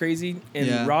 always gets crazy, and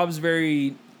Yeah. Rob's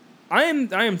very. I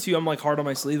am too. I'm like hard on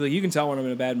my sleeve. Like you can tell when I'm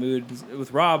in a bad mood.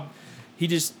 With Rob, he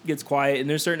just gets quiet, and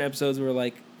there's certain episodes where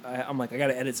like I'm like I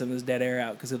gotta edit some of this dead air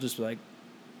out because he'll just be like.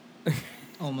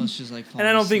 Almost just like. And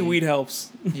I don't think falling weed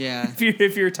helps. asleep. Yeah.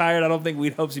 If you're tired, I don't think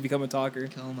weed helps you become a talker.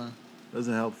 Coma.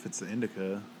 Doesn't help if it's the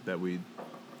indica that we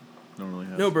normally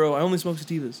have. No, bro, I only smoke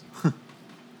sativas.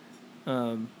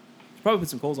 Probably put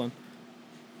some coals on.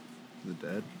 Is it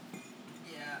dead?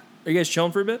 Yeah. Are you guys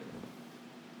chilling for a bit?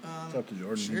 It's up to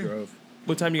Jordan. Sure. He drove.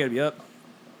 What time do you gotta be up?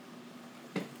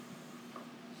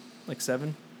 Like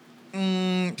 7?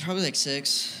 Probably like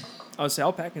 6. I would say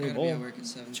I'll pack a I new gotta be at bowl. work at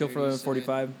 7. Chill for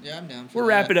 45. Yeah, I'm down for We'll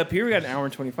that. wrap it up here. We got an hour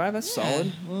and 25. That's Yeah,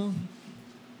 solid. Well,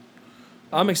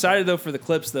 I'm excited though for the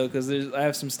clips though because I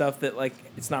have some stuff that like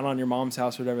it's not on your mom's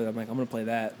house or whatever. That I'm like I'm gonna play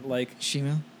that. Like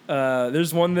Shimo.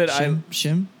 there's one that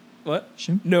Shim. what?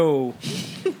 Shim. No,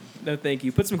 no, thank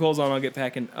you. Put some coals on. I'll get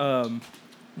packing.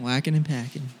 Whacking and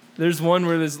packing. There's one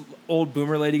where this old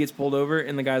boomer lady gets pulled over,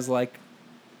 and the guy's like,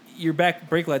 "Your back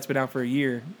brake light's been out for a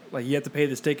year. Like, you have to pay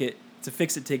this ticket. It's a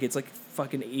fix-it ticket. It's like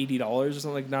fucking $80 or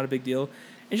something. Like, not a big deal."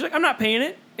 And she's like, "I'm not paying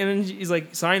it." And then he's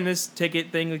like, "Sign this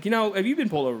ticket thing. Like, have you been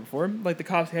pulled over before? Like, the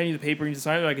cops hand you the paper and you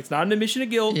sign it. Like, it's not an admission of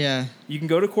guilt. Yeah. You can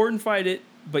go to court and fight it,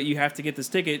 but you have to get this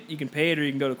ticket. You can pay it or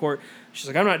you can go to court." She's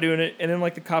like, "I'm not doing it." And then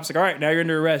like the cop's like, "All right, now you're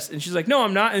under arrest." And she's like, "No,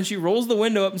 I'm not." And she rolls the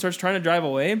window up and starts trying to drive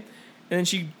away. And then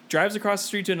she drives across the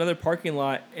street to another parking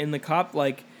lot, and the cop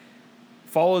like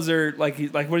follows her. Like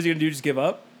what is he gonna do? Just give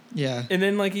up? Yeah. And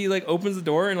then like he like opens the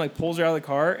door and like pulls her out of the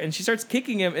car, and she starts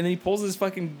kicking him, and then he pulls his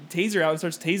fucking taser out and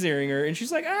starts tasering her, and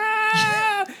she's like,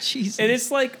 "Ah!" Jesus. And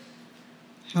it's like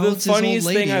How the old's this old funniest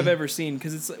thing lady? I've ever seen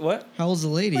because it's like what. How old's the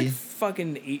lady? Like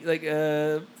fucking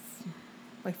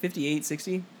like 58,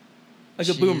 60. Like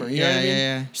a She- boomer, you know what I yeah, mean? yeah,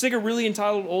 yeah. She's like a really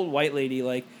entitled old white lady.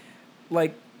 Like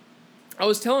I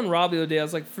was telling Rob the other day, I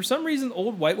was like, for some reason,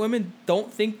 old white women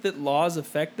don't think that laws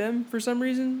affect them for some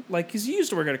reason. Like, because he used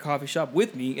to work at a coffee shop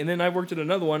with me, and then I worked at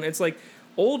another one. It's like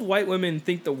old white women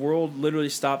think the world literally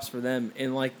stops for them.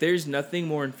 And, like, there's nothing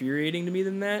more infuriating to me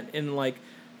than that. And, like,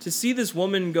 to see this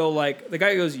woman go, like, the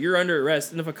guy goes, "You're under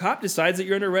arrest." And if a cop decides that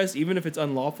you're under arrest, even if it's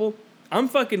unlawful, I'm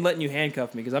fucking letting you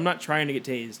handcuff me because I'm not trying to get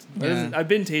tased. Yeah. I've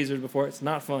been tasered before. It's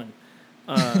not fun.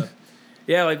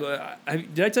 Yeah, like,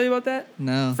 did I tell you about that?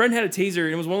 No. A friend had a taser,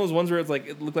 and it was one of those ones where it's like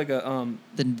it looked like a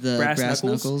The brass brass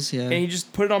knuckles. knuckles. Yeah. and he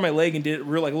just put it on my leg and did it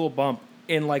real like a little bump,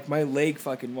 and like my leg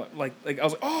fucking like I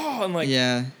was like, oh, and like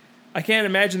yeah. I can't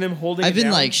imagine them holding. I've it been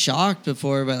down. like shocked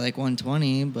before by like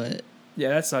 120, but Yeah,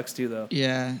 that sucks too though.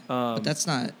 yeah. But that's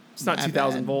not. It's not that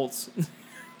 2,000 bad. volts.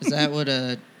 Is that what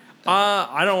a?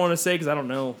 I don't want to say because I don't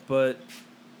know, but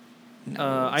No,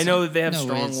 I it's know not- that they have no way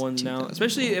strong it's ones now. 2,000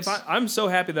 Especially if volts. I'm so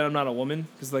happy that I'm not a woman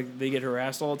because like they get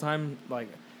harassed all the time. Like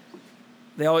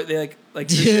they like Dude,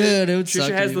 Trisha, it would suck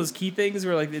Trisha has to be- those key things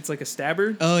where like it's like a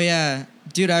stabber. Oh yeah,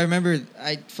 dude. I remember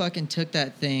I fucking took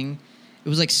that thing. It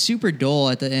was like super dull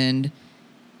at the end,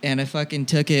 and I fucking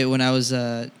took it when I was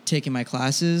taking my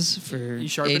classes for You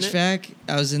sharpen it? HVAC.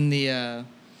 I was in the. I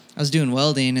was doing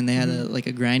welding, and they had Mm-hmm.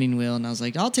 a grinding wheel, and I was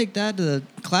like, "I'll take that to the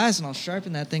class, and I'll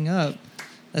sharpen that thing up."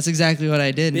 That's exactly what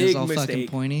I did, and it was Big all fucking mistake.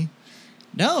 pointy.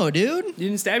 No, dude. You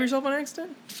didn't stab yourself on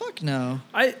accident? Fuck no.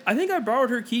 I think I borrowed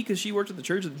her key because she worked at the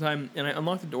church at the time, and I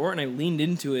unlocked the door and I leaned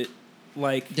into it,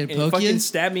 like, Did it and poke fucking you?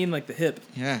 stabbed me in like the hip.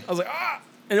 Yeah. I was like, ah,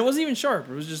 and it wasn't even sharp.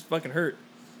 It was just fucking hurt.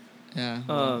 Yeah.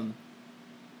 I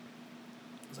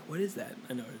was like, what is that?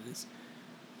 I know what it is.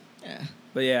 yeah.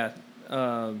 But yeah,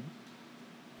 I've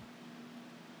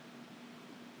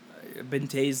been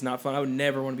tased, not fun. I would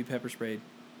never want to be pepper sprayed.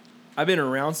 I've been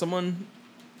around someone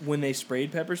when they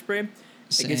sprayed pepper spray. It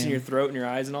gets in Same. your throat and your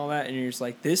eyes and all that, and you're just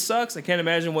like, this sucks. I can't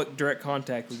imagine what direct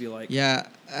contact would be like. Yeah,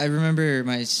 I remember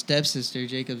my stepsister,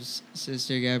 Jacob's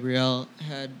sister, Gabrielle,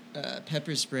 had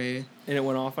pepper spray. And it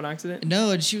went off on accident?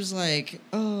 No, and she was like,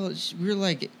 "Oh, we were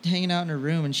like hanging out in her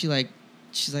room, and she's like,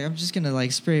 I'm just gonna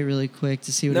like spray it really quick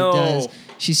to see what No. it does."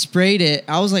 She sprayed it.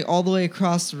 I was like all the way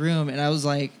across the room, and I was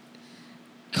like,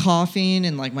 coughing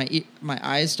and like my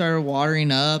eyes started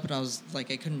watering up and I was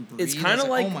like I couldn't breathe. It's kind I of was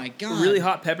like oh my god, really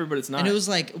hot pepper, but it's not. and it was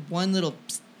like one little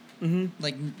Mm-hmm.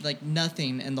 like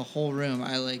nothing in the whole room.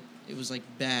 It was like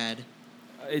bad.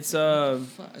 It's So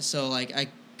like I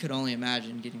could only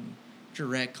imagine getting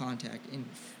direct contact in your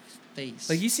face.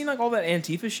 like you seen like all that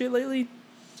Antifa shit lately?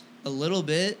 a little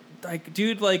bit. Like,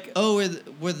 dude, like Oh,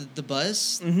 where the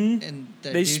bus Mhm. and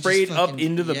that they dude just sprayed up fucking-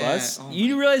 into the yeah, bus. oh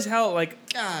You my realize how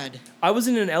like God. I was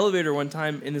in an elevator one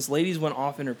time and this lady's went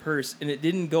off in her purse and it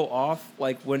didn't go off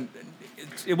like when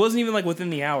it wasn't even like within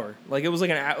the hour. Like it was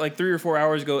like 3 or 4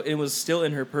 hours ago. It was still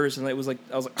in her purse and it was like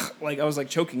I was like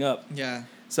choking up. Yeah.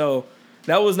 So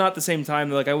that was not the same time.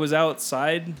 Like I was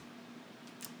outside.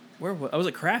 I was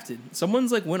at Crafted.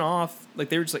 Someone's like went off. Like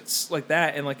they were just like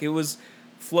that and like it was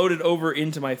floated over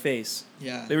into my face.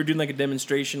 Yeah. They were doing like a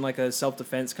demonstration, like a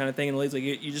self-defense kind of thing, and the lady's like,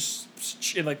 you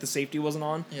just, and, like the safety wasn't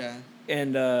on, Yeah.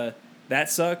 and that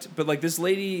sucked. But like this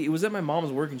lady, it was at my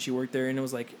mom's work, and she worked there, and it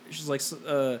was like, she's like,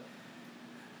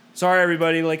 sorry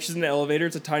everybody, like she's in the elevator,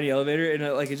 it's a tiny elevator,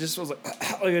 and like it just was like,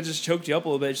 like it just choked you up a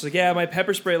little bit. She's like, yeah, my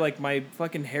pepper spray, like my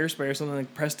fucking hairspray or something,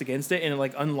 like pressed against it, and it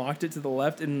like unlocked it to the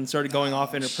left, and started going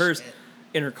off in her purse, shit.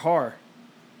 in her car.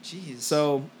 Jeez.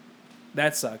 So.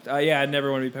 That sucked. Yeah, I'd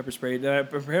never want to be pepper sprayed.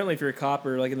 Apparently, if you're a cop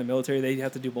or like in the military, they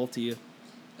have to do both to you.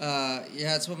 Yeah,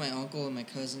 that's what my uncle and my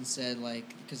cousin said.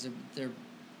 Like, because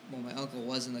my uncle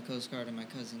was in the Coast Guard and my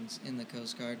cousin's in the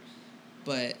Coast Guard,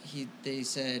 but they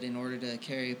said in order to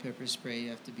carry a pepper spray, you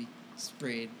have to be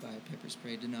sprayed by pepper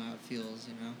spray to know how it feels.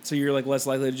 You know. So you're like less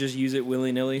likely to just use it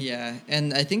willy nilly. Yeah,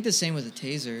 and I think the same with a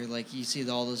taser. Like you see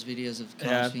all those videos of cops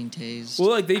Yeah. being tased.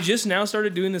 Well, like they just now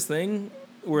started doing this thing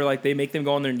where like they make them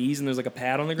go on their knees and there's like a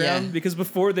pad on the ground Yeah. because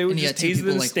before they would And you just got two tase people,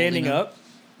 them like, standing holding up,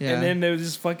 yeah. and then they would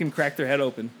just fucking crack their head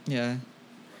open. Yeah.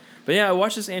 But yeah, I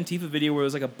watched this Antifa video where it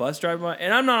was like a bus driving by,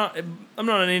 and I'm not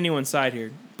on anyone's side here.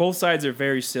 Both sides are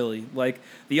very silly. Like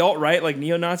the alt right, like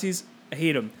neo Nazis, I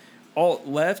hate them. Alt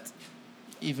left,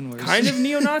 Even worse. kind of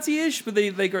neo Nazi ish, but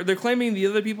they're claiming the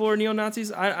other people are neo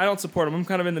Nazis. I don't support them. I'm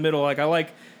kind of in the middle. Like I like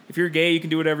if you're gay, you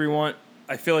can do whatever you want.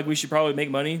 I feel like we should probably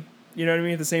make money. You know what I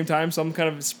mean? At the same time, so I'm kind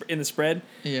of in the spread.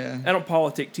 Yeah. I don't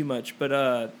politic too much, but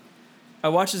I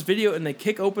watched this video and they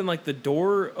kick open like the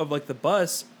door of like the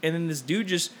bus, and then this dude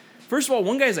just first of all,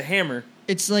 one guy's a hammer.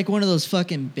 It's like one of those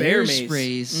fucking Bear bear mace.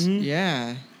 sprays. Mhm.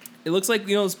 Yeah. It looks like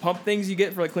those pump things you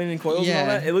get for like cleaning coils and all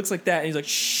Yeah. that. It looks like that, and he's like,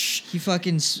 shh. He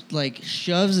fucking like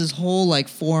shoves his whole like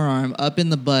forearm up in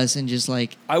the bus and just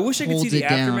like I wish I could see holds the it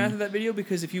down. aftermath of that video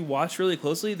because if you watch really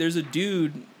closely, there's a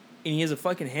dude and he has a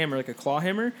fucking hammer, like a claw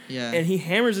hammer. Yeah. And he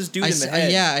hammers this dude in the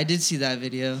head. yeah, I did see that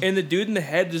video. And the dude in the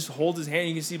head just holds his hand. And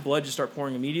you can see blood just start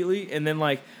pouring immediately. And then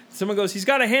like someone goes, he's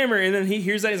got a hammer. And then he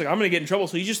hears that. He's like, I'm gonna get in trouble.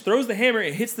 So he just throws the hammer.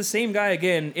 It hits the same guy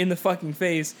again in the fucking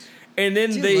face. And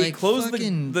then Dude, they like, close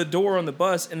fucking- the door on the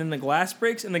bus. And then the glass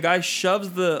breaks. And the guy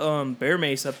shoves the bear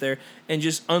mace up there and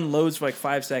just unloads for like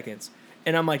 5 seconds.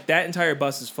 And I'm like, that entire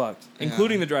bus is fucked, Yeah.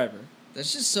 including the driver.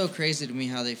 That's just so crazy to me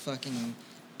how they fucking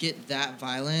get that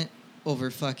violent over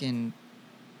fucking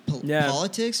Yeah.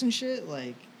 politics and shit.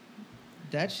 Like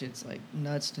that shit's like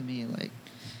nuts to me. Like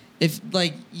if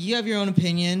like you have your own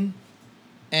opinion,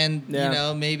 and Yeah. you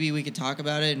know maybe we could talk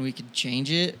about it and we could change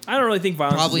it. I don't really think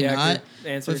violence Probably is the not. accurate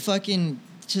answer. But fucking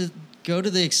to go to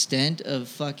the extent of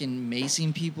fucking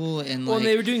macing people and Well, like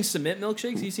they were doing cement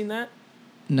milkshakes. You seen that?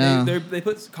 no. They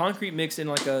put concrete mix in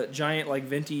like a giant like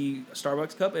venti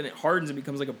Starbucks cup, and it hardens and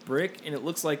becomes like a brick, and it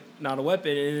looks like not a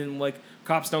weapon. And then like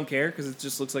cops don't care because it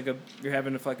just looks like you're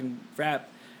having a fucking frap.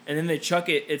 And then they chuck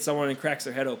it at someone and cracks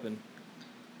their head open.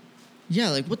 Yeah,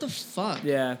 like what the fuck?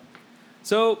 Yeah.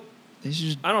 So They should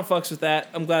just, I don't fucks with that.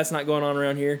 I'm glad it's not going on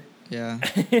around here. yeah.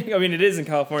 I mean, it is in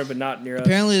California, but not near us.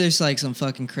 Apparently, there's like some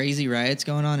fucking crazy riots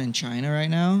going on in China right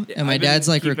now, Yeah, and my I've been dad's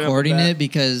like keeping up with recording that. it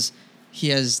because he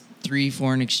has 3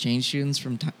 foreign exchange students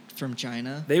from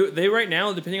China. They right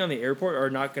now, depending on the airport, are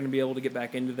not going to be able to get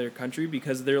back into their country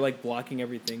because they're like blocking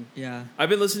everything. Yeah, I've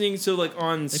been listening to like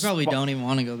on. they probably don't even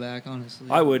want to go back, honestly.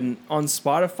 I wouldn't. On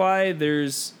Spotify,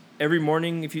 there's every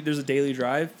morning there's a daily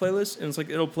drive playlist, and it's like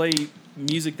it'll play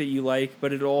music that you like,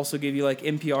 but it'll also give you like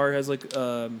NPR has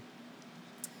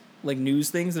like news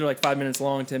things that are like 5 minutes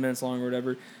long, 10 minutes long, or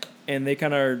whatever, and they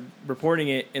kind of are reporting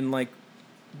it, and like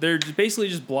they're basically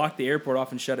just block the airport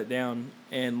off and shut it down,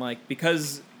 and like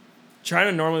because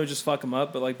China normally would just fuck them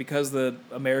up, but like because the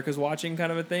America's watching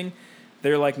kind of a thing,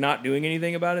 they're like not doing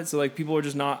anything about it, so like people are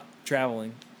just not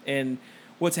traveling. And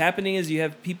what's happening is you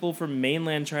have people from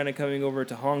mainland China coming over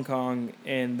to Hong Kong,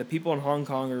 and the people in Hong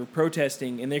Kong are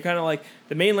protesting, and they're kind of like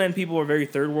the mainland people are very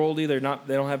third worldy. They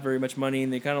don't have very much money,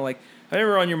 and they kind of like I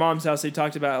remember on your mom's house they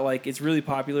talked about like it's really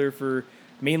popular for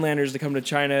mainlanders to come to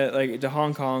China, like to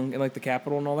Hong Kong and like the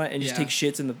capital and all that, and just Yeah. take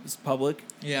shits in the public.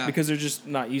 Yeah. Because they're just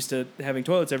not used to having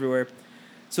toilets everywhere.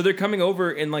 So they're coming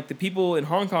over, and like the people in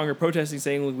Hong Kong are protesting,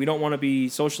 saying, "Look, we don't want to be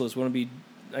socialist. We want to be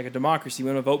like a democracy. We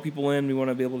want to vote people in. We want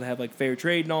to be able to have like fair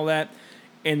trade and all that."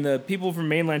 And the people from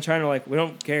mainland China are like, "We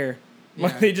don't care." Yeah.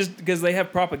 Like they just because they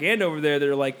have propaganda over there.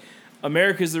 They're like,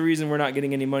 "America's the reason we're not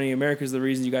getting any money. America's the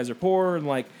reason you guys are poor." And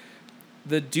like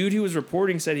the dude who was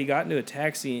reporting said he got into a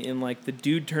taxi, and like the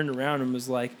dude turned around and was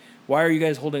like, "Why are you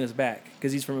guys holding us back?"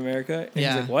 Because he's from America. And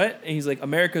Yeah. he's like, "What?" And he's like,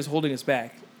 "America's holding us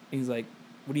back." And he's like,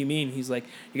 "What do you mean?" He's like,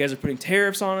 "You guys are putting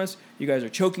tariffs on us. You guys are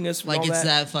choking us." With Like all it's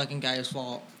that fucking guy's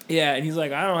fault. Yeah, and he's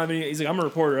like, "I don't have any." He's like, "I'm a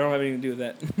reporter. I don't have anything to do with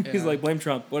that." He's Yeah. like, "Blame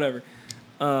Trump, whatever."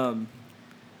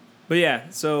 But yeah,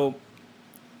 so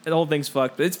the whole thing's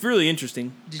fucked. But it's really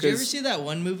interesting. Did you ever 'cause- see that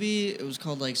one movie? It was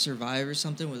called like Survive or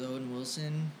something with Owen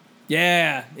Wilson.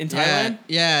 Yeah, in Thailand.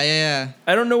 Yeah.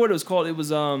 I don't know what it was called. It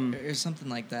was Or something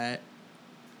like that.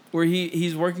 where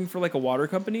he's working for like a water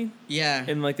company, Yeah.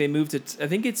 and like they moved to I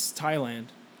think it's Thailand.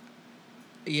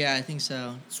 Yeah, I think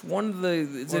so. It's one of the.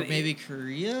 It's Or an- maybe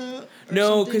Korea?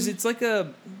 No, because it's like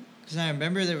a. Because I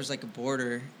remember there was like a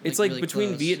border. It's like really between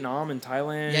close. Vietnam and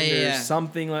Thailand Yeah. or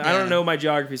something like. I Yeah. don't know my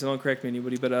geography, so don't correct me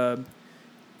anybody. But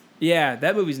yeah,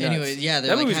 that movie's nuts. Anyway, yeah,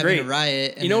 they're that like movie's having great. a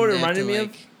riot. And You know what then it they have reminded to, me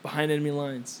like, of? Behind Enemy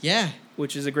Lines, Yeah,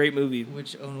 which is a great movie.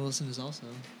 which Owen Wilson is also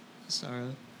a star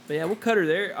of. But yeah, we'll cut her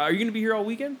there. Are you gonna be here all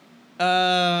weekend?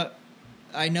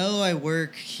 I know I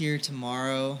work here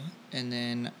tomorrow, and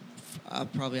then I'll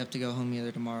probably have to go home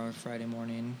either tomorrow or Friday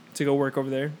morning. To go work over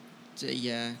there?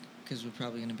 Yeah, because we're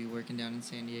probably gonna be working down in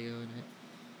San Diego, and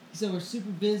so we're super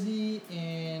busy,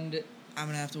 and I'm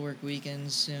gonna have to work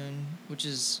weekends soon, which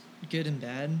is good and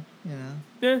bad, you know.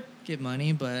 Yeah. Get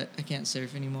money, but I can't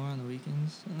surf anymore on the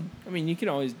weekends. So. I mean, you can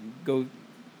always go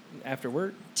after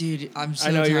work. Dude, I'm so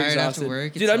I know tired you're exhausted. after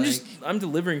work. Dude, I'm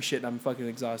delivering shit and I'm fucking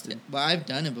exhausted. But I've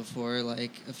done it before,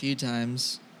 like a few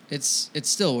times. It's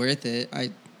still worth it. You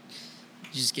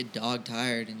just get dog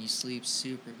tired and you sleep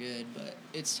super good, but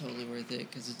it's totally worth it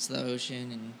because it's the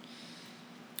ocean and.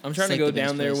 I'm trying It's to like go the best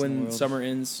down there place in the when world. summer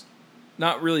ends.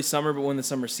 Not really summer, but when the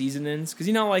summer season ends. Because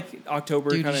you know, like October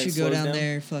Dude, kind you of should slows go down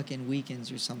there fucking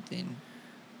weekends or something.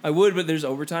 I would, but there's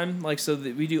overtime. Like, so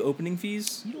that we do opening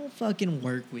fees. You don't fucking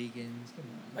work weekends. Come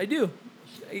on. I do.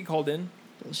 I get called in.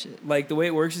 Bullshit. Like, the way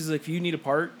it works is, like, if you need a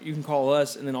part, you can call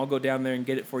us, and then I'll go down there and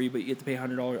get it for you, but you have to pay a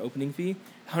 $100 opening fee.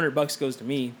 $100 goes to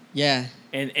me, Yeah.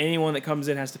 and anyone that comes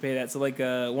in has to pay that. So, like,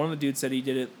 one of the dudes said he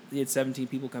did it. He had 17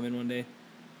 people come in one day.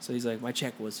 So he's like, my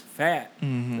check was fat.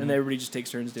 Mm-hmm. And everybody just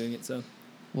takes turns doing it, so.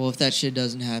 Well, if that shit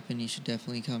doesn't happen, you should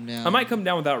definitely come down. I might come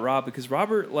down without Rob, because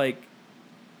Robert, like,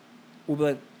 will be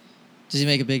like, Does he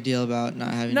make a big deal about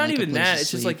not having? not like, a even place that. to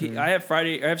It's just like sleep or- I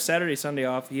have Saturday, Sunday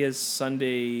off. He has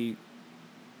Sunday,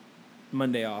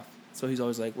 Monday off. So he's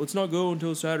always like, let's not go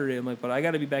until Saturday. I'm like, but I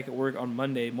got to be back at work on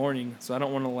Monday morning, so I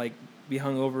don't want to like be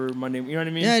hungover Monday. You know what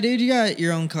I mean? Yeah, dude, you got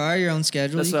your own car, your own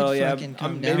schedule. So you yeah, can fucking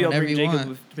come down maybe I'll whenever bring you Jacob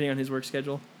want. depending on his work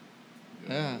schedule.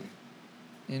 Yeah.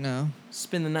 You know,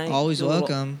 Spend the night. always do a little-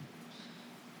 welcome.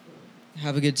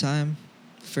 Have a good time,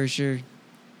 for sure.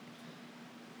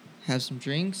 Have some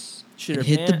drinks. Shit And our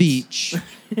hit the pants. beach.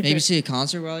 Maybe see a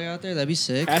concert while you're out there. That'd be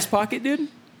sick. Ass pocket, dude.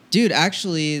 Dude,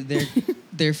 actually,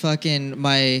 they're fucking.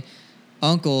 My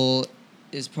uncle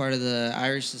is part of the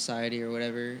Irish Society or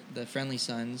whatever, the Friendly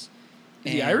Sons.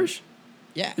 Is he And- Irish?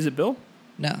 Yeah. Is it Bill?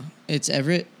 No, it's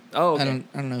Everett. Oh, okay.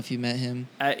 I don't know if you met him.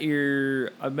 I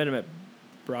met him at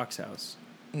Brock's house.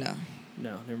 No,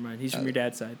 No, never mind. He's from Oh. your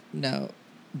dad's side. no.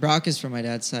 Brock is from my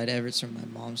dad's side. Everett's from my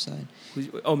mom's side.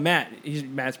 Matt. He's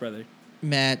Matt's brother.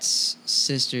 Matt's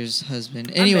sister's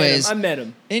husband. Anyways, I met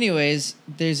him.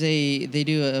 they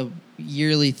do a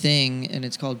yearly thing and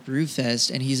it's called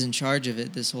Brewfest and he's in charge of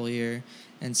it this whole year.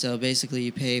 And so basically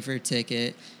you pay for a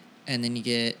ticket and then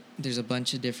there's a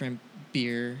bunch of different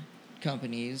beer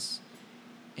companies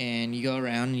and you go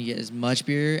around and you get as much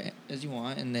beer as you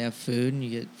want and they have food and you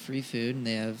get free food and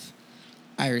they have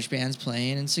Irish bands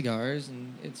playing and cigars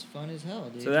and it's fun as hell,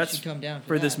 dude. So that's you should come down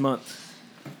for this that. month.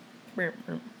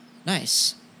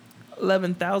 Nice.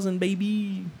 11,000,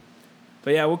 baby.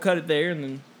 But yeah, we'll cut it there, and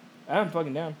then I'm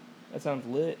fucking down. That sounds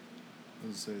lit.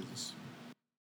 Let's say this.